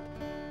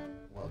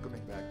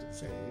 Welcoming back to the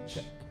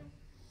stage.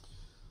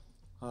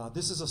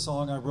 This is a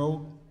song I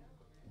wrote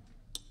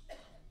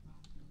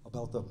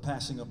about the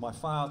passing of my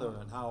father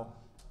and how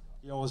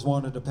he always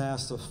wanted to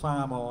pass the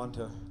farm on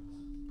to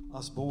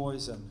us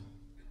boys. And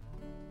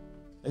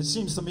it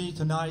seems to me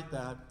tonight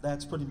that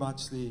that's pretty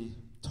much the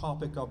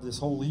topic of this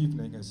whole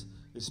evening is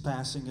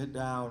passing it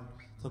down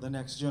to the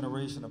next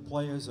generation of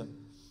players. And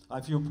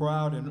I feel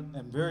proud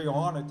and very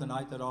honored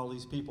tonight that all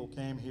these people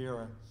came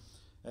here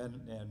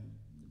and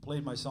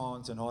played my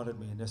songs and honored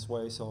me in this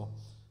way. So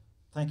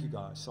thank you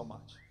guys so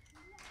much.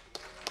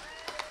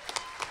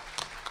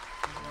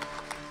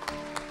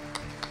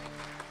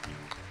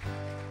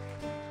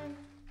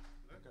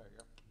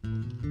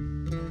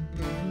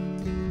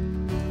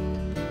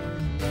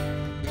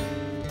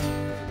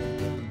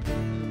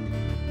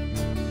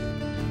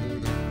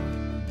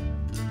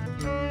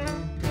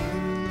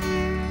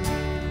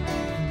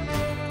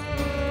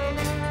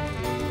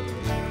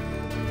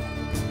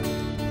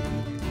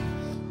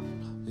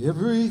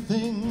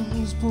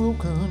 Everything's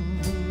broken,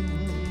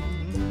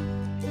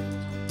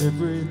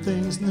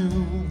 everything's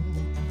new.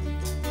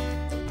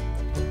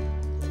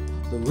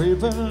 The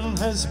raven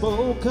has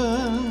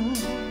spoken,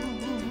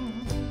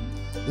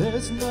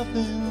 there's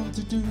nothing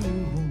to do.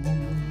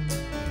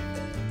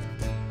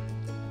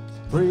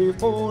 Pray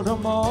for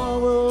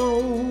tomorrow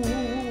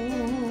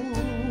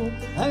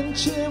and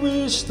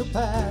cherish the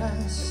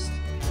past.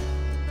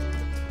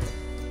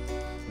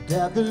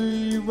 Gather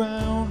you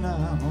round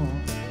now,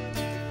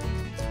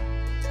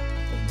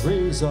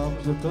 raise up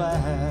your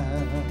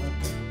glass.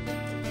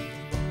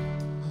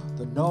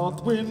 The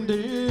north wind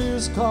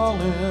is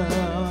calling,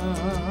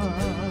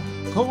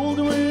 cold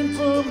wind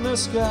from the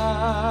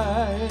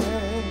sky.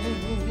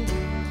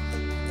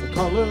 The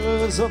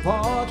colors of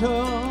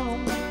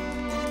autumn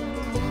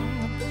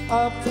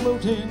are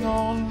floating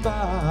on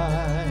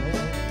by.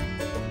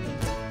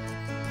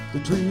 The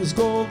trees'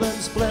 golden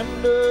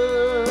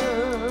splendor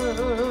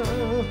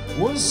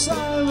was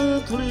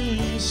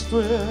silently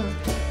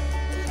stripped.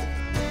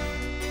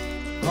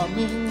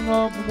 Coming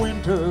of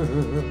winter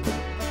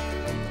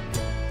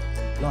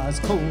lies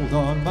cold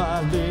on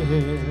my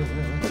lip.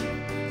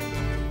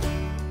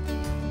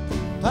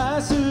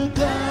 Pass it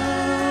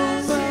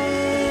down,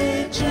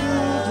 my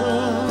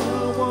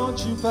children,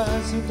 won't you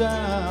pass it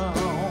down?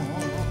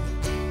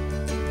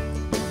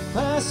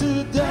 Pass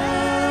it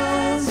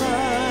down,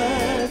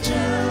 my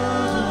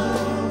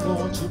children,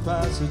 won't you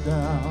pass it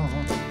down?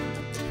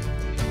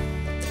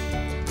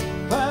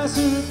 Pass Pass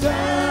it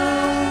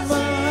down,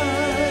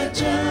 my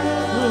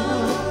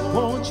children.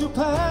 Won't you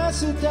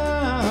pass it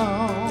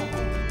down?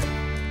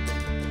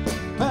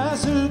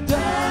 Pass it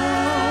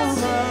down,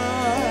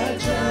 my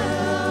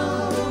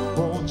children.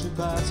 Won't you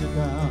pass it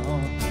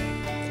down?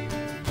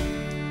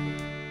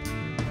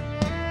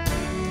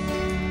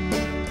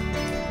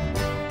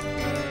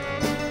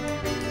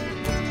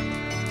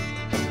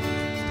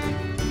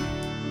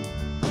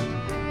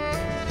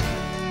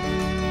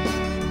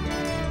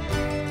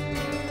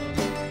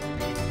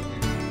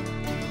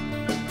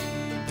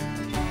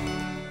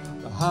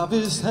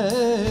 Harvest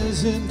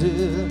has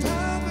ended. The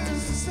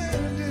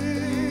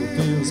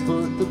fields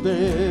put to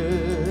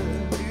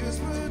bed.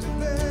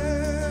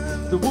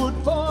 The wood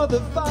for the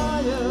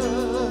fire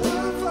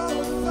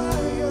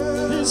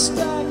is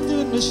stacked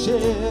in the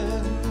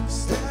shed.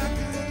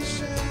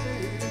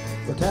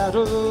 The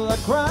cattle are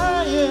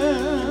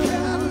crying.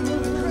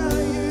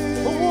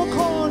 Oh,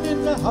 corn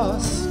in the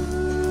husk.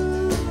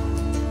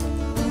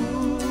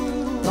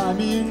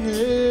 Timing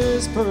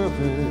is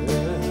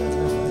perfect.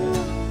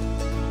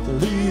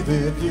 Believe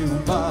if you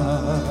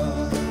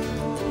must.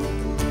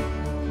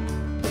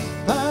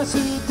 Pass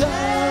it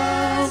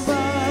down,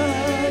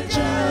 my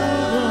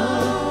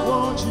children.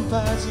 Won't you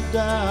pass it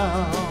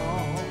down?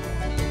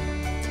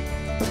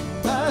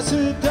 Pass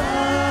it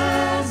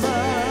down,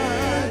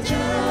 my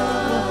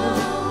children.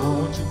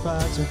 Won't you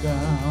pass it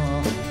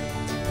down?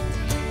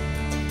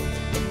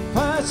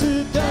 Pass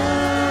it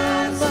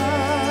down,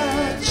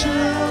 my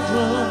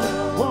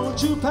children.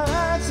 Won't you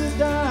pass it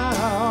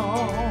down?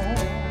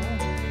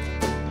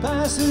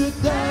 Pass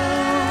it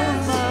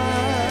down,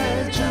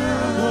 my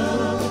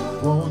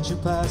children. Won't you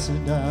pass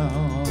it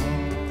down?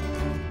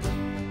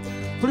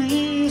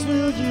 Please,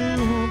 will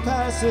you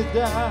pass it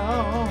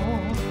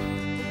down?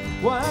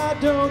 Why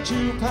don't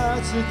you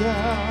pass it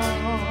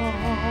down?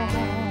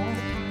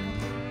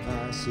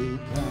 Pass it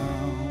down.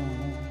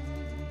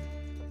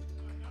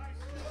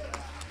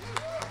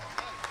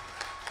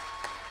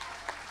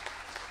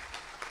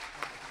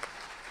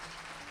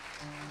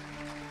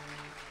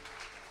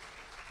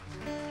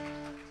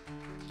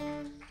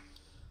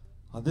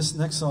 This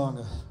next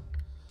song,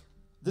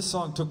 this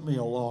song took me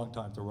a long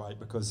time to write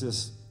because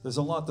there's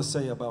a lot to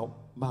say about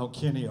Mount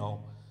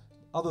Kineo,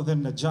 other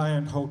than the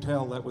giant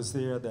hotel that was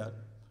there that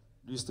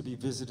used to be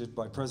visited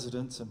by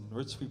presidents and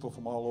rich people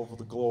from all over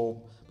the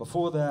globe.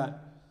 Before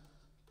that,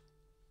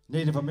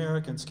 Native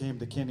Americans came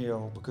to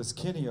Kineo because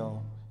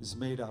Kineo is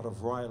made out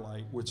of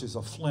rhyolite, which is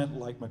a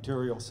flint-like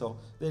material. So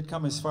they'd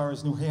come as far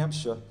as New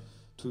Hampshire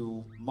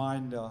to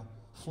mine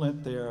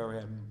flint there,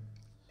 and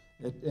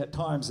at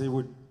times they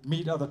would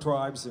meet other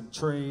tribes and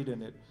trade,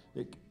 and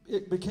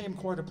it became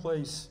quite a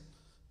place.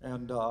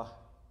 And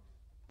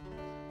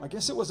I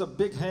guess it was a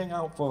big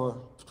hangout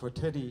for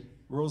Teddy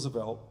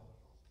Roosevelt.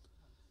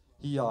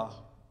 He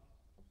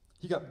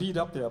got beat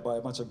up there by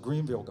a bunch of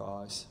Greenville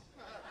guys.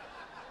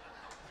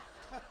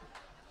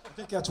 I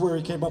think that's where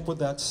he came up with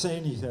that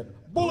saying he said,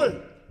 "Bully!"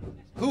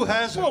 Who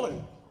has it?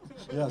 Bully!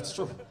 Yeah, it's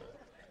true.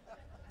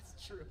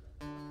 It's true.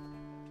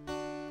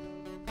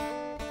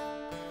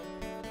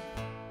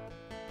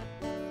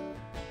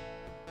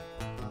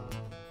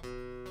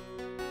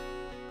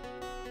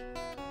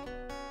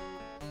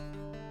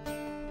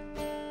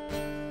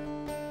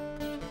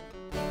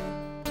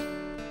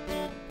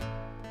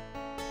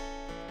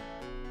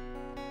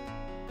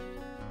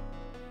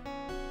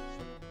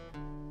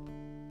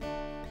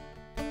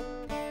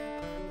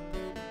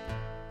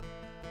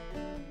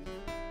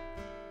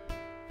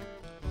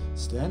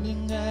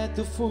 Standing at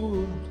the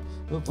foot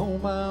of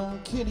old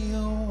Mount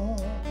Kineo,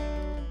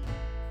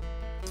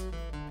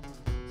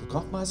 took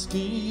off my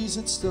skis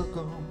and stuck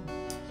 'em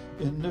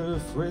in the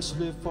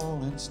freshly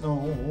fallen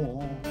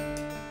snow.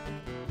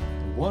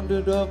 I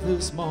wondered of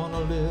this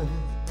monolith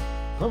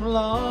from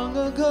long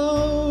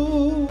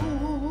ago,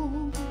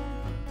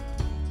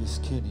 this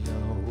Kineo.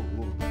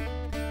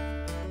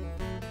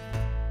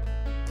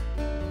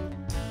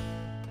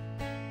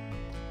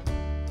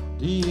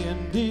 The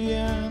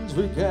Indians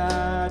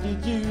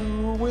regarded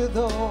you with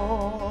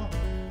awe.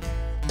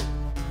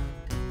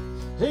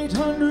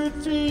 800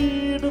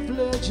 feet of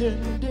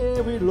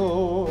legendary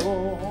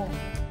lore.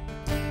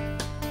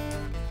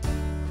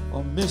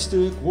 A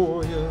mystic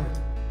warrior,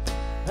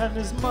 and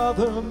his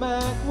mother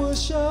Mac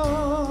was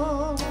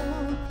sure.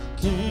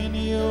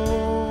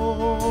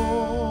 Kineo.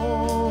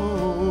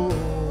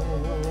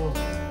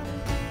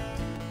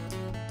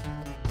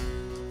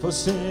 For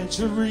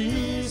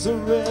centuries a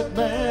red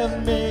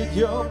man made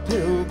your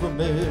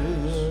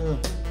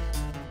pilgrimage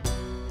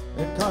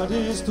and cut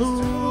his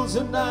tools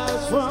and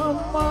knives from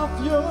off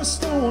your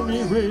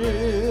stony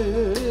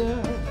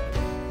ridge.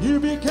 You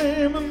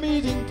became a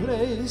meeting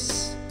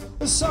place,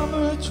 a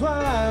summer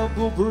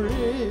tribal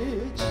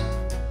bridge,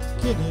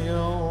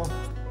 Kineo.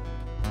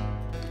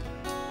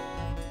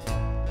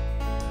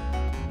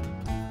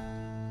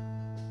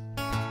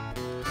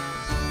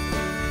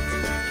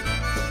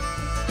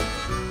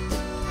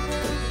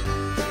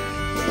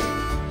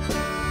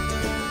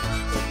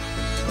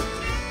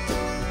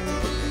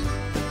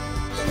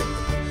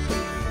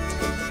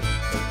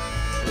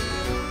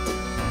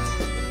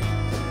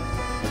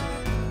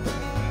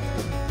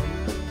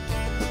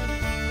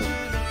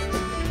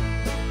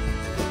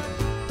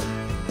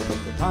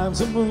 Times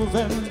are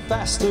moving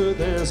faster,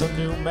 there's a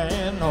new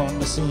man on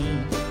the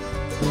scene.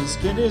 His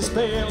skin is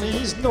pale,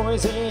 he's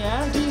noisy,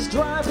 and he's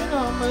driving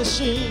a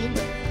machine.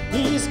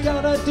 He's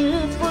got a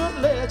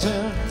different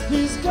legend,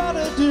 he's got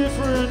a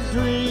different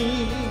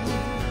dream.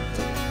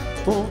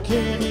 For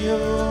Kenny-O.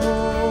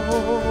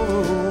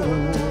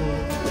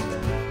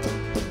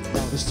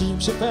 Now the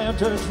steamship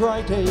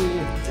Enterprise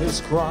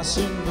is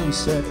crossing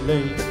Moosehead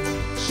Lake.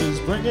 She's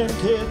bringing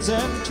kids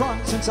and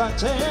trunks inside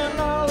town,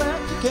 all that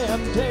you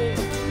can take.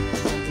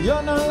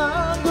 You're no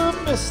longer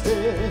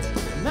Misty,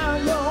 now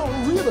you're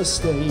real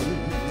estate.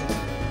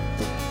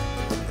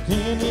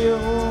 Kenny-O.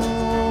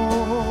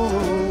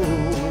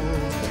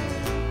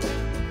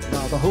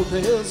 Now the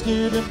hotel's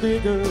getting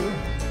bigger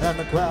and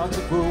the crowds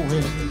are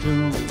growing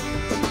too.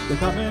 They're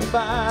coming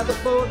by the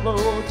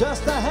boatload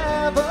just to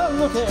have a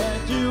look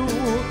at you.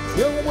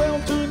 Your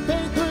well-trained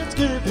patrons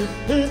give you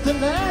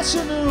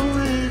international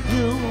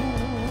review.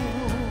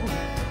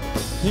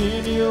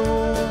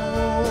 Kenny-O.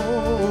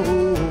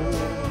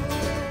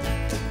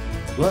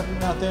 But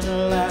nothing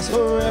lasts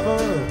forever,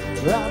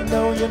 I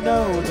know you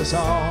know the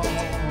song.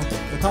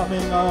 The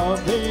coming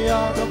of the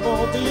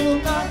automobile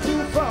knocked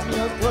you from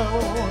your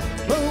throne.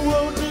 The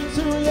road leads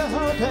to your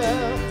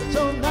hotel,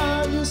 so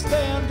now you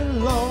stand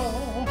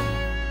alone.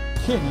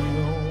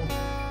 Kenny-O.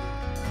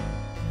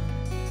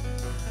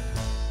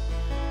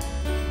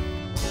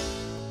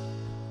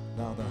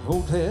 Now the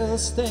hotel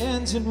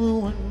stands in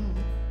ruin,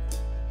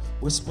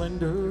 where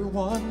splendor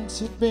once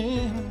had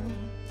been.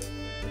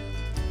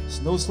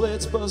 Snow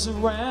sleds buzz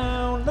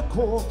around the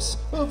corpse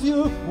of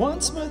your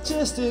once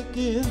majestic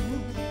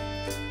inn.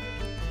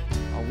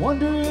 I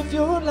wonder if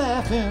you're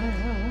laughing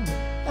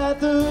at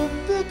the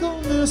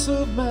fickleness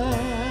of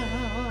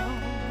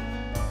man.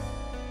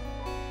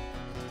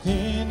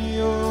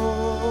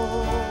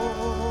 Kenny-O.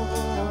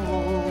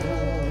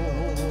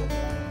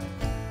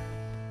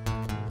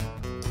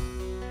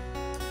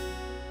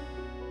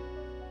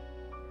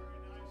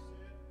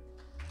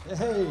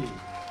 Hey.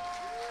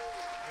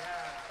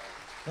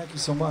 Thank you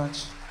so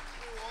much.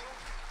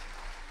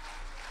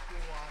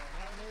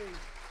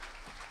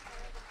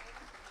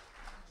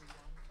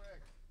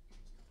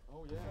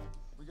 Oh yeah,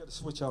 we got to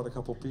switch out a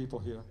couple people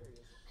here.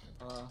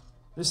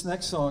 This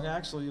next song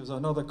actually is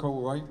another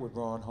co-write with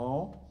Ron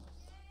Hall.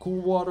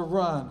 Cool Water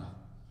Run.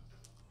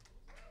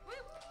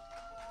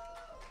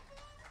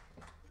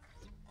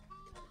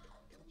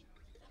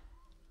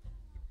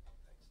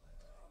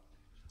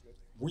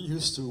 We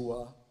used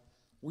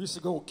to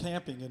go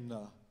camping in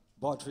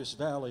Bodfish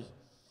Valley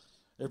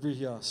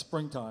every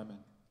springtime, and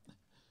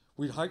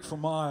we'd hike for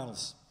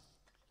miles,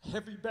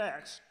 heavy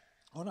bags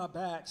on our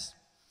backs,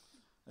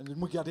 and then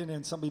we got in there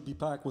and somebody'd be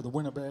packed with a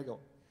Winnebago.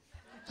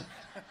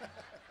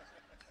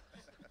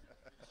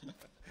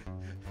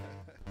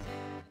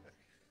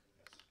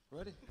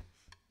 Ready?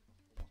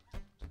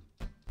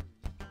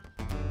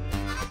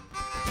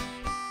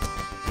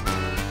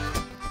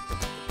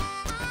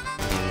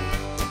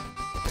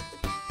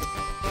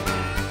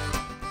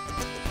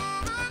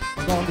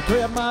 Gonna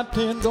grab my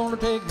tent, gonna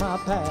take my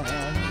pack.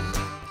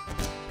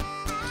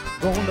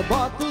 Going to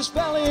Bodfish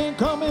Valley, ain't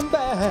coming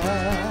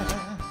back.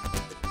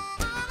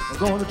 I'm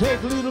gonna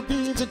take a little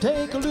beans and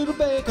take a little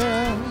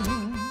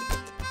bacon.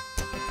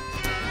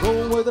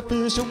 Go where the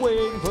fish are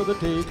waiting for the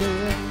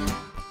taking.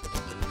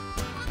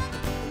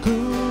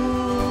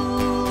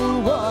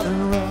 Cool water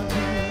run.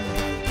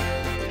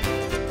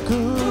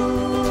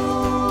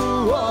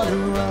 Cool water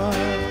run.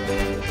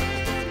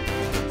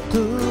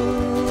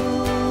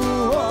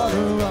 Cool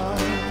water run.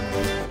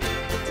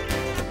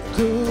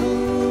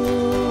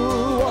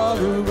 Cool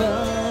water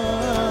run.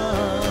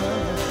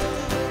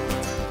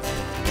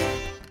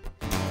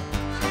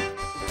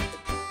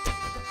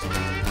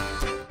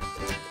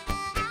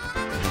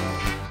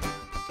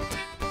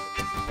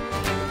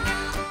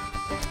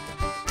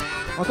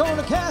 I'm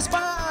gonna cast my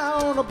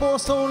eye on the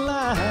Borstone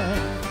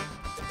line,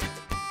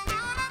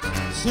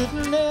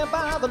 sitting there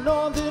by the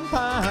northern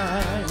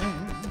pine.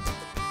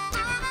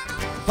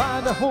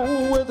 Find a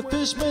hole where the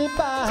fish may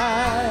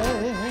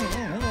bite.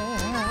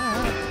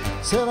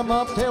 Set 'em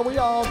up till we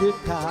all get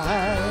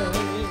tired.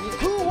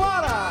 Cool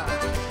water,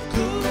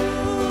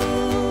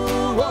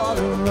 cool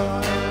water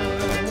run.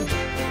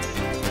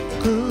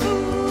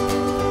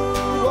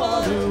 Cool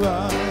water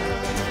run.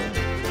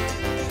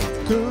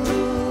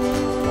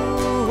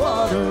 Cool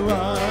water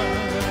run.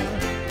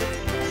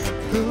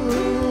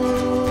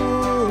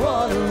 Cool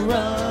water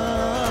run.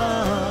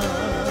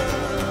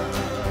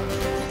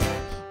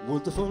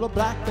 Woods are full of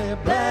black bear,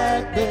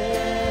 black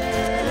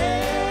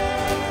bear.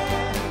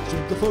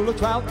 Streams are full of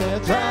trout there,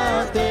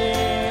 trout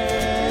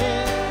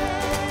there.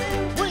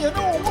 Well, you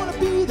don't want to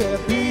be there,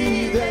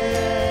 be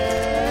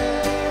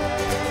there.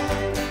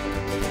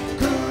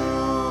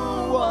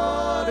 Cool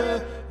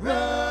water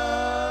run.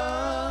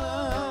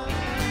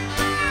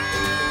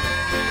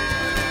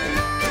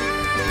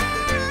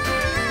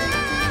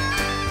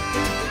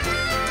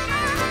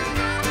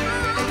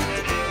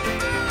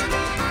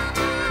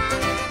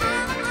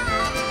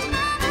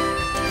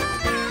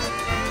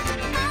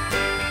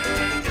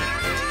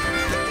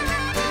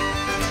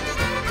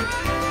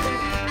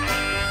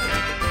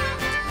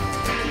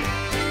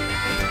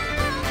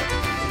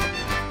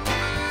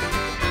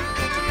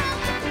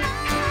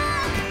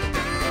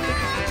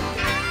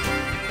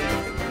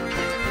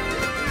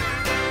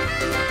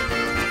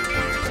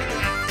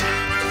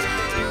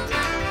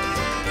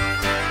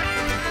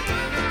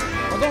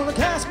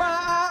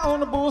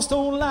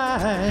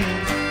 line.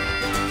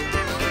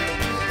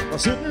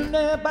 Sitting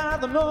there by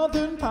the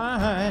northern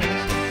pine,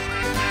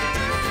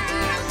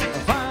 I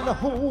find a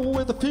hole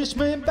where the fish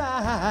may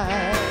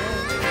bite.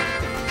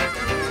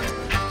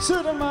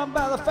 Sitting up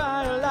by the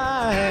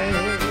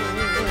firelight,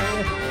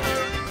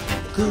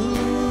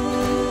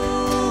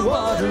 cool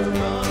water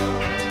run,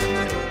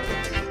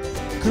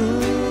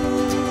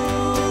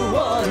 cool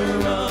water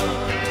run,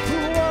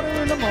 cool water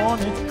in the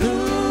morning,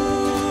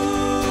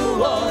 cool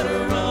water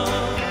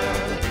run,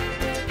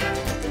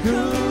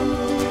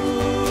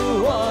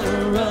 cool water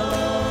run.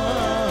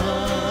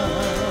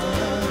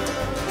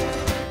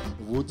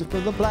 The woods are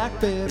full of black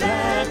bear,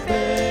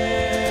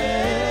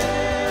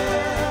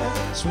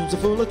 streams are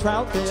full of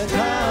trout there,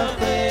 trout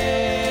there.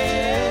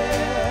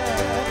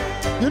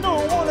 You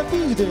don't want to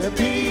be there,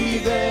 be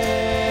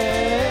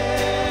there.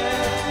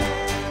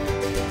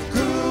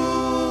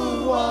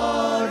 Cool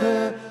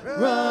water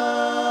run.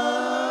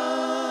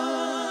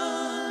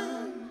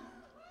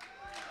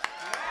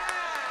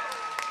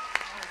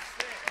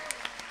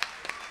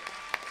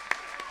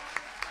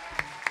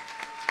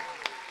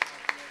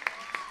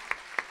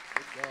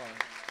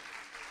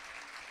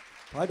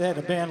 If I'd had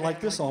a band like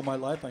this all my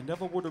life, I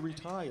never would have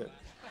retired.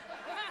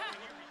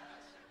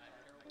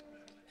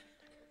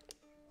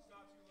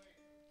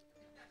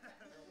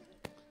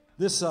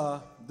 This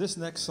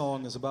next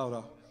song is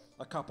about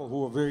a couple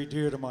who are very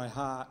dear to my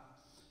heart.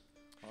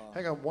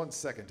 Hang on 1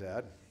 second,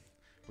 Dad.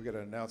 We got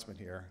an announcement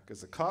here, because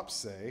the cops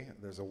say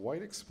there's a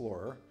white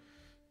Explorer,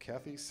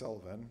 Kathy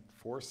Sullivan,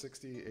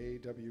 460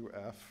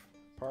 AWF,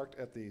 parked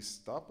at the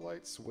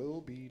stoplights will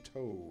be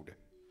towed.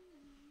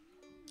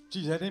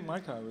 Geez, that ain't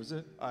my car, is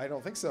it? I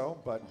don't think so,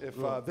 but if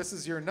this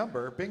is your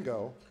number,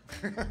 bingo.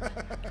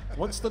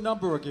 What's the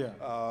number again?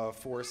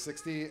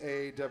 460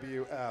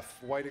 AWF,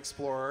 white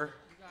Explorer.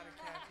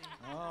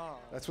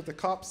 That's what the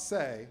cops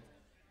say.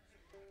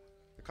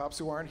 The cops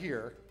who aren't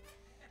here,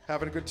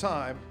 having a good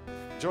time,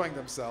 enjoying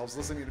themselves,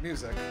 listening to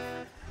music.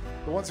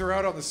 The ones who are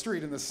out on the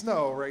street in the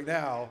snow right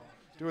now,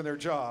 doing their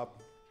job,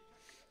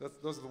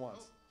 those are the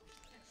ones.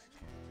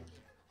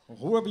 Well,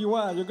 whoever you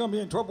are, you're going to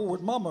be in trouble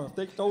with Mama if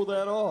they throw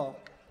that off.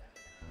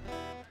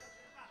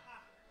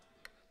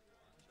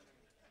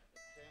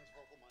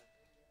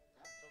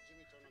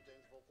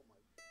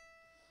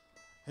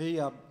 Hey,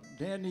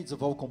 Dan needs a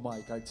vocal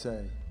mic, I'd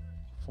say,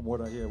 from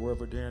what I hear,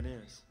 wherever Dan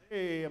is.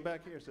 Hey, I'm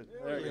back here, Sid.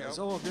 There he is.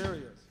 Oh, there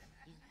he is.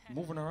 He's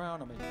moving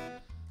around. I mean,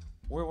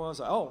 where was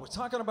I? Oh, we're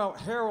talking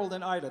about Harold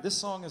and Ida. This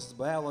song is the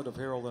Ballad of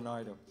Harold and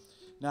Ida.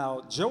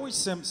 Now, Joey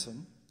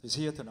Simpson is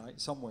here tonight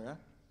somewhere.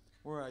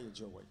 Where are you,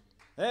 Joey?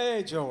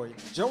 Hey, Joey.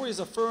 Joey is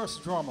the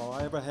first drummer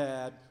I ever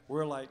had.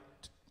 We're like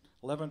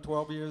 11,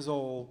 12 years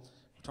old,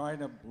 trying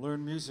to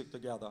learn music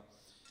together.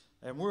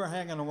 And we were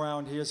hanging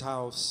around his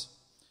house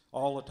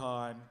all the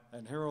time,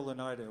 and Harold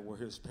and Ida were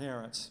his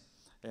parents.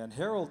 And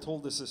Harold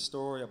told us a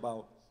story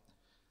about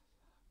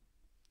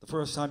the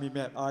first time he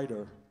met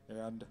Ida,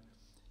 and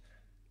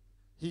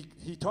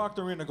he talked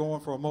her into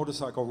going for a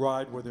motorcycle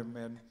ride with him,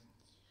 and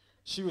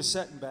she was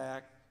sitting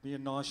back,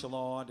 being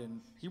nonchalant,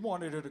 and he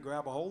wanted her to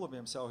grab a hold of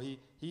him, so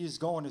he's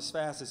going as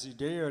fast as he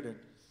dared, and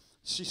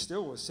she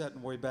still was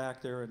sitting way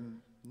back there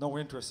and no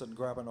interest in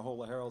grabbing a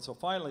hold of Harold. So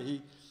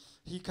finally,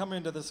 he come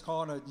into this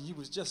corner, and he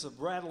was just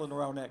rattling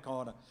around that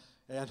corner,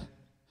 and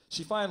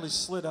she finally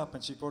slid up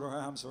and she put her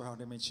arms around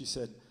him and she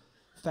said,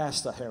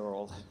 "Faster,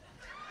 Harold."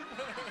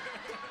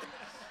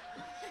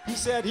 He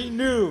said he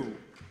knew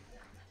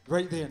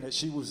right then that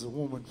she was the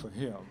woman for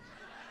him.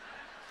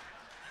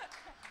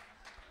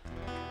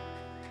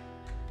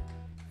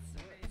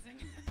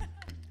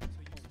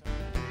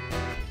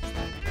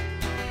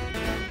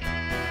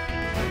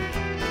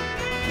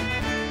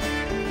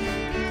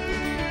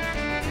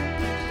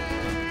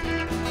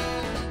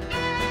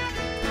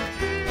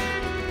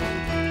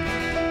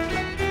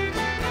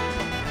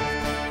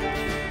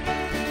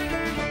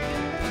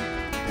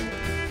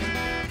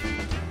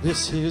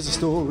 This is the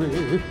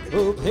story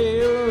of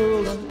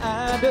Harold and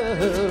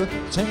Ida,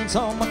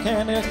 chainsaw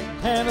mechanic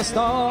and a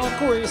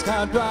stock race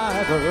car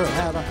driver.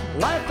 Had a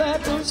life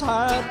that was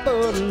hard,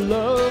 but a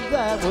love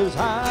that was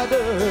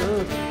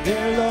harder.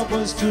 Their love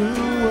was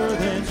truer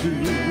than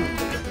true.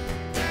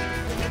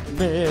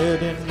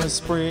 Met in the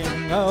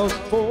spring of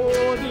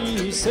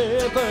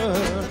 47.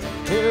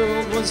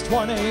 Harold was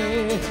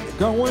 20,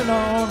 going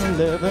on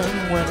 11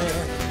 when he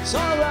saw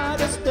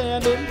Ida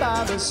standing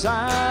by the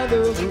side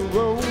of the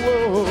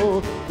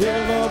road.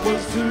 Their love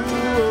was true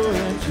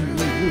and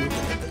true.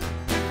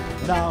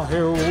 Now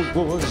Harold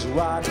was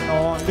riding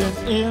on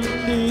an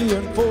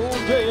Indian full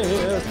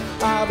dress.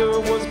 Ida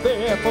was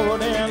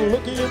barefoot and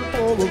looking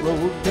for a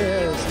road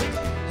test.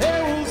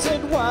 Harold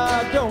said,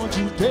 "Why don't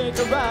you take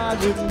a ride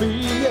with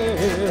me?"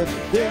 Yeah,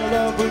 their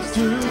love was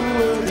true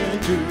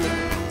and true.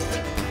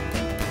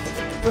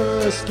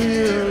 First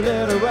gear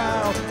let her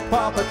out,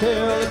 Papa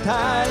tell the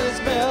tires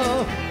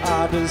smell.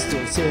 I'd just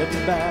still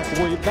sitting back,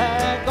 way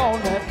back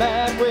on that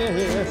back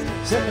wheel,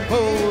 sitting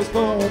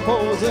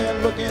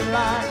posing, looking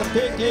like a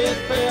picket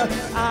fair.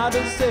 I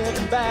just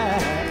sitting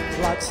back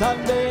like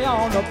Sunday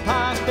on a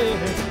pike day.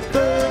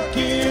 Third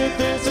kid,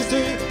 this is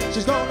it.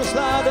 She's gonna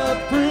slide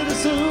up pretty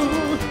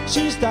soon.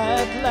 She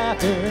starts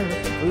laughing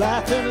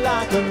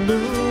like a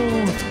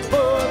loon.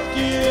 Fourth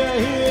gear,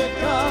 here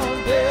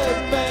comes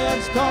Dead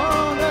Man's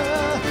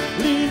Corner,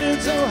 leaning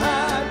so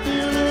high,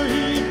 feel the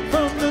heat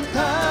from the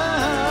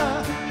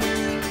car.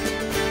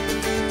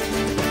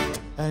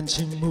 And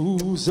she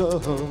moves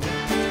up.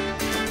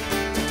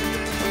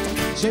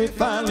 She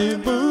finally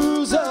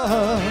moves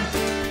up.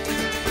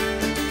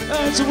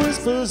 And she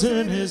whispers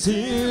in his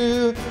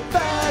ear,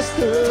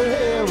 faster,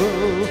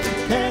 hero,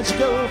 can't you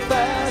go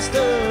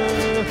faster?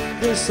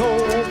 This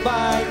old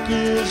bike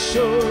is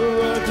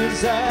sure a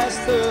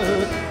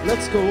disaster.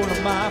 Let's go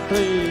to my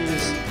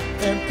place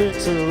and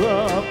fix her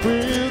up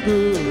real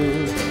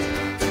good.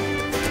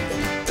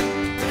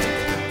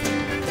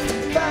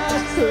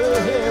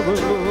 Faster,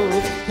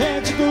 hero,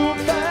 can't you go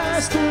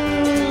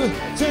faster?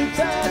 Since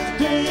that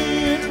day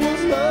it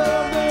was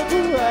love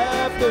ever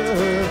after.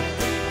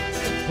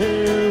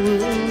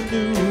 Harold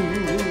knew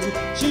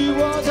she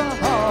was a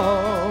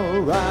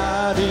hard-riding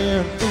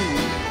fool.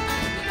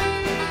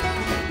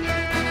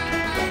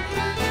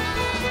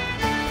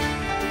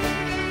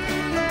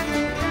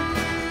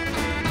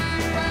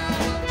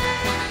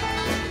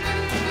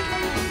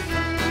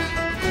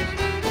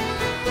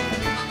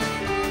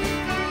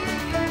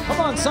 Come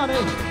on,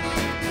 Sonny.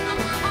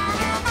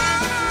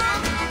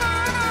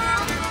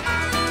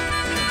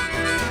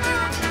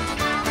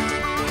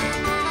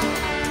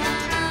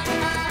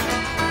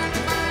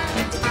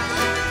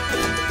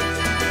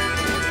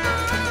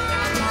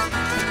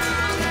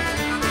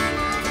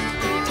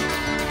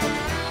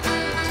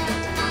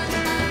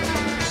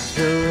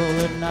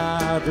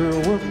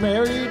 Were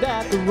married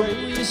at the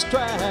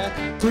racetrack.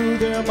 Threw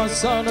them a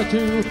son or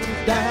two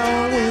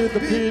down with the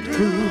pit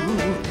crew.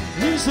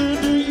 Listen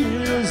to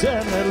years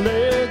and that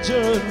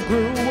legend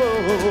grew.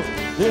 Oh,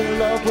 their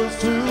love was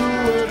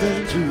truer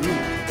than true.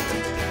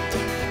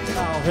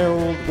 Now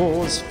Harold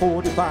was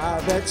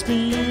 45 at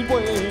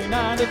Speedway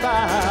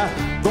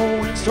 95,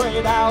 going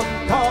straight out,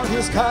 caught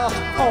his car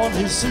on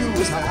his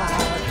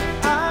suicide.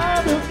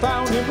 I'd have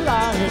found him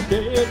lying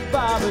dead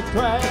by the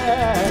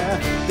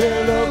track.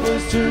 Their love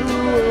was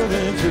truer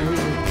than true.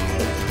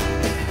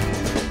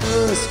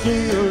 First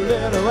gear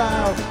let her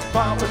out,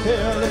 Papa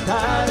Kelly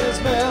tied his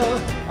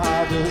belt.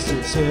 I just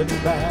was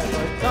sitting back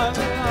like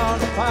thunder on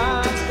the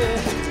pine bed.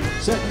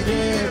 Second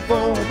gear,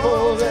 boom,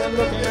 and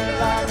looking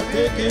like a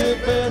picket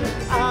fence.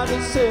 I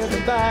just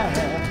sitting back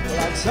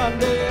like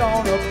Sunday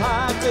on a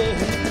pine bed.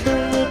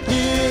 Third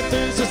gear,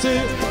 this is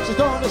it. She's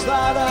gonna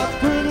slide out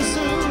pretty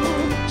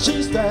soon.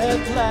 She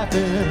starts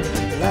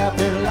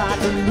laughing like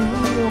a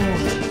loon.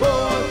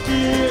 Fourth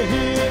gear,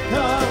 here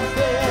comes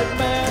Dead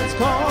Man's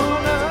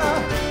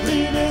Corner,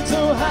 leaning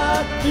so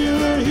high, feel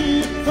the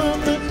heat from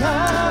the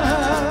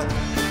car.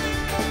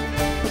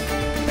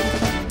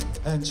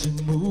 And she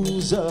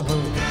moves up.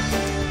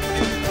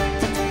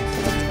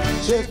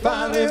 She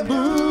finally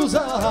moves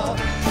up.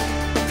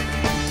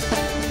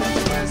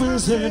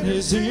 Whispers in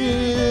his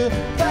ear,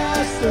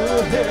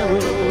 faster,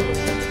 Harold,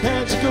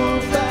 can't you go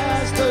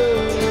faster?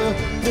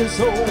 This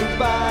old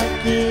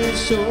bike is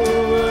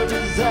sure a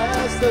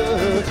disaster.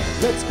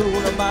 Let's go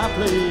to my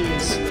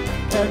place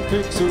and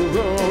fix her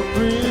up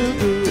real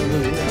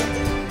good.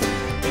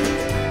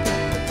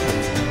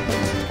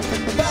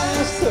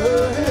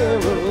 Faster,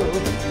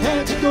 Harold,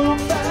 can't you go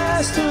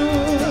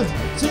faster?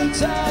 Since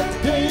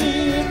that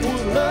day it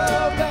was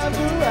love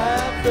ever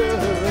after.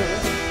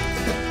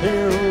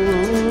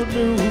 Harold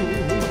knew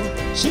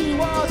she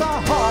was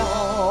a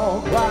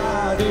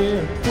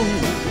hard-riding fool.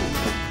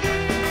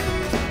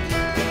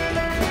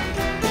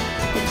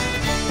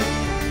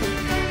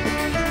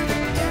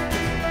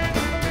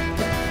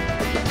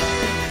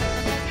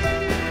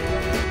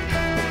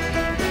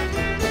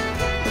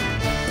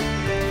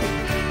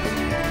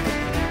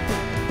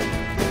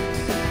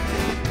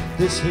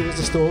 This here's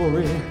the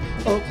story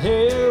of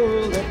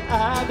Harold and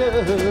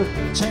Ida,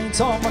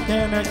 chainsaw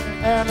mechanic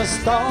and a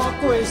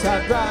stock race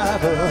car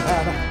driver.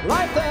 Had a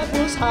life that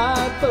was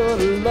hard, but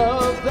a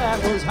love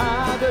that was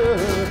harder.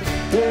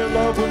 Their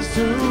love was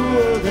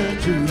truer than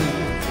true.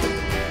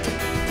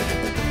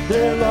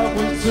 Their love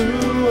was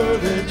truer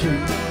than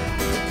true.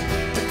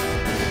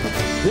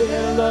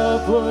 Their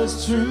love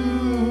was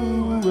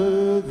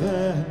truer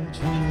than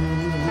true.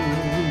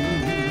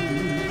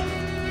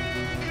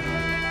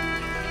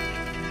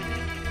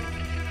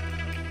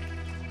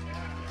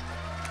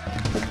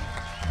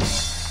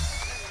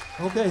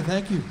 Okay,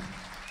 thank you.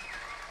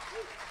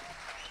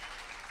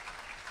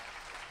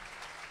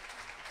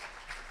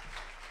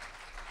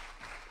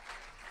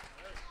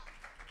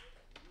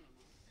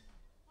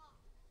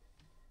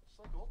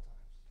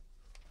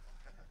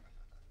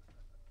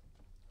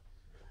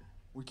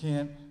 We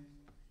can't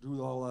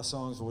do all our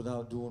songs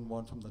without doing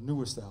one from the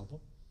newest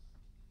album.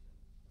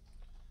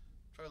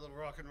 Try a little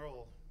rock and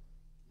roll.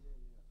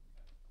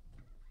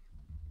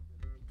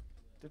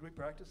 Did we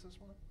practice this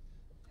one?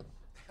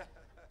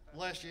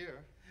 Last year.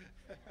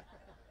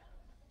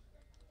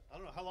 I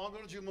don't know, how long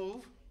ago did you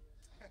move?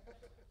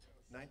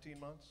 19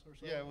 months or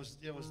so? Yeah, it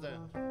was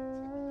then.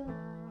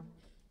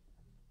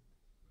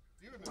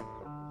 You remember?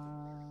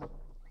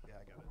 Yeah,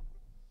 I got it.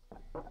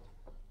 Are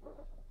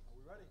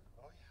we ready?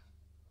 Oh,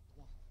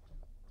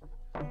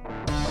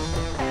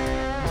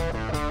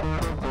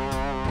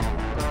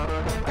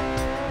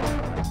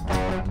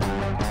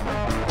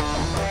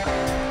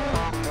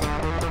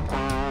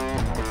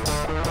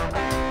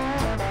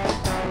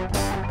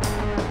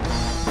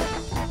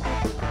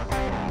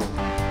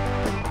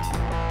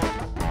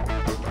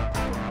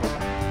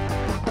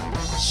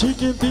 She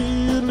can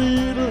be a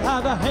little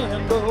hard to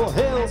handle.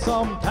 Hell,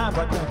 sometimes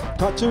I can't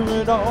touch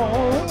her at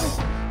all.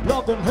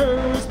 Loving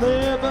her has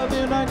never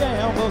been a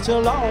gamble.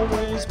 She'll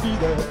always be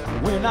there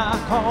when I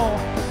call.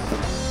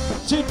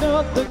 She's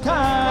not the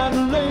kind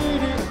of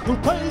lady who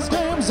plays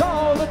games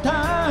all the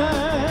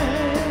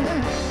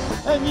time.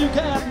 And you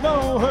can't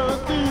know her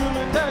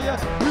feeling till you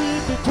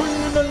read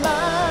between the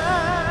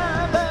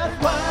lines. That's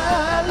why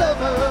I love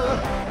her,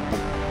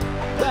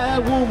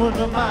 that woman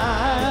of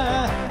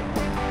mine.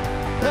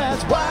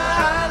 That's why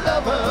I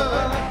love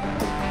her,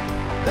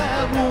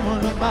 that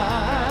woman of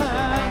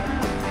mine.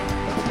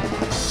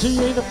 She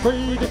ain't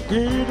afraid to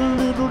get a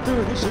little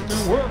dirty. She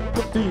can work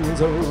the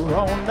fields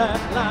around that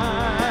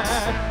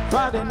line.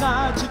 Friday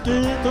night she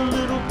gets a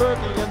little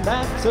perky, and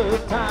that's the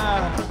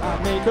time I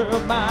make her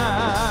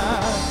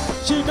mine.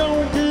 She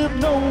don't give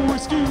no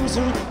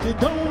excuses, she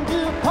don't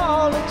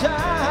apologize.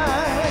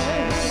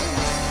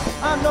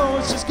 I know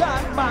she's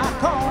got my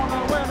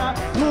corner when I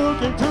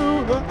look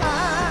into her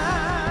eyes.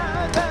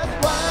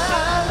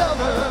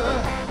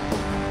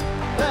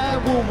 That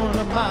woman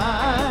of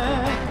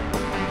mine.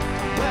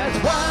 That's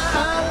why I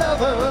love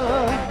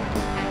her,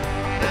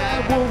 that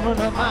woman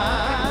of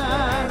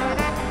mine.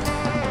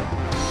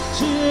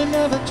 She ain't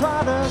never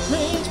tried to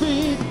change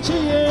me. She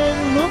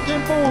ain't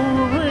looking for a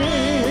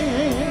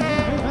ring.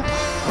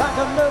 Like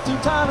a nothing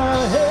tied to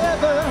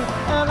heaven,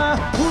 and I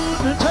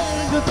wouldn't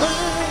change a thing.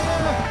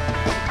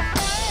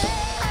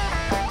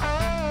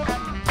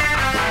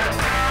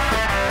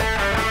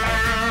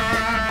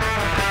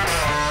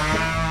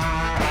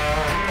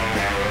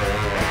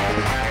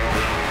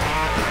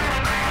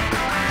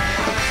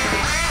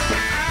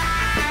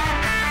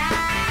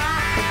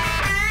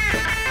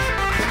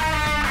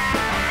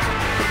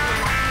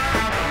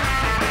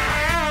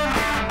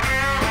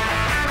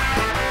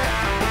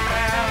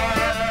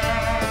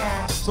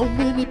 So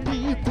many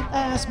people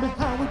ask me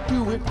how we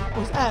do it,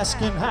 was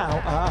asking how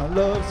our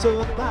love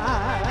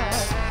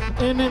survives.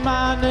 And in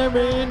mine there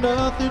ain't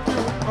nothing to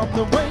it from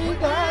the way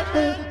that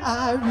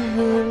I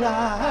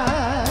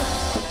realize.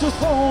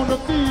 Just wanna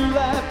feel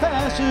that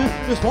passion,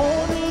 just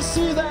wanna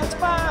see that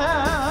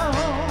smile.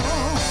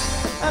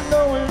 I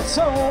know it's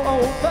so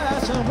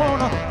old-fashioned,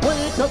 wanna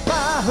wake up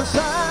by her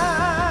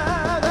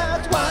side.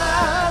 That's why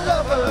I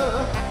love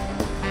her,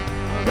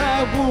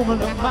 that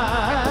woman of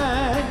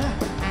mine.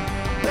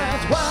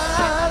 That's why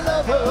I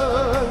love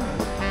her,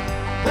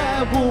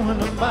 that woman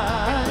of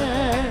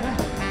mine.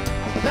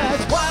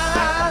 That's why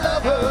I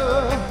love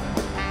her,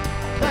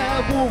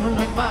 that woman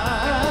of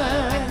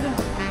mine.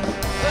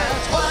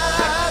 That's why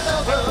I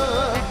love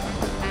her,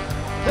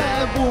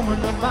 that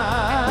woman of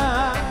mine.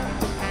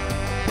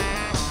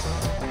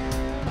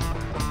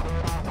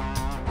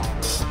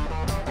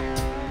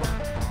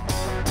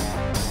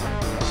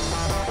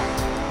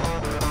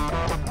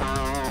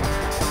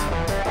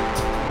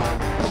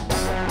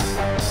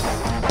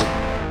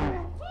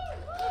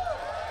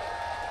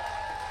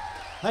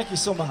 Thank you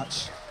so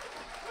much.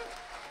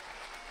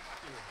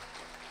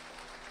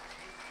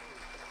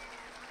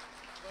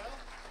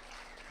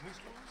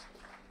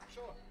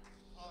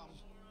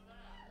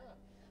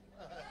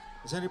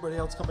 Is anybody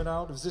else coming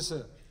out? Is this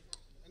a...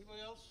 Anybody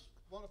else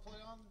want to play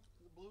on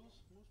the blues?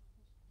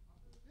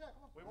 Yeah,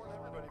 come on. We want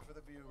everybody for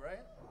the view,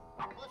 right?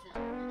 You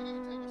can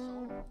even take a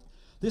solo.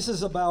 This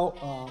is about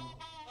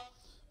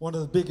one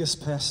of the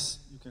biggest pests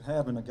you can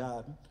have in a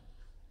garden,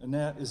 and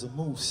that is a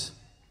moose.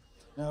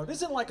 Now, it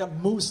isn't like a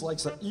moose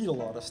likes to eat a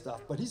lot of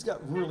stuff, but he's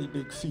got really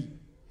big feet.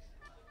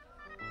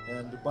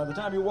 And by the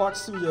time he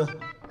walks through your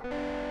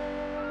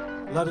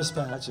lettuce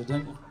patch,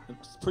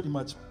 it's pretty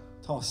much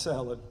tossed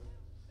salad.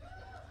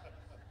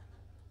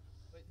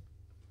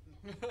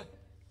 I think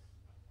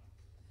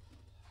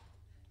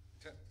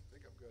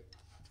I'm good.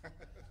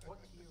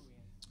 What key are we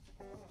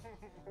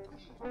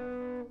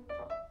in?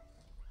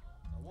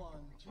 1,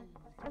 2,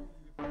 3.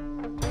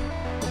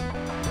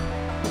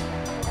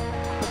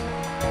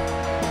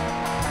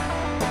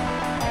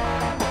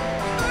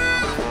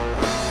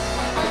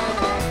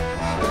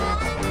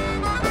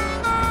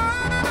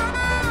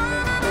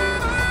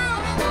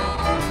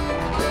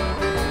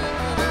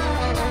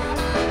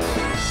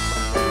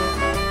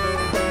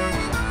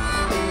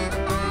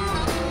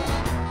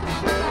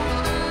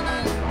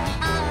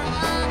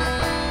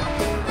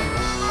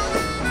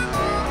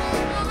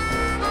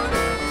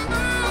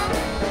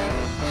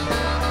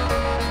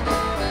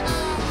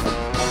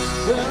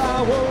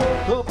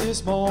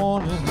 this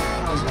morning,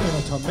 I was in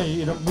a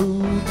tomato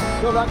mood.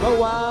 So I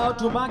go out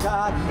to my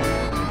garden,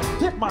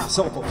 pick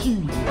myself a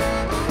few.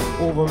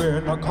 Over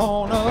in the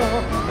corner,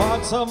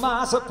 much to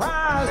my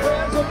surprise,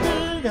 there's a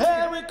big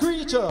hairy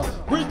creature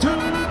with two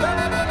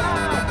baggy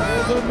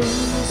eyes. There's a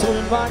moose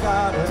in my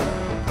garden.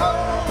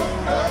 Oh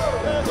no,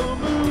 there's a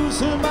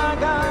moose in my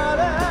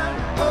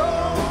garden. Oh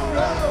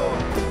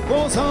no,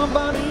 will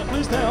somebody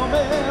please tell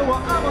me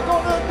what I'm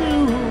gonna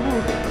do?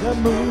 The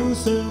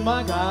moose in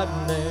my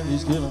garden and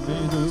he's giving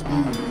me the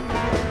blues.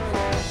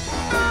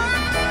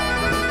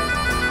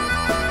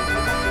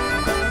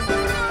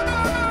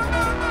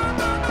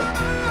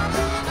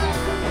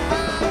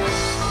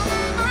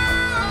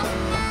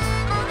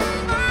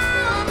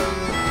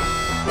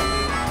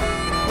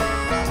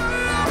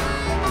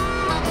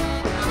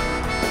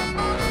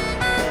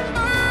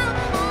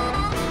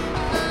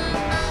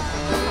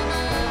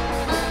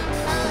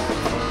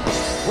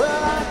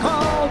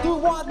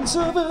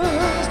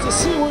 Service to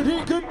see what he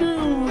could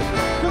do,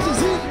 'cause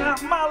he's eating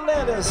out my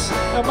lettuce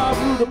and my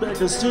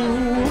rutabagas too.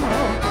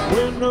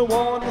 When the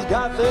water's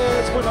got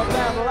this, when the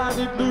battle I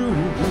did blue,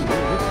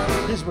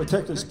 he's a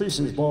protected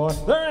species, boy.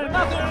 There ain't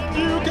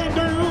nothing you can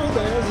do.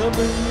 There's a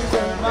moose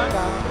in my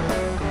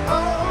garden.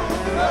 Oh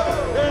no,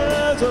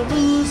 there's a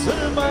moose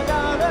in my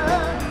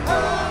garden. Oh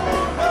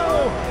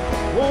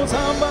no, won't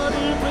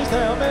somebody please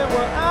tell me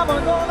what I'm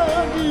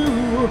gonna do?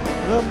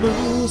 The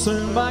moose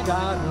in my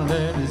garden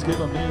and he's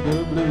giving me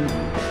the blues.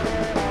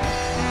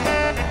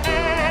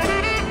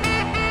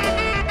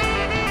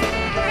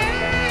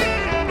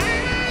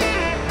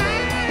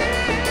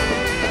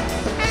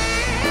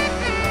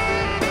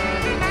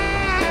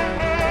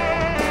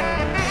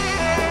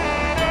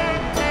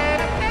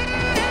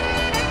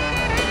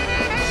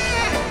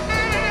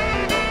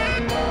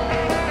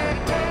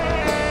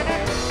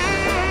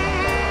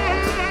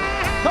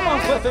 Come on,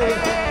 Cliffy.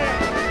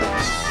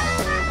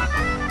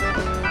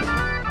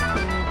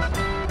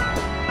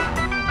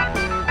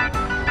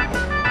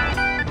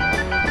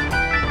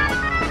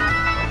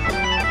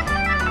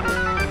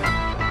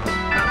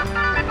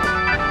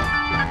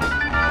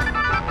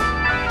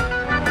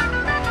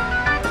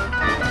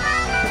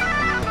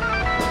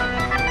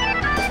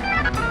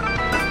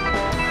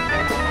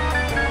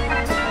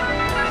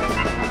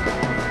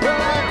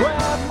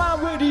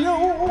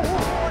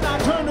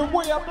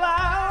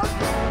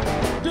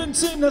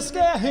 Seemed to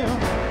scare him.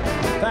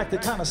 In fact,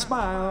 it kind of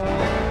smiled.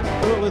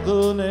 Early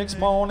the next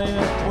morning,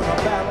 when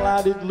the battle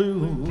I did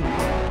lose,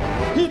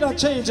 he done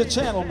changed the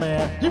channel,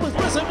 man. He was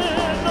listening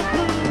to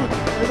blues.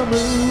 There's a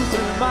moose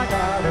in my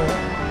garden.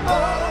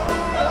 Oh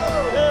no,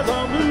 there's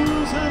a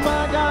moose in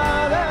my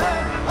garden.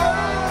 Oh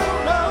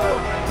no,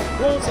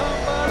 won't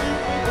somebody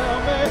tell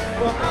me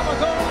what I'm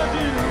gonna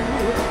do?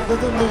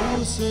 There's a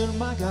moose in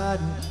my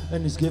garden,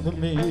 and he's giving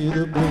me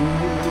the blues.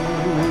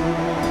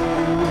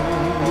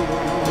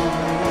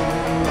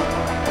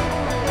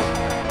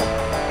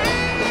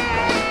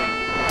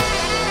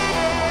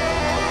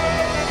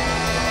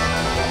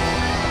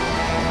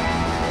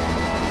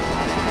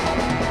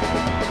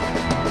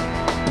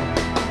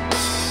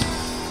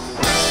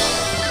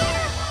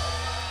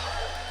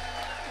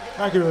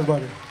 Thank you,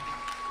 everybody.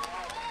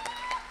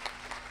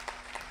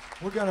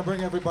 We're going to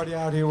bring everybody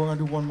out here. We're going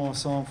to do one more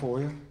song for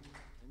you. And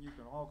you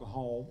can all go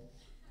home.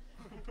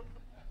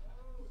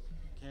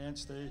 Can't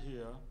stay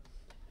here.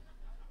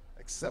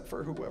 Except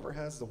for whoever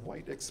has the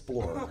white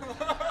Explorer.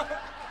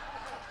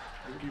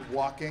 You'll be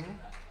walking.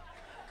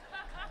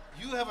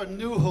 You have a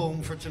new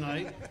home for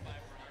tonight.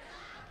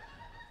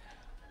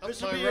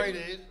 This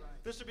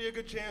would be a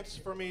good chance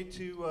for me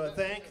to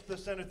thank the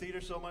Center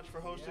Theater so much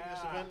for hosting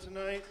this event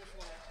tonight.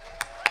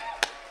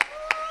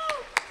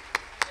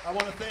 I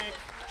want to thank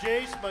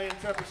Jace, my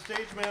intrepid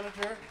stage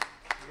manager.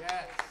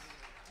 Yes.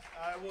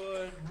 I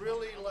would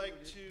really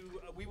like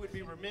to, we would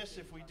be remiss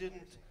if we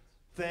didn't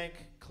thank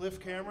Cliff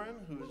Cameron,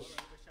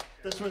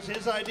 this was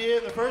his idea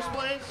in the first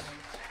place,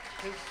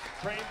 his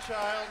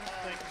brainchild.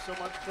 Thank you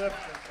so much, Cliff.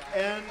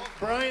 And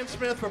Brian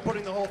Smith for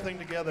putting the whole thing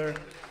together,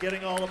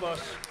 getting all of us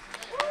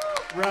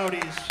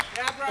rowdies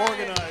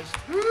organized.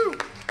 Woo!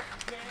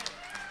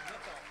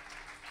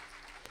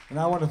 And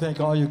I want to thank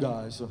all you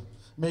guys for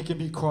making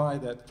me cry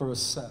that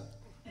first set.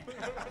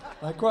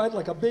 I cried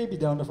like a baby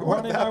down the front.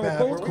 Bonnie and I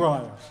were both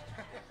crying.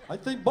 I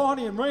think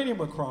Bonnie and Rainey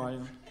were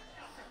crying.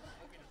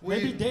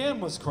 Maybe Dan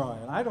was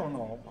crying. I don't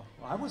know.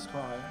 I was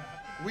crying.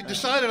 We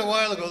decided a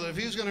while ago that if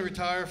he was going to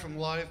retire from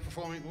live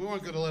performing, we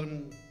weren't going to let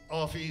him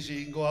off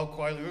easy and go out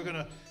quietly. We were going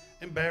to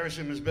embarrass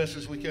him as best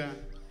as we can.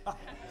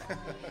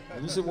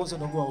 At least it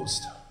wasn't a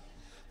roast.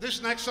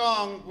 This next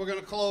song we're going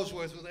to close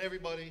with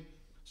everybody.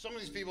 Some of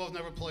these people have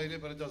never played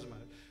it, but it doesn't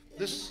matter.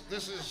 This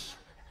is,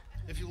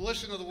 if you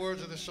listen to the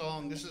words of this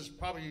song, this is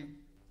probably,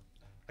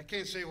 I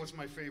can't say what's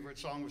my favorite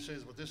song of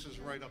Sid's, but this is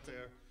right up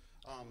there.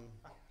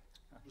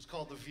 It was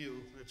called The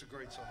View. It's a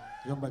great song.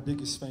 You're my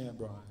biggest fan,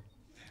 Brian.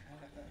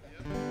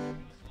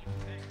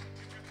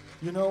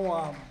 You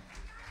know,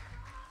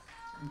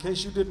 in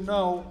case you didn't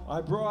know,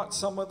 I brought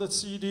some of the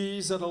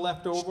CDs that are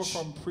left over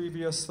from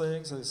previous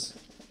things.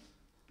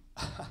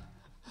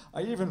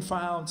 I even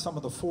found some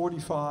of the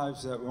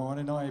 45s that Ron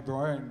and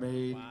Brian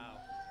made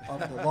of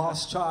the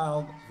Lost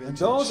Child. And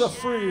those are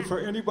free for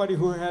anybody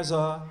who has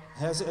a,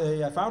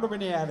 I found them in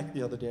the attic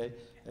the other day,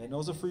 and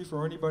those are free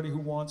for anybody who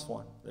wants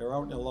one. They're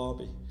out in the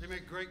lobby. They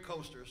make great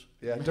coasters.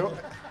 Yeah, don't.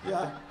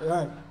 Yeah,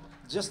 right.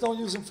 Just don't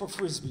use them for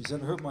frisbees.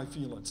 It'll hurt my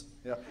feelings.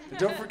 Yeah. And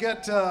don't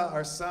forget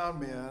our sound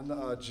man,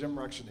 Jim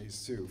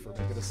Ruxinese, too, for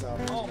making the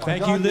sound. Oh my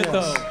Thank God, you,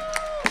 Litho.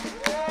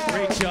 yes.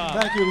 Great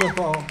job. Thank you,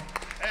 Litho.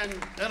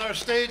 And our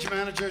stage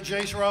manager,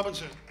 Jace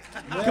Robinson.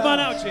 Yeah. Come on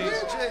out,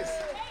 Chase. Chase.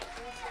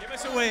 Give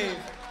us a wave.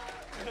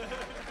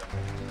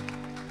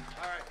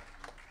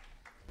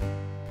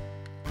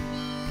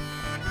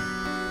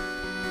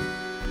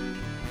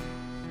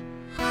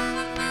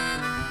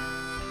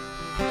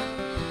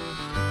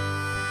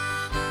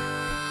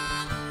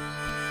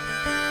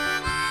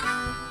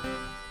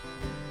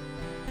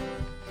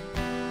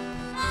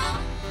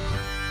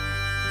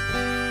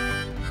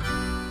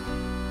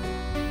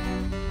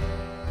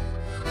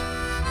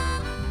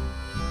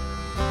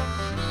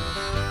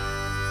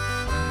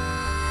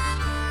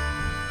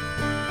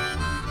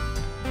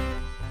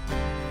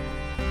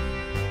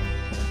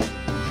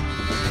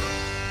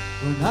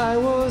 When I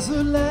was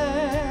a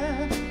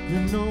lad, you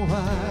know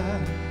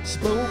I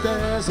spoke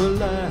as a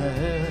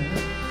lad,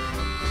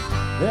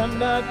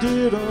 and I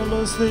did all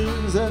those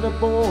things that a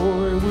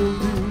boy will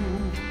do.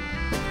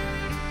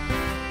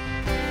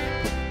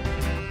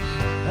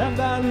 And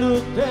I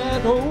looked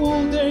at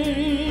old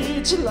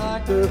age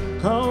like the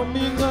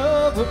coming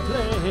of a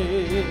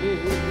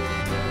plague,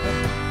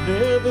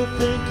 never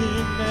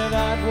thinking that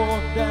I'd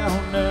walk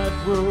down that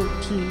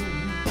road too.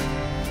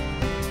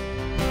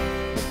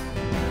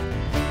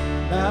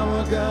 Now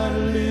I got a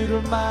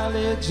little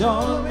mileage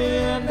on me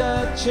and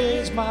I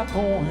changed my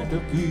point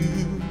of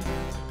view.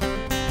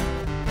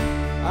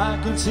 I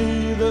can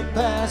see the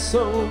past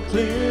so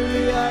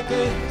clearly, I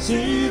can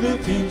see the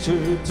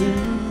future too.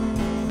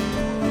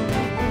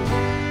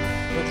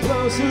 The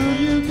closer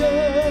you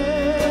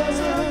get,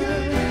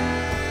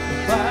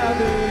 the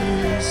farther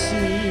you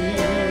see.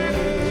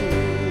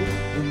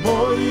 The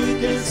more you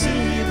can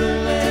see, the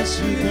less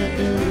you can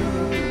do.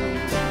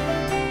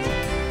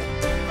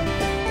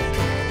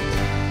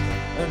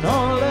 And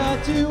all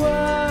that you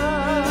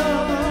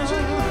are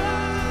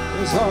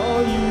is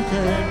all you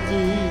can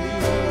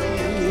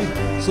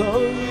be. So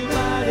you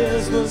might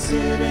as well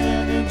sit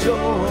and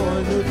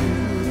enjoy the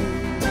view.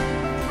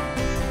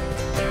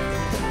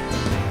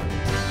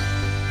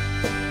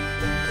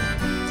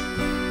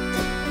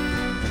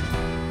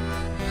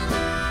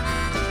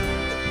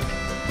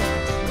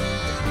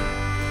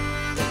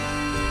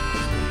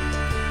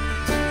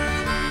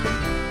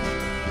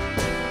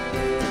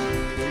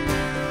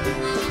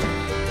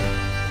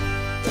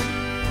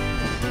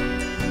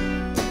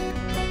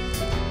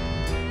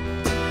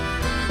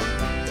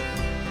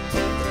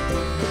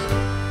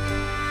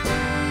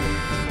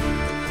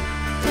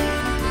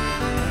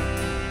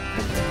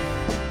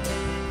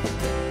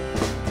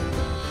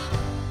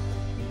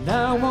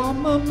 Now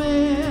I'm a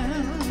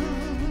man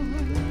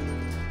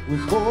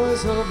with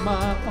boys of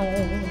my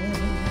own,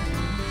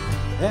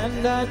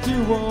 and I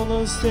do all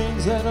those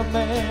things that a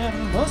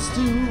man must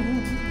do.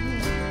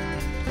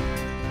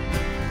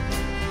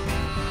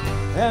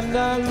 And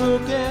I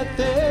look at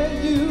their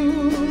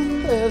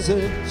youth as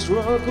a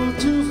struggle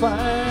to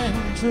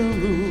find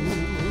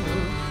truth.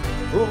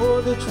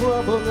 Oh, the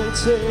trouble they'd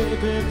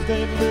save if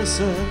they'd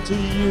listen to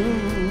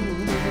you.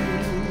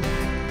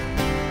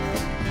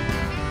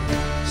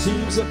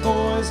 Seems a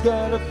boy's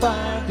gotta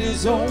find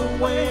his own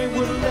way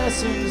with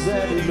lessons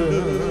that he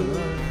learned.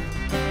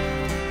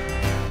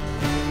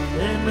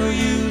 Ain't no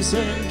use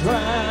in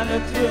trying to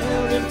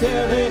tell him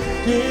till he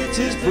gets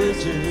his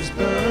bridges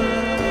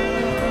burned.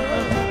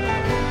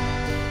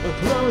 The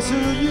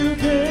closer you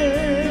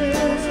get,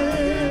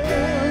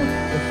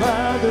 the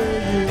farther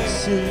you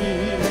see.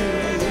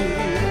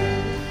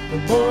 The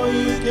more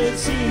you can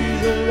see,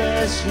 the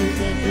less you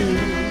can do.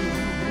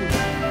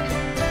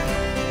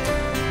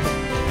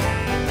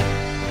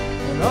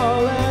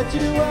 All that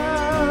you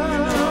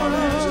are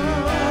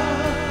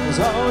is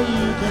all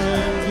you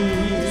can be.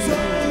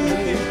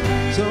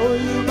 So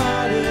you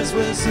might as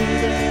well sit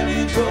and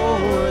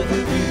enjoy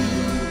the view.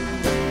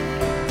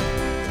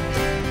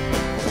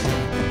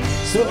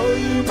 So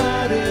you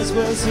might as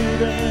well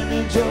sit and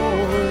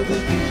enjoy the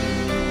view.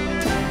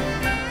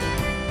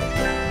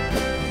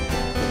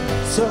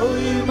 So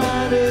you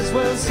might as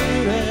well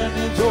sit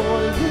and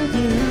enjoy the view.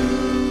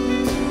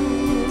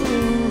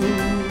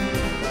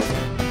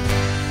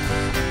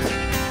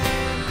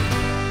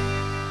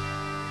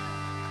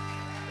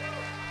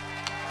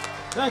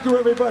 Thank you,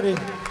 everybody.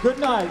 Good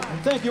night,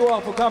 and thank you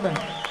all for coming.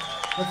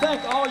 And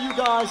thank all you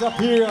guys up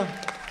here,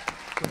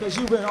 because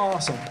you've been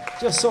awesome,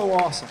 just so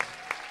awesome.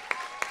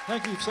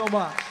 Thank you so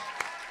much.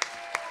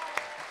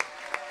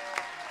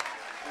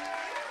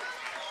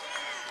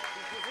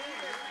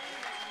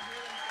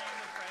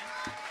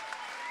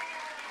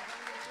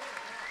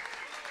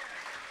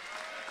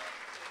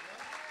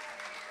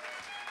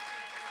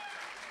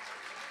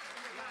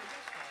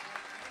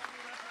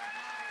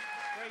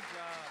 Great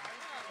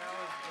job.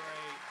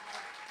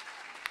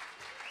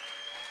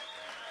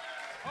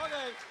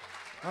 Okay.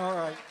 All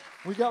right.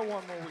 We got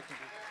one more we can do.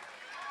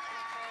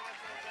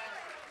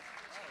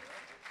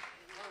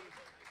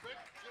 Rick,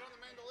 get on the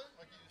mandolin?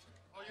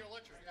 Oh, you're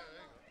electric. Yeah,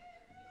 there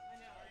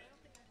you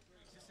go.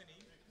 Is this an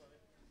E?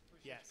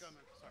 Yes. Sorry.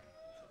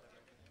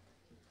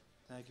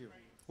 Thank you.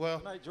 Well,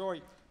 Good night,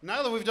 Joy.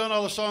 Now that we've done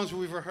all the songs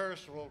we've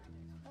rehearsed, we'll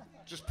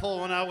just pull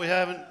one out we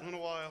haven't in a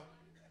while.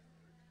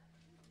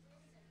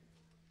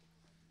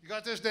 You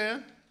got this,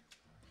 Dan?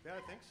 Yeah,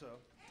 I think so.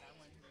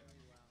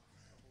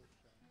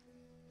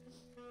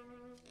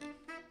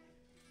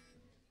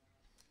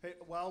 Hey,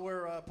 while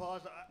we're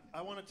paused,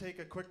 I want to take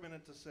a quick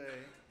minute to say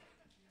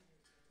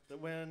that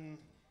when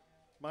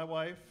my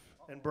wife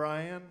and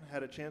Brian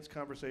had a chance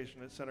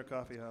conversation at Center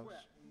Coffee House,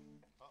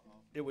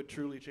 it would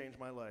truly change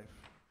my life.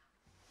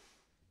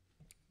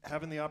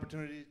 Having the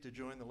opportunity to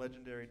join the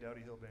legendary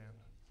Doughty Hill Band.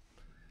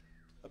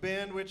 A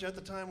band which at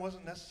the time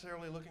wasn't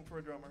necessarily looking for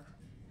a drummer.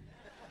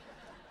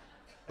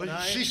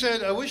 But she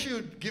said, I wish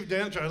you'd give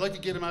Dan a try. I'd like to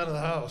get him out of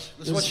the house.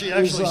 That's what she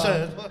actually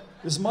said.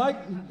 Is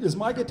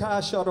my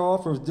guitar shut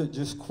off or did it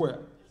just quit?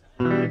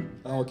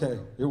 Okay,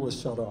 it was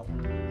shut off.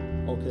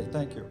 Okay,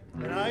 thank you.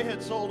 And I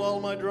had sold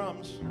all my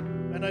drums,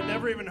 and I'd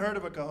never even heard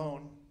of a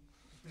cajon.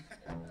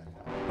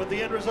 But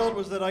the end result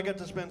was that I got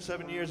to spend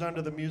 7 years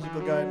under the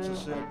musical guidance of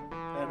Sid,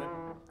 and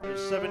it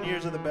was 7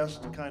 years of the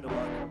best kind of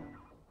luck.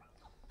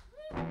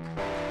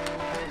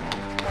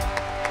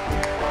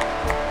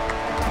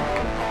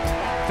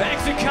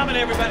 Thanks for coming,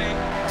 everybody.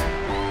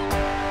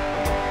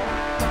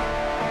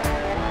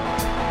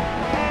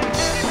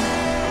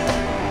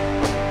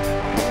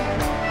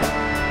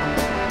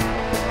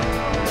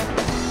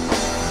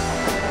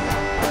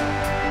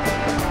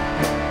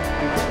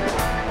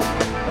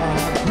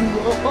 I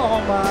grew up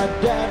on my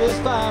daddy's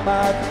farm.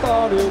 I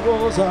thought it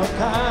was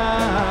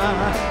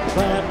unkind.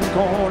 Planting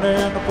corn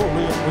and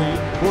pulling wheat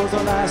was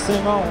the last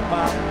thing on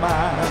my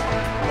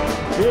mind.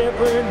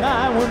 Every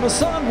night when the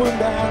sun went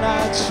down,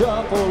 I'd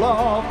shuffle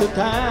off the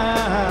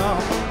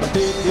town. I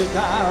pick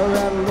guitar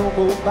at a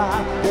local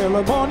bar till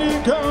the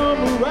morning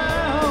come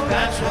around.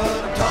 That's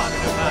what I'm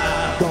talking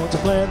about. Don't you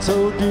plant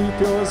so deep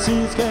your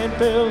seeds can't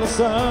feel the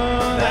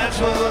sun. That's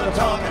what I'm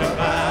talking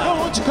about.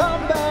 Don't you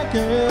come back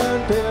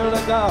in till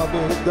the job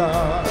is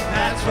done.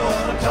 That's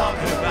what I'm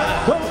talking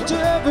about. Don't you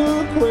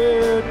ever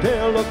quit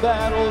till the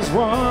battle's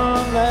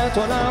won. That's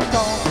what I'm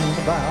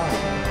talking about.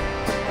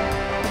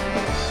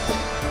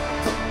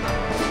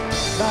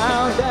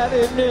 Now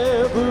Daddy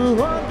never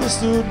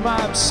understood my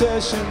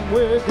obsession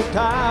with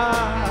guitar.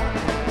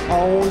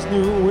 Always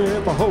knew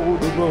if I hold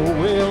the road,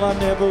 well, I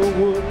never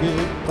would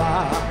get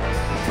by.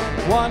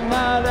 One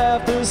night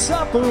after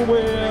supper,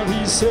 well,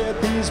 he said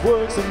these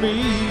words to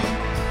me.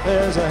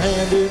 There's a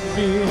hand in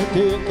me a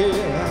ticket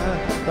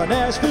to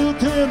Nashville,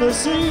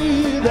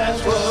 Tennessee.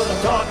 That's what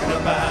I'm talking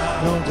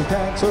about. Don't you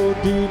pack so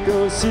deep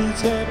your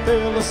seats can't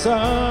feel the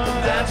sun.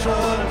 That's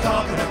what I'm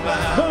talking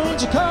about. Don't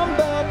you come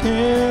back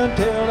in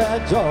till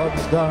that job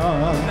is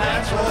done.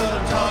 That's what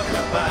I'm talking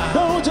about.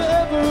 Don't you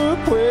ever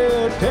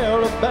quit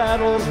till the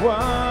battle's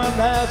won.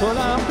 That's what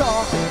I'm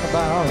talking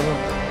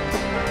about.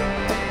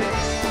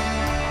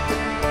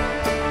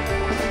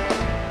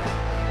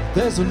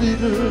 There's a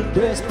little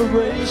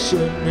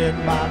desperation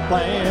in my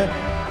plan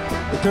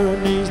to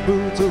turn these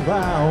boots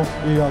around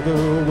the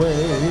other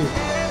way.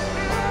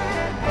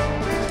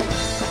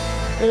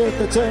 If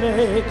it's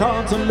any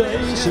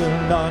consolation,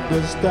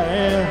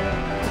 understand,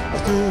 I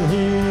still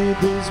hear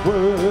these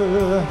words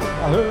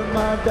I heard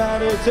my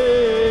daddy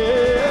say.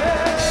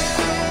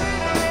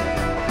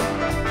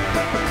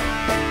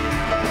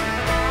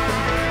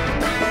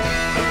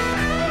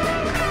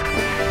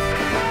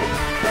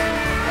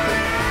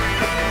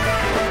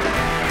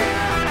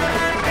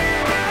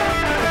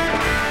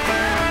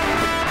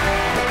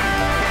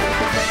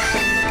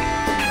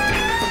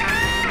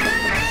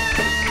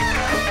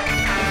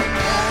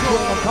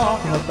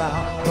 Talking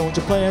about. Don't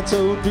you plant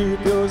so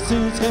deep your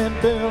seeds can't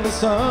feel the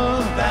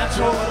sun. That's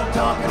what I'm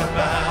talking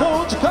about.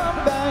 Don't you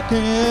come back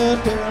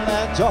in till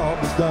that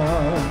job is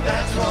done.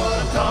 That's what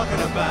I'm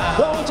talking about.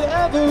 Don't you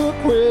ever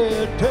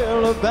quit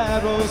till the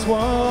battle's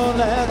won.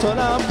 That's what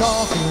I'm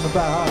talking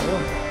about.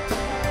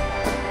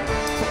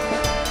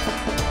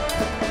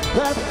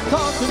 That's what I'm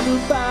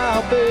talking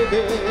about,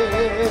 baby.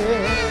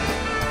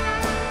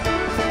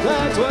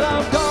 That's what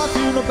I'm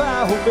talking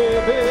about,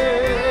 baby.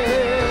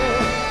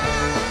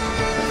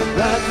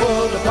 That's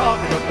what I'm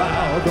talking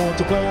about. Don't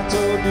you plant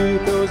so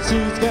deep those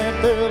seeds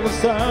can't feel the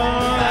sun.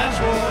 That's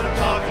what I'm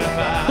talking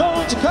about.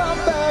 Don't you come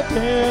back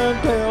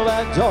in till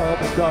that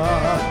job is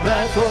done.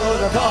 That's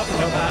what I'm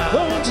talking about.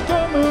 Don't you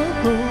come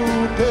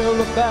through till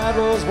the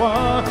battle's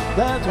won.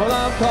 That's what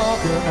I'm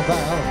talking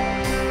about.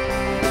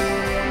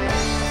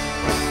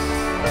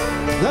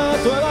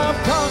 That's what I'm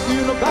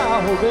talking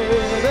about,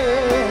 baby.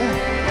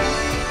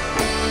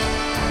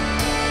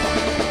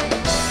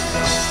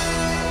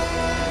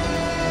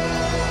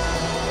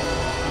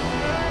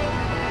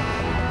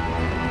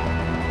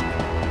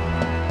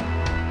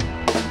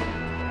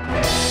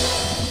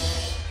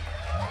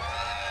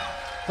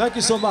 Thank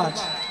you so much.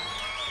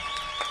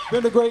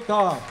 Been a great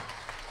call.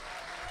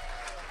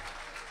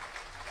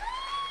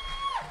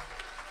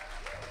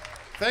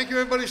 Thank you,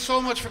 everybody,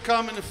 so much for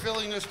coming and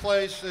filling this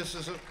place. This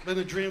has been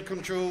a dream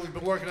come true. We've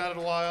been working at it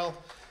a while,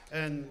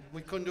 and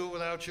we couldn't do it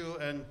without you.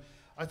 And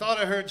I thought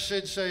I heard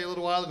Sid say a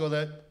little while ago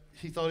that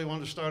he thought he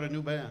wanted to start a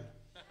new band.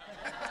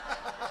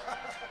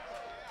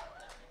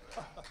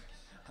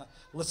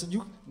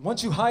 Listen,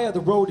 once you hire the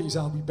roadies,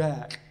 I'll be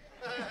back.